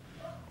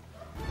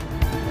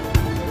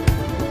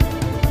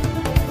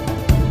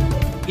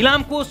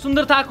 इलामको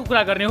सुन्दरताको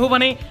कुरा गर्ने हो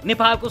भने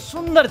नेपालको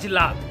सुन्दर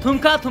जिल्ला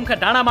थुम्का थुम्का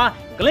डाँडामा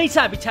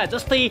गलैँचा बिछा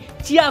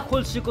जस्तै चिया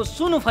खोल्सीको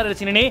सुनु फरेर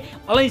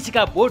चिनिने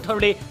अलैँचीका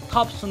बोटहरूले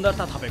थप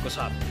सुन्दरता थपेको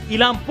छ।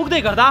 इलाम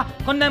पुग्दै गर्दा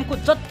कन्यामको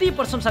जति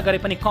प्रशंसा गरे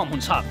पनि कम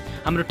हुन्छ।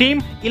 हाम्रो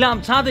टिम इलाम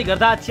जाँदै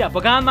गर्दा चिया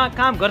बगानमा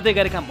काम गर्दै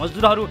गरेका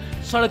मजदुरहरू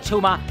सडक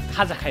छेउमा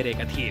खाजा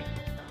खाइरहेका थिए।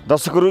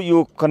 दर्शकहरू,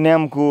 यो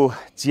कन्यामको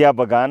चिया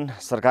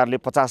बगान सरकारले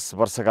 50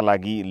 वर्षका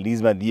लागि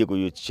लिजमा दिएको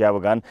यो चिया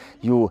बगान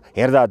यो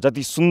हेर्दा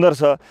जति सुन्दर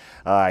छ,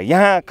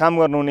 यहाँ काम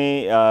गर्नुहुने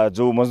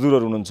जो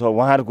मजदुरहरू हुनुहुन्छ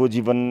उहाँको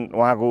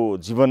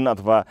जीवन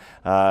अथवा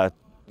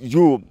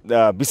यो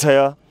विषय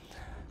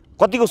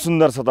कतिको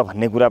सुन्दर छ त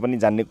भन्ने कुरा पनि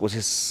जान्ने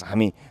कोसिस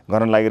हामी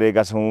गर्न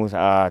लागिरहेका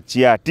छौँ।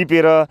 चिया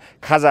टिपेर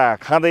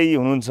खाजा खाँदै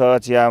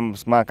हुनुहुन्छ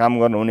चियामा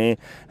काम गर्नुहुने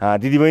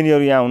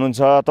दिदीबहिनीहरू यहाँ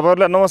हुनुहुन्छ।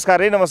 तपाईँहरूलाई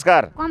नमस्कार।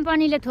 नमस्कार।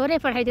 कम्पनीले थोरै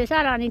पठाइदियो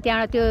सर, अनि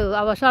त्यहाँबाट त्यो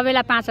अब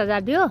सबैलाई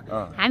 5000 दियो,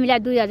 हामीलाई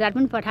 2000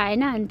 पनि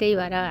पठाएन, अनि त्यही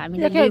भएर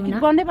हामीले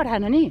बन्दै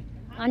पठाएन नि।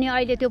 अनि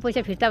अहिले त्यो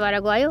पैसा फिर्ता भएर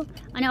गयो,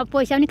 अनि अब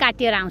पैसा पनि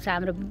काटिएर आउँछ।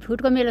 हाम्रो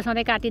फुटको मेलो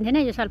सधैँ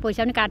काटिन्थेन, यो साल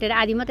पैसा पनि काटेर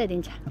आधी मात्रै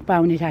दिन्छ।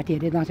 पाउने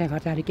साथीहरूले दसैँ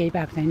खर्चहरू केही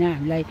पाएको छैन,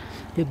 हामीलाई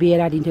त्यो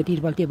बेरा दिन्थ्यो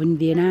तिर्पल त्यो पनि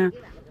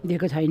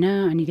दिएको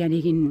छैन। अनि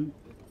त्यहाँदेखि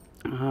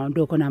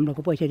डोको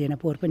नाम्लोको पैसा दिएन,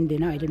 पोहोर पनि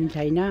दिएन, अहिले पनि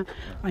छैन।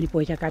 अनि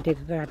पैसा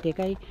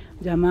काटेकै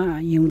जम्मा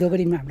हिउँदोको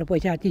दिनमा हाम्रो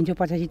पैसा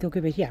 385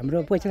 तोकेपछि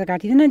हाम्रो पैसा त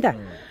काटिँदैन नि त,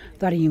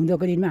 तर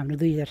हिउँदोको दिनमा हाम्रो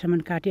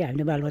 2000सम्म काट्यो।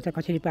 हामीले बालबच्चा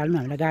कसरी पाल्नु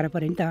हामीलाई गाह्रो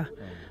पऱ्यो नि त।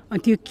 अनि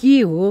त्यो के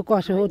हो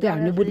कसो हो त्यो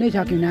हामीले बुझ्नै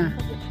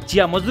सकेनौँ।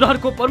 चिया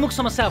मजदुरहरूको प्रमुख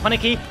समस्या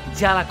भनेकै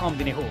ज्याला कम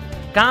दिने हो।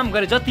 काम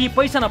गरे जति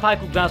पैसा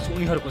नपाएको गुनासो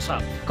उनीहरूको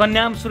छ।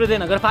 कन्याम सूर्योदय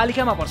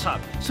नगरपालिकामा पर्छ।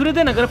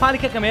 सूर्योदय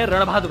नगरपालिकाका मेयर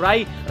रणबहादुर राई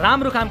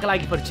राम्रो कामका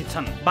लागि परिचित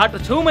छन्। बाटो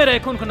छेउमै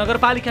रहेको उनको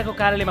नगरपालिकाको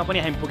कार्यालयमा पनि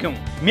हामी पुग्यौँ।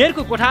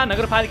 मेयरको कोठा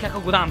नगरपालिकाको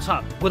गोदाम छ।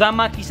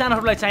 गोदाममा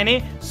किसानहरूलाई चाहिने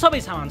सबै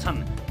सामान छन्।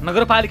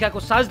 नगरपालिकाको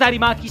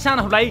साझेदारीमा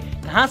किसानहरूलाई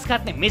घाँस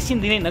काट्ने मेसिन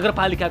दिने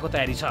नगरपालिकाको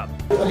तयारी छ।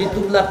 अलि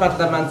दुब्ला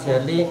पात्ला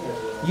मान्छेहरूले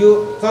यो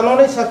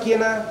चलाउनै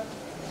सकिएन,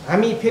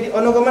 हामी फेरि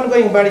अनुगमन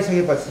गयौँ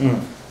बाँडिसकेपछि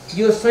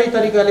यो सही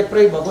तरिकाले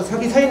प्रयोग भएको छ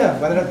कि छैन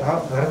भनेर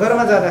घर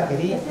घरमा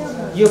जाँदाखेरि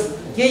यो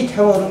केही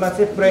ठाउँहरूमा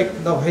चाहिँ प्रयोग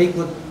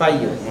नभएको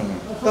पाइयो।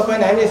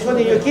 तपाईँले हामीले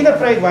सोध्यौँ यो किन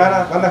प्रयोग भएन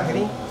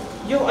भन्दाखेरि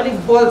यो अलिक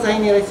बल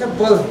चाहिने रहेछ,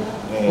 बल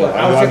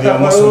आवश्यकता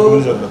पऱ्यो,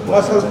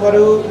 मसल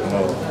पऱ्यो,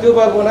 त्यो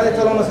भएको हुनाले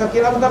चलाउन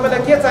सकिएन। अब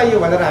तपाईँलाई के चाहियो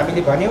भनेर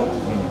हामीले भन्यौँ।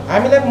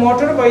 हामीलाई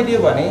मोटर भइदियो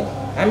भने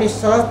हामी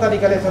सहज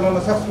तरिकाले चलाउन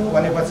सक्छौँ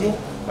भनेपछि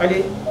अहिले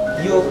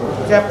यो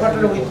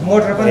च्याप्टर विथ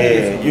मोटर पनि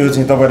यो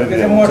चाहिँ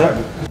तपाईँले मोटर।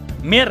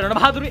 मेयर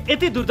रणबहादुर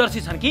यति दूरदर्शी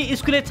छन् कि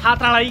स्कुले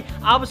छात्रालाई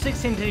आवश्यक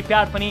सेनिटरी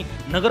प्याड पनि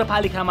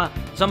नगरपालिकामा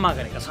जम्मा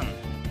गरेका छन्।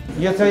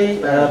 यो चाहिँ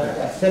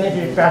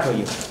सेनिटरी प्याड हो।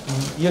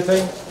 यो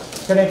चाहिँ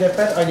सेनिटरी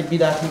प्याड अहिले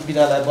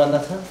विद्यालय बन्द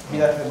छ।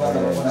 विद्यार्थी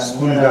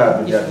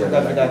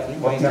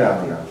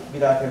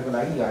विद्यार्थीहरूको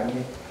लागि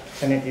हामीले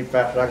सेनिटरी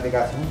प्याड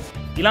राखिदिएका छौँ।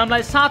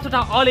 इलामलाई 7वटा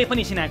अले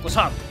पनि चिनाएको छ।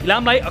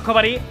 इलामलाई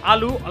अखबारी,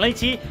 आलु,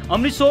 अलैँची,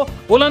 अमृतसो,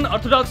 पोलन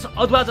अर्थोडक्स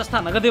अदुवा जस्ता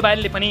नगदे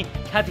बालीले पनि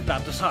ख्याति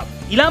प्राप्त छ।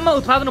 इलाममा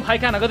उत्पादन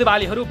भएका नगदे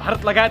बालीहरू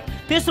भारत लगायत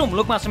तेस्रो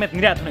मुलुकमा समेत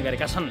निर्यात हुने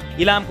गरेका छन्।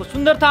 इलामको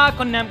सुन्दरता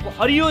कन्यामको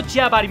हरियो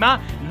चियाबारीमा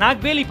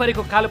नागबेली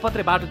परेको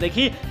कालोपत्रे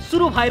बाटोदेखि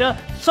सुरु भएर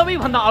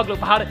सबैभन्दा अग्लो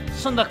पहाड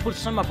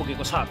सन्दकपुरसम्म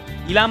पुगेको छ।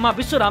 इलाममा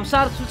विश्व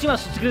रामसार सूचीमा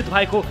सूचीकृत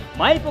भएको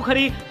माई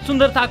पोखरी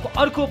सुन्दरताको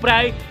अर्को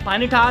पर्याय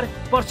पानीटार,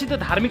 प्रसिद्ध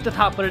धार्मिक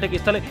तथा पर्यटक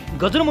स्थल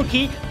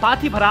गजरमुखी,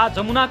 पाथीभरा,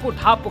 जमुनाको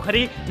ढाप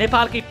पोखरी,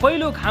 नेपालकै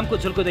पहिलो घामको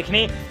झुल्को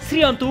देखिने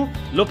श्रीअन्तु,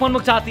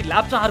 लोपन्मुख जाति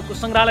लाप्चाहरूको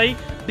सङ्ग्रहालय,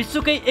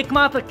 विश्वकै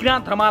एकमात्र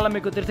किराँत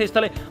धर्मावलम्बीको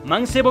तीर्थस्थल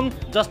माङसेबुङ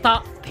जस्ता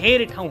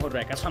धेरै ठाउँहरू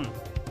रहेका छन्।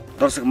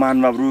 दर्शक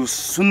महानुभावहरू,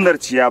 सुन्दर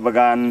चिया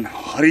बगान,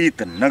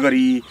 हरित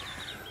नगरी,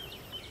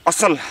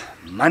 असल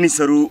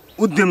मानिसहरू,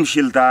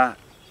 उद्यमशीलता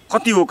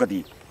कति हो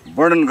कति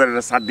वर्णन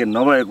गरेर साध्य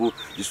नभएको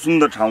यो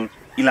सुन्दर ठाउँ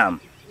इलाम,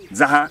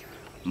 जहाँ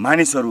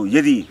मानिसहरू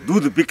यदि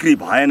दुध बिक्री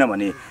भएन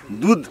भने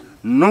दुध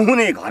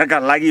नहुने घरका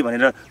लागि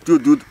भनेर त्यो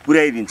दुध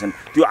पुर्याइदिन्छन्।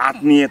 त्यो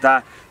आत्मीयता,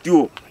 त्यो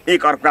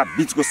एक अर्का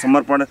बीचको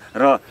समर्पण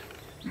र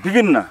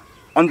विभिन्न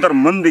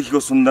अन्तर्मनदेखिको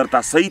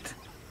सुन्दरता सहित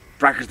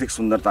प्राकृतिक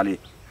सुन्दरताले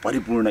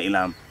परिपूर्ण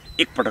इलाम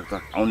एकपटक त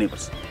आउनै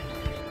पर्छ।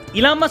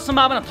 इलाममा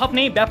सम्भावना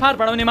थप्ने, व्यापार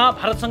बढाउनेमा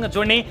भारतसँग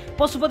जोड्ने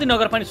पशुपति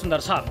नगर पनि सुन्दर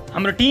छ।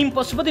 हाम्रो टिम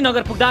पशुपति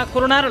नगर पुग्दा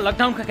कोरोना र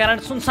लकडाउनका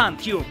कारण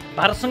सुनसान थियो।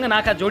 भारतसँग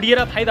नाका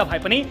जोडिएर फाइदा भए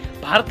पनि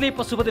भारतले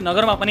पशुपति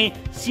नगरमा पनि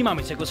सीमा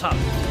मिचेको छ।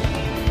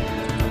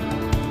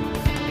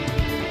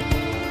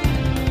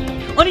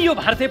 अनि यो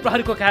भारतीय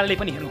प्रहरीको कार्यालय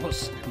पनि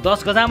हेर्नुहोस्।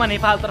 10 गजामा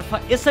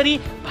नेपालतर्फ यसरी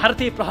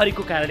भारतीय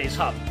प्रहरीको कार्यालय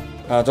छ।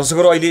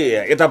 दर्शकहरू,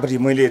 अहिले यतापट्टि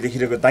मैले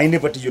देखिरहेको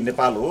दाहिनेपट्टि यो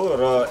नेपाल हो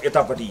र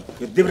यतापट्टि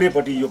यो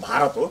देब्रेपट्टि यो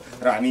भारत हो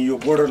र हामी यो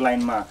बोर्डर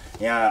लाइनमा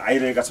यहाँ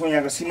आइरहेका छौँ।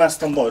 यहाँको सीमा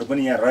स्तम्भहरू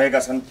पनि यहाँ रहेका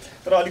छन्।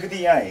 तर अलिकति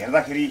यहाँ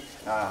हेर्दाखेरि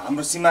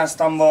हाम्रो सीमा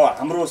स्तम्भ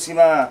हाम्रो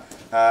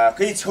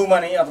सीमाकै छेउमा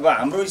नै अथवा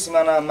हाम्रै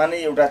सीमानामा नै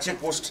एउटा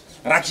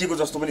चेकपोस्ट राखिएको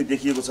जस्तो पनि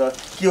देखिएको छ।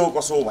 के हो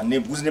कसो हो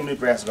भन्ने बुझ्ने पनि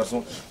प्रयास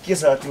गर्छौँ। के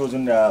छ त्यो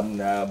जुन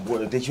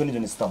देखियो नि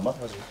जुन स्तम्भ,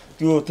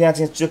 त्यो त्यहाँ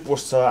चाहिँ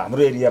चेकपोस्ट छ,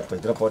 हाम्रो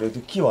एरियाभित्र पर्यो,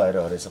 त्यो के भएर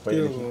रहेछ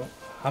पहिलेदेखि?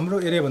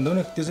 हाम्रो एरिया भन्दा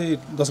पनि त्यो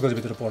चाहिँ 10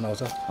 गजभित्र पर्न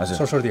आउँछ।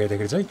 सरस्वती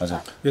हेर्दाखेरि चाहिँ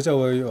यो चाहिँ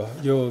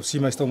अब यो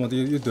सीमा स्तम्भ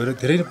यो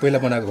धेरै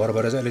पहिला बनाएको घर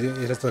भएर चाहिँ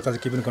अहिले यसलाई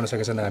केही पनि गर्न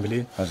सकेको छैन हामीले।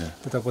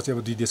 त्यसपछि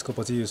अब दुई देशको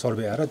पछि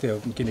सर्वे आएर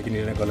त्यो किन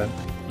निर्णय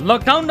गर्लान्।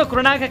 लकडाउन र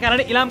कोरोनाका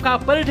कारण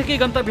इलामका पर्यटकीय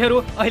गन्तव्यहरू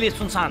अहिले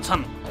सुनसान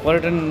छन्।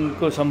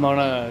 पर्यटनको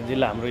सम्भावना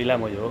जिल्ला हाम्रो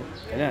इलाम हो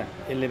होइन।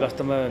 यसले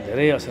वास्तवमा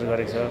धेरै असर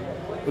गरेको छ।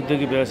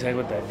 उद्योगिक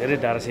व्यवसायको धेरै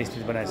धारासाय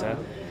स्थिति बनाएको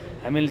छ।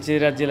 हामीले चाहिँ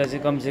राज्यलाई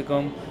चाहिँ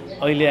कमसेकम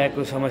अहिले आएको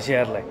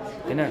समस्याहरूलाई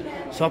होइन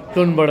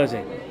सफ्टलोनबाट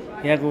चाहिँ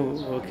यहाँको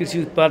कृषि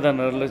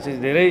उत्पादनहरूलाई चाहिँ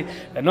धेरै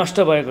नष्ट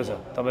भएको छ।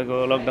 तपाईँको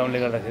लकडाउनले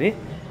गर्दाखेरि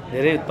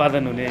धेरै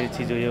उत्पादन हुने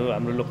चिज हो यो।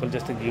 हाम्रो लोकल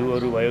जस्तो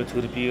घिउहरू भयो,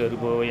 छुर्पीहरू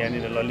भयो,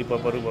 यहाँनिर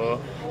ललिपपहरू भयो,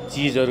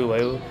 चिजहरू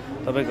भयो,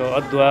 तपाईँको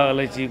अदुवा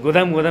अलैँची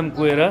गोदाम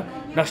कुहेर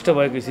नष्ट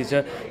भएको स्थिति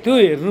छ। त्यो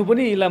हेर्नु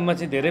पनि इलाममा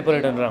चाहिँ धेरै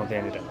पर्यटनहरू आउँछ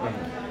यहाँनिर।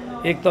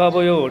 एक त अब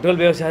यो होटल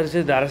व्यवसायहरू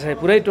चाहिँ धारासाय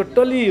पुरै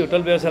टोटल्ली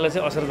होटल व्यवसायलाई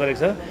चाहिँ असर गरेको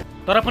छ।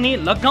 तर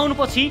पनि लकडाउन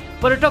पछि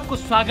पर्यटकको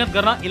स्वागत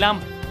गर्न इलाम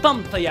तम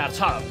तयार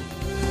छ।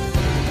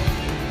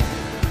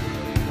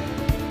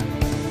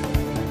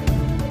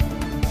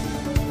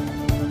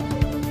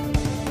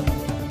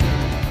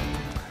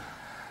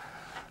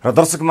 र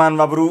दर्शक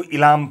महानुभावहरू,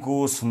 इलामको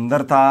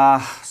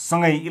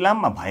सुन्दरतासँगै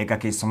इलाममा भएका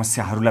केही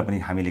समस्याहरूलाई पनि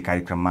हामीले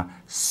कार्यक्रममा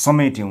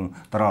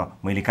समेट्यौँ। तर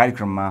मैले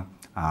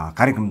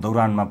कार्यक्रम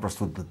दौरानमा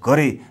प्रस्तुत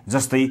गरे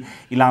जस्तै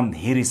इलाम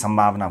धेरै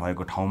सम्भावना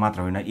भएको ठाउँ मात्र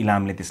होइन,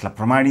 इलामले त्यसलाई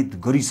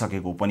प्रमाणित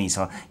गरिसकेको पनि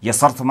छ।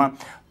 यसर्थमा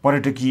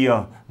पर्यटकीय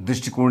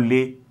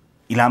दृष्टिकोणले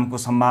इलामको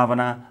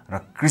सम्भावना र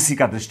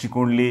कृषिका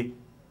दृष्टिकोणले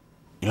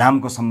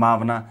इलामको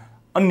सम्भावना,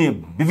 अन्य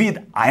विविध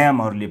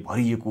आयामहरूले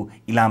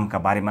भरिएको इलामका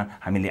बारेमा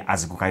हामीले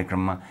आजको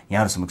कार्यक्रममा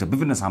यहाँहरू समक्ष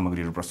विभिन्न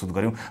सामग्रीहरू प्रस्तुत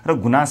गऱ्यौँ। र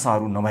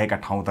गुनासाहरू नभएका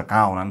ठाउँ त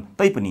कहाँ होलान्,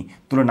 तैपनि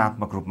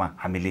तुलनात्मक रूपमा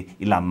हामीले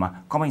इलाममा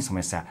कमै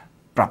समस्या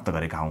प्राप्त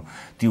गरेका हौँ।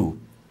 त्यो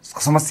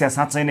समस्या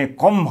साँच्चै नै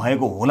कम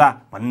भएको होला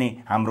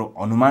भन्ने हाम्रो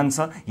अनुमान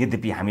छ।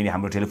 यद्यपि हामीले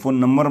हाम्रो टेलिफोन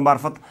नम्बर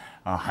मार्फत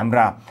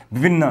हाम्रा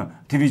विभिन्न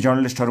टिभी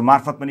जर्नलिस्टहरू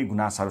मार्फत पनि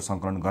गुनासाहरू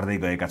सङ्कलन गर्दै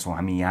गएका छौँ।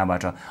 हामी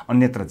यहाँबाट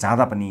अन्यत्र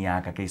जाँदा पनि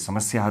यहाँका केही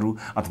समस्याहरू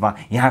अथवा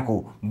यहाँको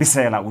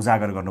विषयलाई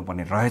उजागर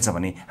गर्नुपर्ने रहेछ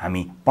भने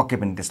हामी पक्कै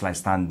पनि त्यसलाई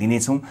स्थान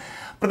दिनेछौँ।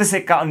 प्रदेश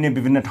एकका अन्य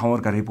विभिन्न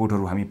ठाउँहरूका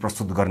रिपोर्टहरू हामी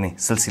प्रस्तुत गर्ने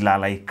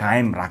सिलसिलालाई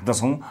कायम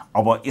राख्दछौँ।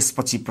 अब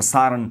यसपछि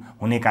प्रसारण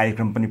हुने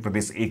कार्यक्रम पनि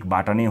प्रदेश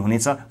एकबाट नै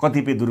हुनेछ।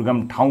 कतिपय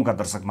दुर्गम ठाउँका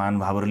दर्शक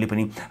महानुभावहरूले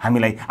पनि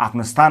हामीलाई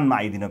आफ्नो स्थानमा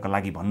आइदिनका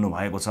लागि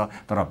भन्नुभएको छ।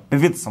 तर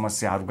विविध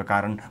समस्याहरूका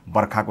कारण,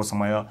 बर्खाको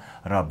समय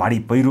र बाढी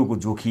पहिरोको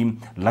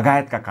जोखिम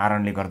लगायतका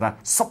कारणले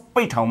गर्दा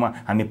सबै ठाउँमा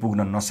हामी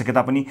पुग्न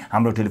नसकेता पनि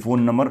हाम्रो टेलिफोन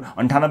नम्बर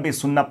 98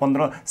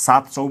 015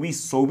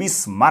 724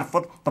 24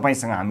 मार्फत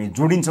तपाईँसँग हामी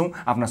जोडिन्छौँ।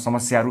 आफ्ना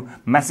समस्याहरू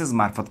म्यासेज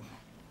मार्फत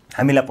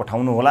हामीलाई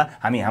पठाउनुहोला,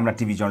 हामी हाम्रा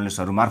टिभी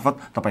जर्नलिस्टहरू मार्फत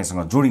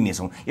तपाईँसँग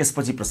जोडिनेछौँ।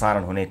 यसपछि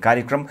प्रसारण हुने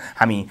कार्यक्रम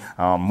हामी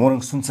मोरङ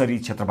सुनसरी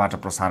क्षेत्रबाट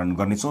प्रसारण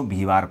गर्नेछौँ,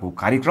 बिहिबारको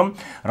कार्यक्रम।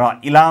 र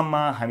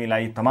इलाममा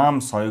हामीलाई तमाम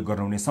सहयोग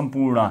गर्नुहुने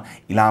सम्पूर्ण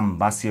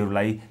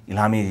इलामवासीहरूलाई,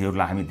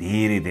 इलामेरीहरूलाई हामी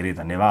धेरै धेरै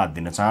धन्यवाद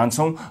दिन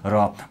चाहन्छौँ र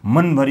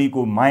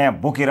मनभरिको माया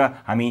बोकेर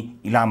हामी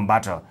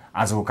इलामबाट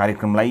आजको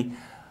कार्यक्रमलाई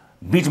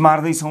बिट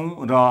मार्दैछौँ।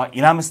 र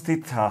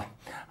इलामस्थित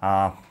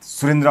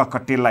सुरेन्द्र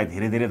कट्टेललाई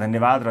धेरै धेरै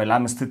धन्यवाद र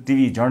इलामस्थित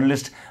टिभी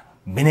जर्नलिस्ट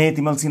विनय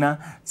तिमल Sinha,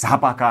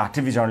 झापाका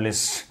TV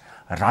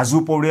journalist Raju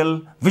Paudel,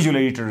 visual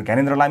editor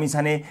Gyanendra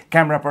Lamichhane,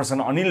 camera person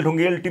Anil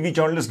Dhungel, TV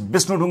journalist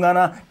Vishnu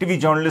Dhungana, TV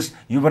journalist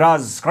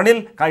Yuvraj Kanel,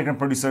 कार्यक्रम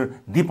प्रोड्युसर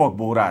दीपक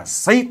बोरा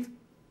सहित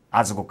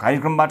आजको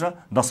कार्यक्रमबाट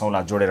 10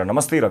 औँला जोडेर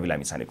नमस्ते रवि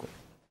लामिछानेको।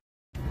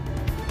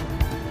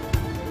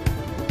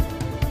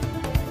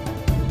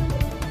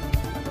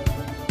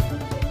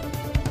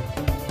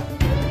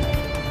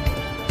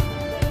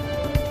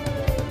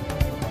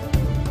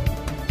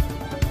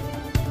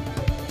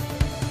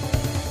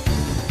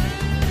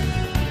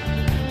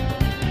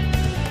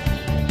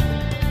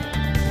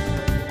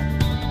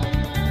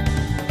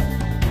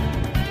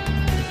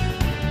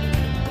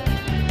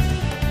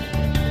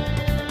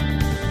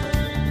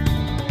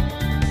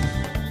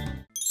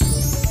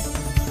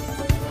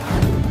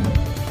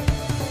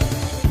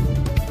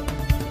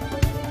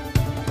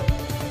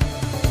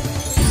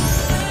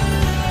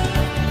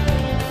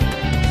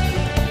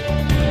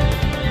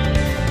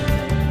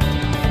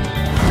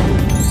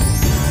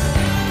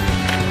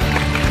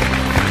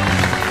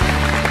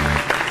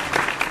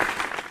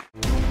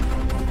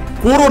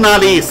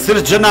 कोरोनाले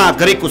सिर्जना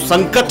गरेको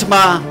संकटमा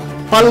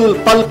पल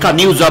पलका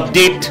न्यूज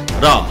अपडेट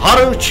र हर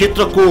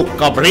क्षेत्रको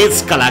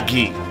कभरेजका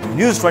लागि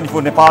न्यूज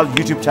 24 नेपाल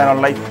युट्युब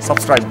च्यानललाई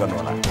सब्स्क्राइब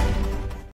गर्नुहोला।